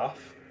of the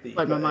stuff that you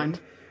blow my mind.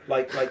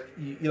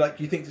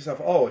 You think to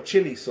yourself, oh, a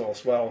chili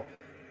sauce. Well,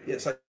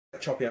 it's like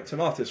chopping up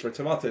tomatoes for a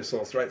tomato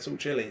sauce, right? It's all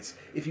chilies.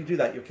 If you do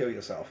that, you'll kill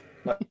yourself.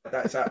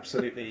 That's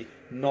absolutely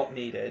not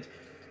needed.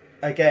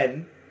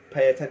 Again,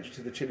 pay attention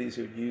to the chilies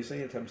you're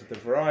using in terms of the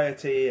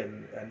variety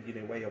and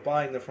where you're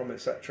buying them from,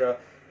 etc.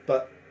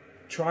 But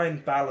try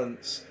and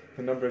balance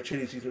the number of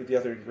chilies used with the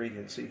other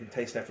ingredients so you can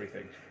taste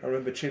everything. And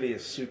remember, chili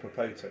is super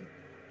potent.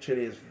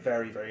 Chili is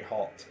very, very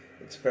hot.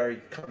 It's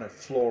very kind of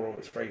floral.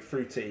 It's very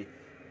fruity.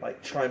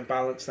 Try and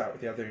balance that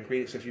with the other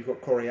ingredients. So if you've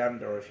got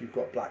coriander or if you've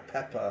got black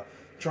pepper,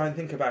 try and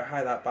think about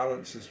how that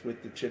balances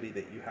with the chili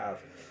that you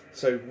have.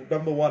 So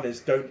number one is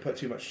don't put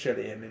too much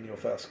chili in your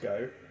first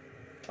go.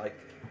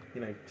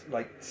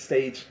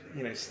 Stage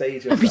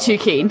yourself. Don't be too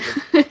keen.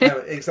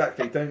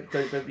 Exactly.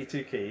 Don't be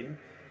too keen.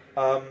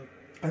 I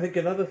think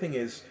another thing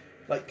is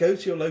go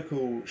to your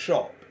local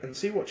shop and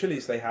see what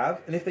chilies they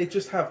have, and if they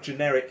just have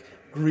generic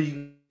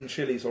green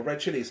chilies or red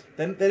chilies,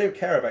 then they don't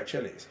care about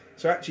chilies.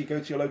 So actually go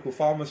to your local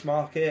farmer's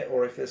market,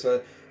 or if there's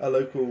a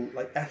local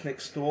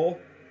ethnic store,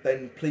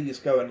 then please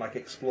go and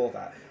explore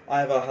that. I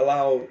have a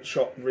halal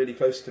shop really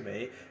close to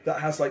me that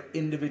has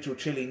individual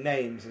chili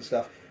names and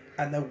stuff,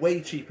 and they're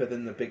way cheaper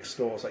than the big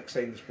stores like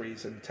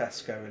Sainsbury's and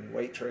Tesco and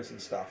Waitrose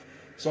and stuff.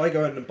 So I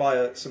go in and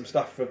buy some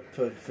stuff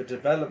for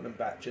development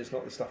batches,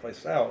 not the stuff I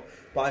sell,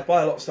 but I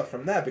buy a lot of stuff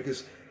from there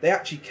because they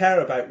actually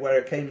care about where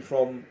it came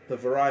from, the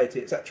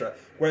variety, etc.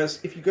 Whereas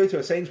if you go to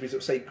a Sainsbury's that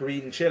will say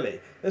green chili,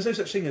 there's no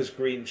such thing as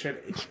green chili.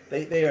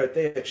 They are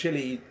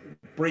chili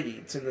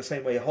breeds in the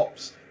same way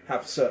hops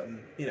have certain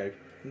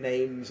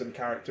names and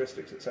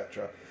characteristics,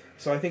 etc.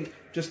 So I think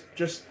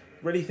just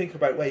really think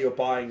about where you're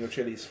buying your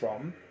chilies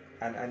from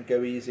and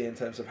go easy in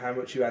terms of how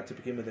much you add to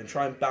begin with, and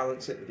try and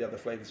balance it with the other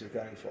flavours you're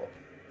going for.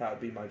 That would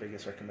be my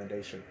biggest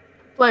recommendation.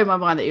 Blow my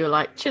mind that you were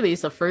like,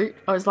 chili's a fruit.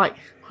 I was like,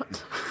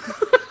 what?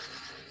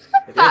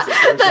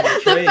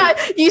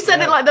 You said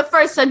it the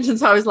first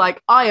sentence. I was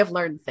like, I have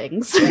learned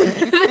things.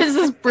 This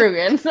is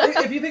brilliant.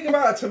 If you think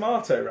about a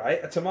tomato,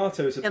 right? A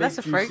tomato is a big,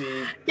 juicy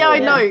fruit. Yeah, I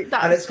know.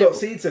 That and it's got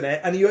seeds in it,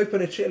 and you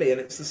open a chili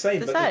and it's the same.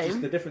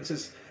 The difference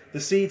is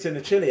the seeds in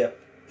a chili are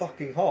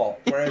fucking hot,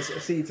 whereas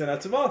the seeds in a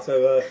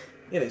tomato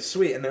are,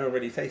 sweet and no one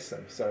really tastes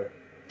them. So,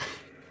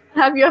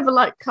 have you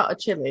ever cut a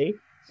chili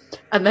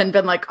and then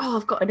been like, oh,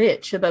 I've got an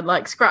itch, and then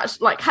like scratched.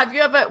 Like, have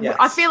you ever? Yes.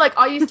 I feel like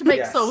I used to make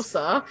Yes.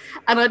 salsa,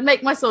 and I'd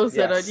make my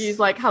salsa and I'd use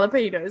like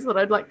jalapenos, and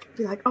I'd like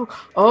be like,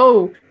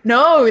 oh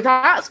no,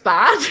 that's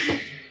bad.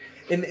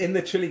 In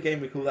the chili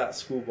game, we call that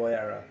schoolboy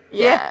error.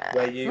 Yeah,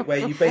 where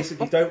you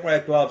basically don't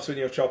wear gloves when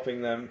you're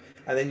chopping them,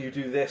 and then you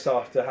do this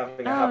after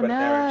having a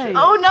habanero chili.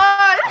 Oh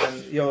no!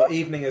 And your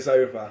evening is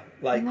over.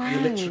 Like you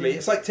literally,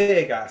 it's like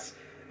tear gas.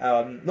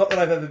 Not that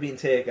I've ever been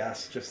tear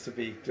gassed, just to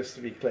be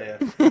clear,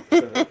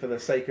 for the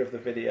sake of the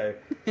video.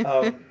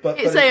 But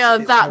it's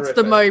that's horrific.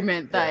 The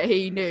moment that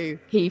he knew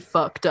he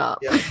fucked up.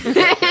 Yeah,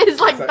 exactly.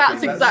 It's like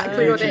that's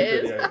exactly what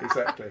it is. Video,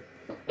 exactly.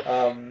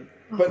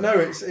 But no,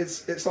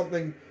 it's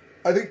something.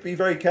 I think be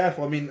very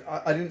careful. I mean,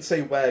 I didn't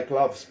say wear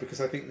gloves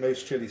because I think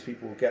most chilies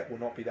people will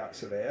not be that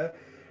severe.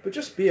 But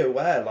just be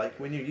aware, like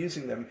when you're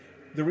using them,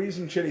 the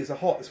reason chilies are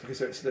hot is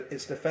because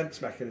it's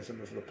defense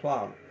mechanism of the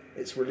plant.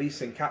 It's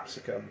releasing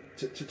capsicum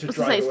to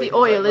drive away the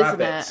oil, like isn't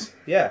rabbits. it?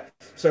 Yeah.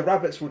 So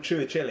rabbits will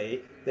chew a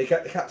chili, they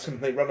get the capsicum,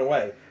 they run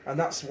away, and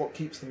that's what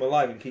keeps them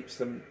alive and keeps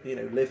them,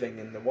 living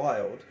in the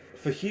wild.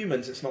 For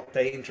humans, it's not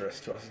dangerous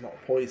to us; it's not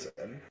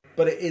poison,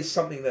 but it is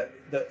something that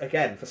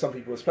again, for some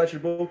people is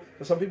pleasurable,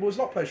 for some people is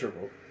not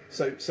pleasurable.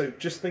 So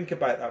just think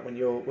about that when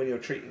you're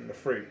treating the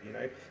fruit.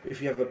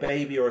 If you have a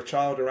baby or a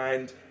child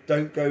around,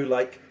 don't go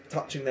like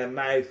touching their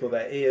mouth or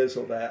their ears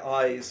or their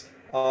eyes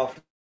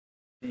after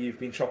you've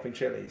been chopping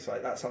chilies.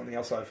 Like that's something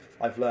else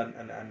I've learned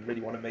and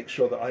really want to make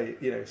sure that I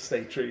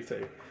stay true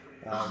to.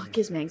 It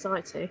gives me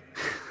anxiety.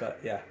 But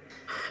yeah.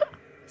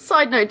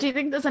 Side note: do you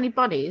think there's any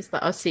buddies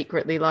that are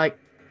secretly like,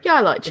 yeah,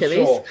 I like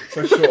chilies?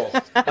 For sure.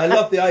 I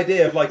love the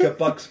idea of like a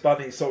Bugs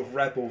Bunny sort of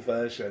rebel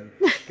version.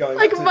 Going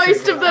like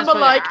most of them are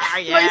like,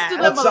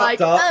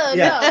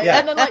 yeah. Yeah.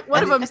 And then like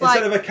one of them's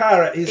instead of a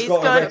carrot, he's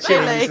got a red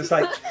chili. He's just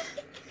like.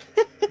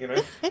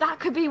 That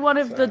could be one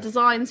of the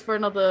designs for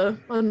another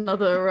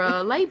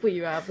label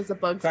you have as a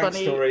Bugs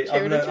Bunny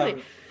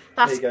chili.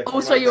 That's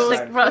also yours.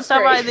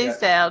 Start writing these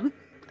down.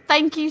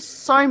 Thank you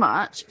so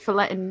much for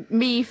letting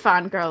me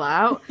fangirl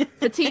out,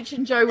 for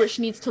teaching Jo what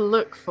she needs to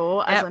look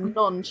for as a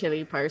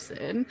non-chili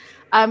person.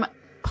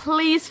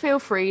 Please feel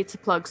free to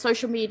plug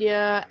social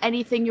media,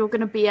 anything you're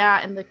going to be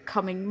at in the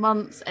coming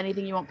months,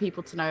 anything you want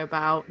people to know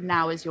about.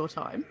 Now is your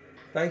time.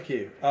 Thank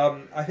you.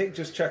 I think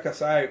just check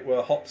us out.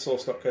 We're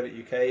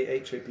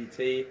hoptsauce.co.uk,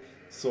 HOPT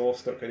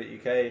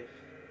sauce.co.uk.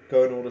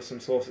 Go and order some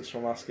sauces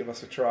from us. Give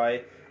us a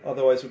try.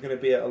 Otherwise, we're going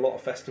to be at a lot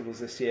of festivals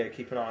this year.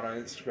 Keep an eye on our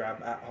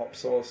Instagram at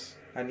hopsauce.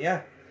 And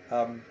yeah,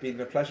 been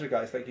a pleasure,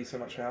 guys. Thank you so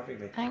much for having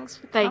me. Thanks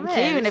for coming.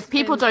 Thank you. And if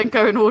people don't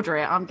go and order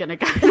it, I'm going to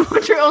go and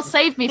order it, or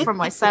save me from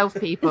myself,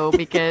 people,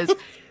 because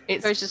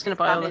it's just going to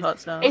buy all the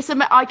hot stuff.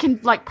 I can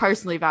like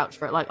personally vouch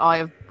for it. Like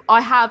I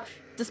have.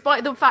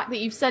 Despite the fact that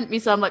you've sent me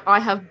some, like I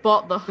have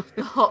bought the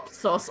Hopt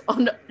sauce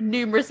on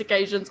numerous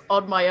occasions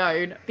on my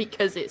own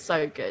because it's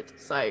so good.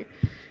 So,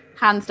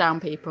 hands down,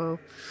 people,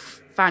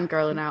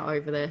 fangirling out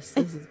over this.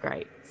 This is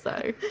great.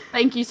 So,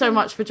 thank you so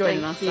much for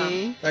joining us.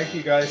 Thank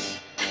you, guys.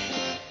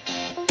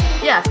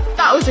 Yes,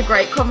 that was a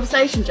great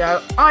conversation,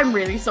 Jo. I'm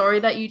really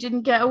sorry that you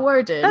didn't get a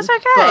word in. That's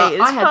okay.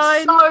 I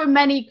had so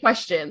many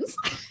questions.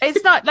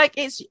 It's not like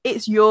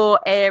it's your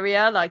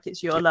area, like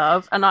it's your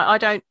love, and I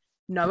don't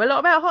know a lot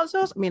about hot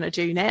sauce. I mean, I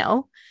do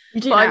now.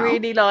 You do but now? I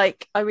really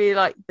like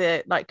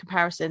the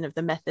comparison of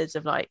the methods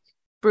of like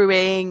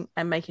brewing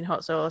and making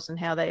hot sauce and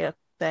how they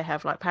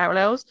have like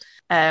parallels.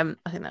 I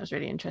think that was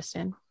really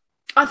interesting.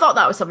 I thought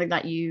that was something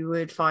that you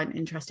would find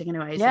interesting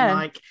anyways.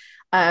 Yeah.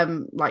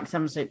 And like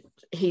someone said,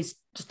 he's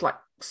just like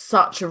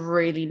such a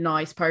really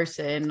nice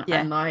person. Yeah.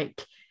 And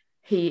like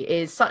he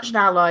is such an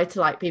ally to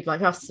like people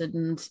like us,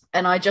 and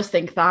I just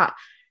think that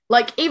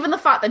like even the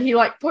fact that he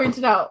like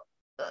pointed out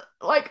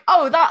like,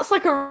 oh, that's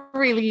like a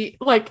really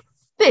like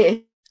this.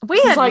 We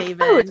had like,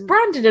 even oh, it's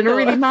branded in a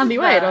really manly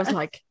way, and I was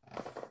like,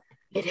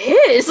 it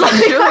is. Like,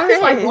 I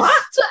was like,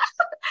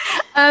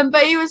 what?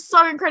 But he was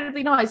so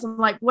incredibly nice, and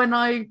like when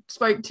I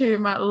spoke to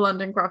him at the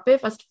London Craft Beer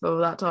Festival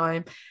that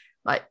time,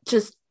 like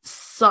just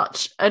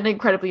such an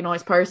incredibly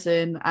nice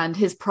person, and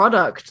his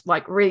product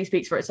like really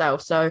speaks for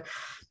itself. So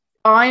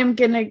I am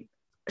gonna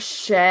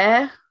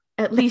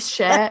at least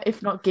share,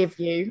 if not give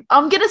you.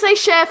 I'm gonna say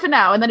share for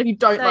now, and then if you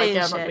don't like it,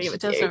 I'm not gonna give it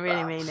to you. Doesn't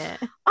really mean it.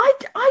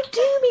 I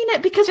do mean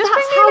it, because just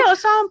that's bring me a little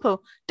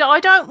sample. I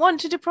don't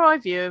want to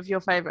deprivve you of your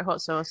favourite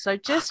hot sauce, so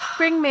just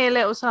bring me a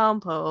little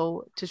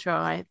sample to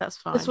try. That's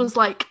fine. This was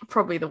like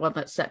probably the one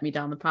that set me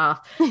down the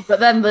path,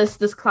 but then this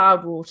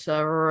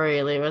Cloudwater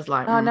really was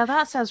like, oh no,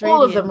 that sounds really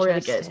all of them were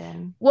really good.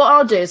 What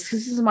I'll do is,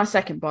 because this is my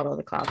second bottle of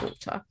the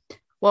Cloudwater,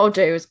 what I'll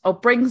do is I'll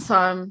bring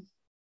some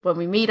when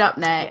we meet up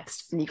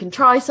next, and you can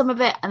try some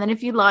of it, and then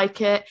if you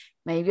like it,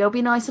 maybe I'll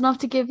be nice enough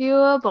to give you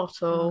a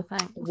bottle. Oh,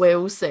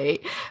 we'll see.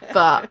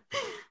 But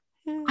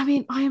I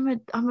mean, I'm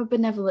a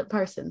benevolent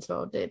person, so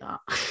I'll do that.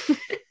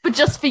 But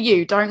just for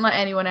you, don't let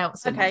anyone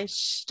else in. Okay,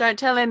 don't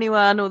tell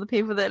anyone, or the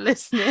people that are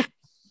listening.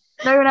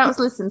 No one else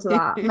listen to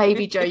that.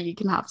 Maybe Jo, you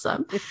can have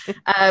some.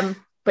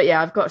 But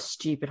yeah, I've got a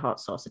stupid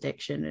hot sauce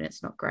addiction, and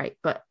it's not great,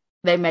 but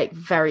they make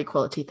very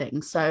quality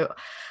things. So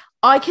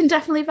I can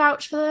definitely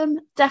vouch for them.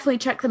 Definitely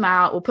check them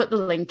out. We'll put the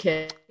link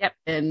in. Yep.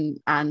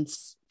 And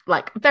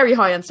like very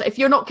high end stuff. If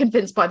you're not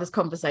convinced by this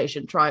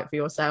conversation, try it for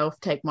yourself.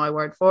 Take my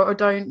word for it, or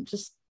don't.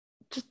 Just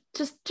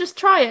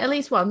try it at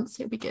least once.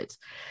 It'll be good.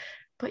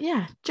 But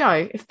yeah,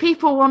 Joe, if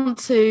people want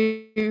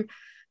to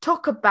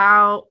talk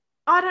about,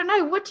 I don't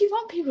know, what do you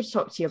want people to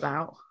talk to you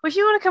about? Well, if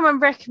you want to come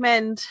and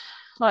recommend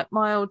like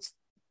my old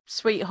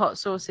sweet hot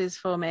sauces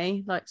for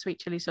me, like sweet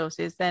chili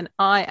sauces, then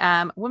I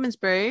am Women's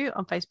Brew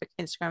on Facebook,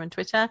 Instagram, and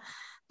Twitter.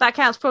 That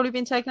account's probably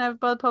been taken over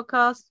by the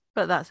podcast,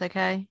 but that's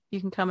okay. You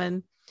can come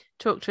and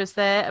talk to us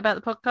there about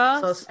the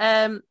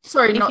podcast.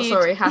 Sorry, not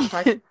sorry.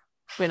 Hashtag.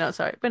 We're not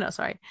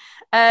sorry.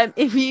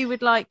 If you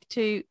would like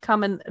to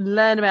come and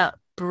learn about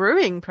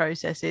brewing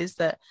processes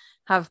that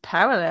have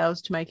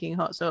parallels to making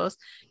hot sauce,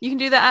 you can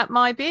do that at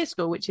my beer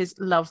school, which is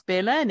Love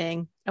Beer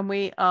Learning. And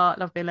we are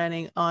Love Beer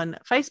Learning on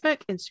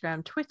Facebook,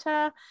 Instagram,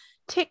 Twitter,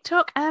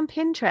 TikTok, and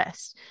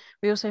Pinterest.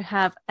 We also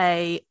have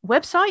a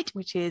website,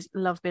 which is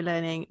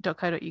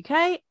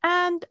lovebeerlearning.co.uk,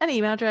 and an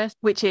email address,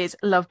 which is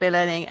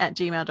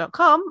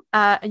lovebeerlearning@gmail.com.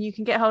 And you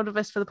can get hold of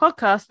us for the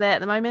podcast there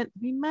at the moment.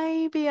 We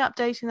may be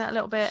updating that a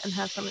little bit and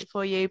have something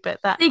for you, but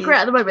that secret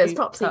is at the moment. It's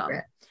top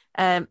secret.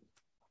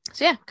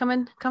 So yeah, come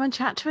and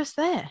chat to us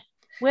there.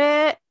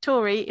 Where,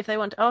 Tori, if they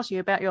want to ask you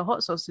about your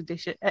hot sauce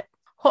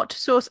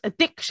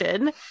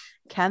addiction,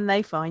 can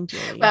they find you?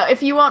 Well,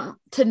 if you want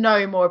to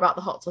know more about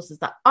the hot sauces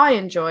that I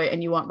enjoy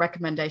and you want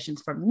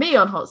recommendations from me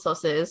on hot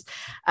sauces,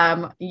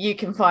 you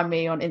can find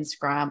me on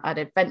Instagram at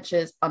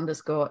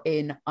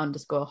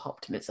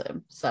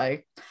adventures_in_hoptimism. So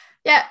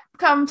yeah,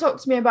 come talk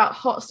to me about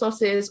hot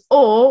sauces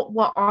or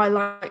what I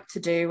like to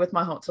do with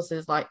my hot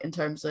sauces, like in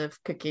terms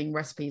of cooking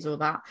recipes, all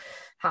that.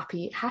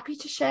 Happy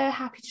to share,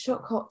 happy to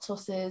talk hot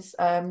sauces.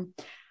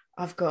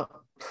 I've got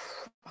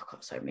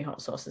so many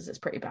hot sauces, it's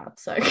pretty bad.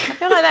 So I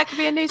feel like that could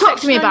be a new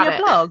section on your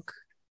blog.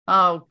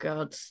 Oh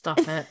god, stop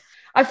it.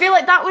 I feel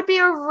like that would be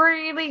a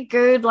really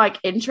good like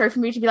intro for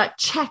me to be like,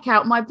 check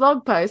out my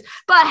blog post,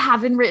 but I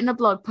haven't written a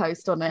blog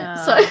post on it.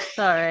 So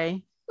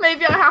sorry.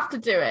 Maybe I have to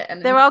do it.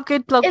 And there are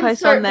good blog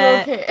posts on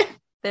there.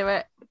 There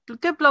are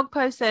good blog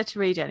posts there to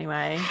read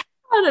anyway.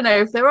 I don't know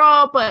if there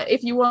are, but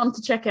if you want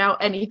to check out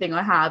anything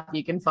I have,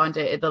 you can find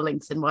it. The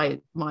links in my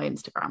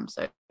Instagram,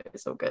 so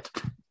it's all good.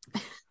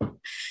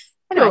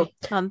 Anyway,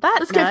 on that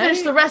let's go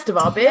finish the rest of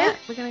our beer. Yeah,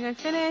 we're gonna go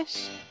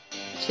finish.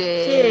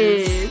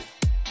 Cheers.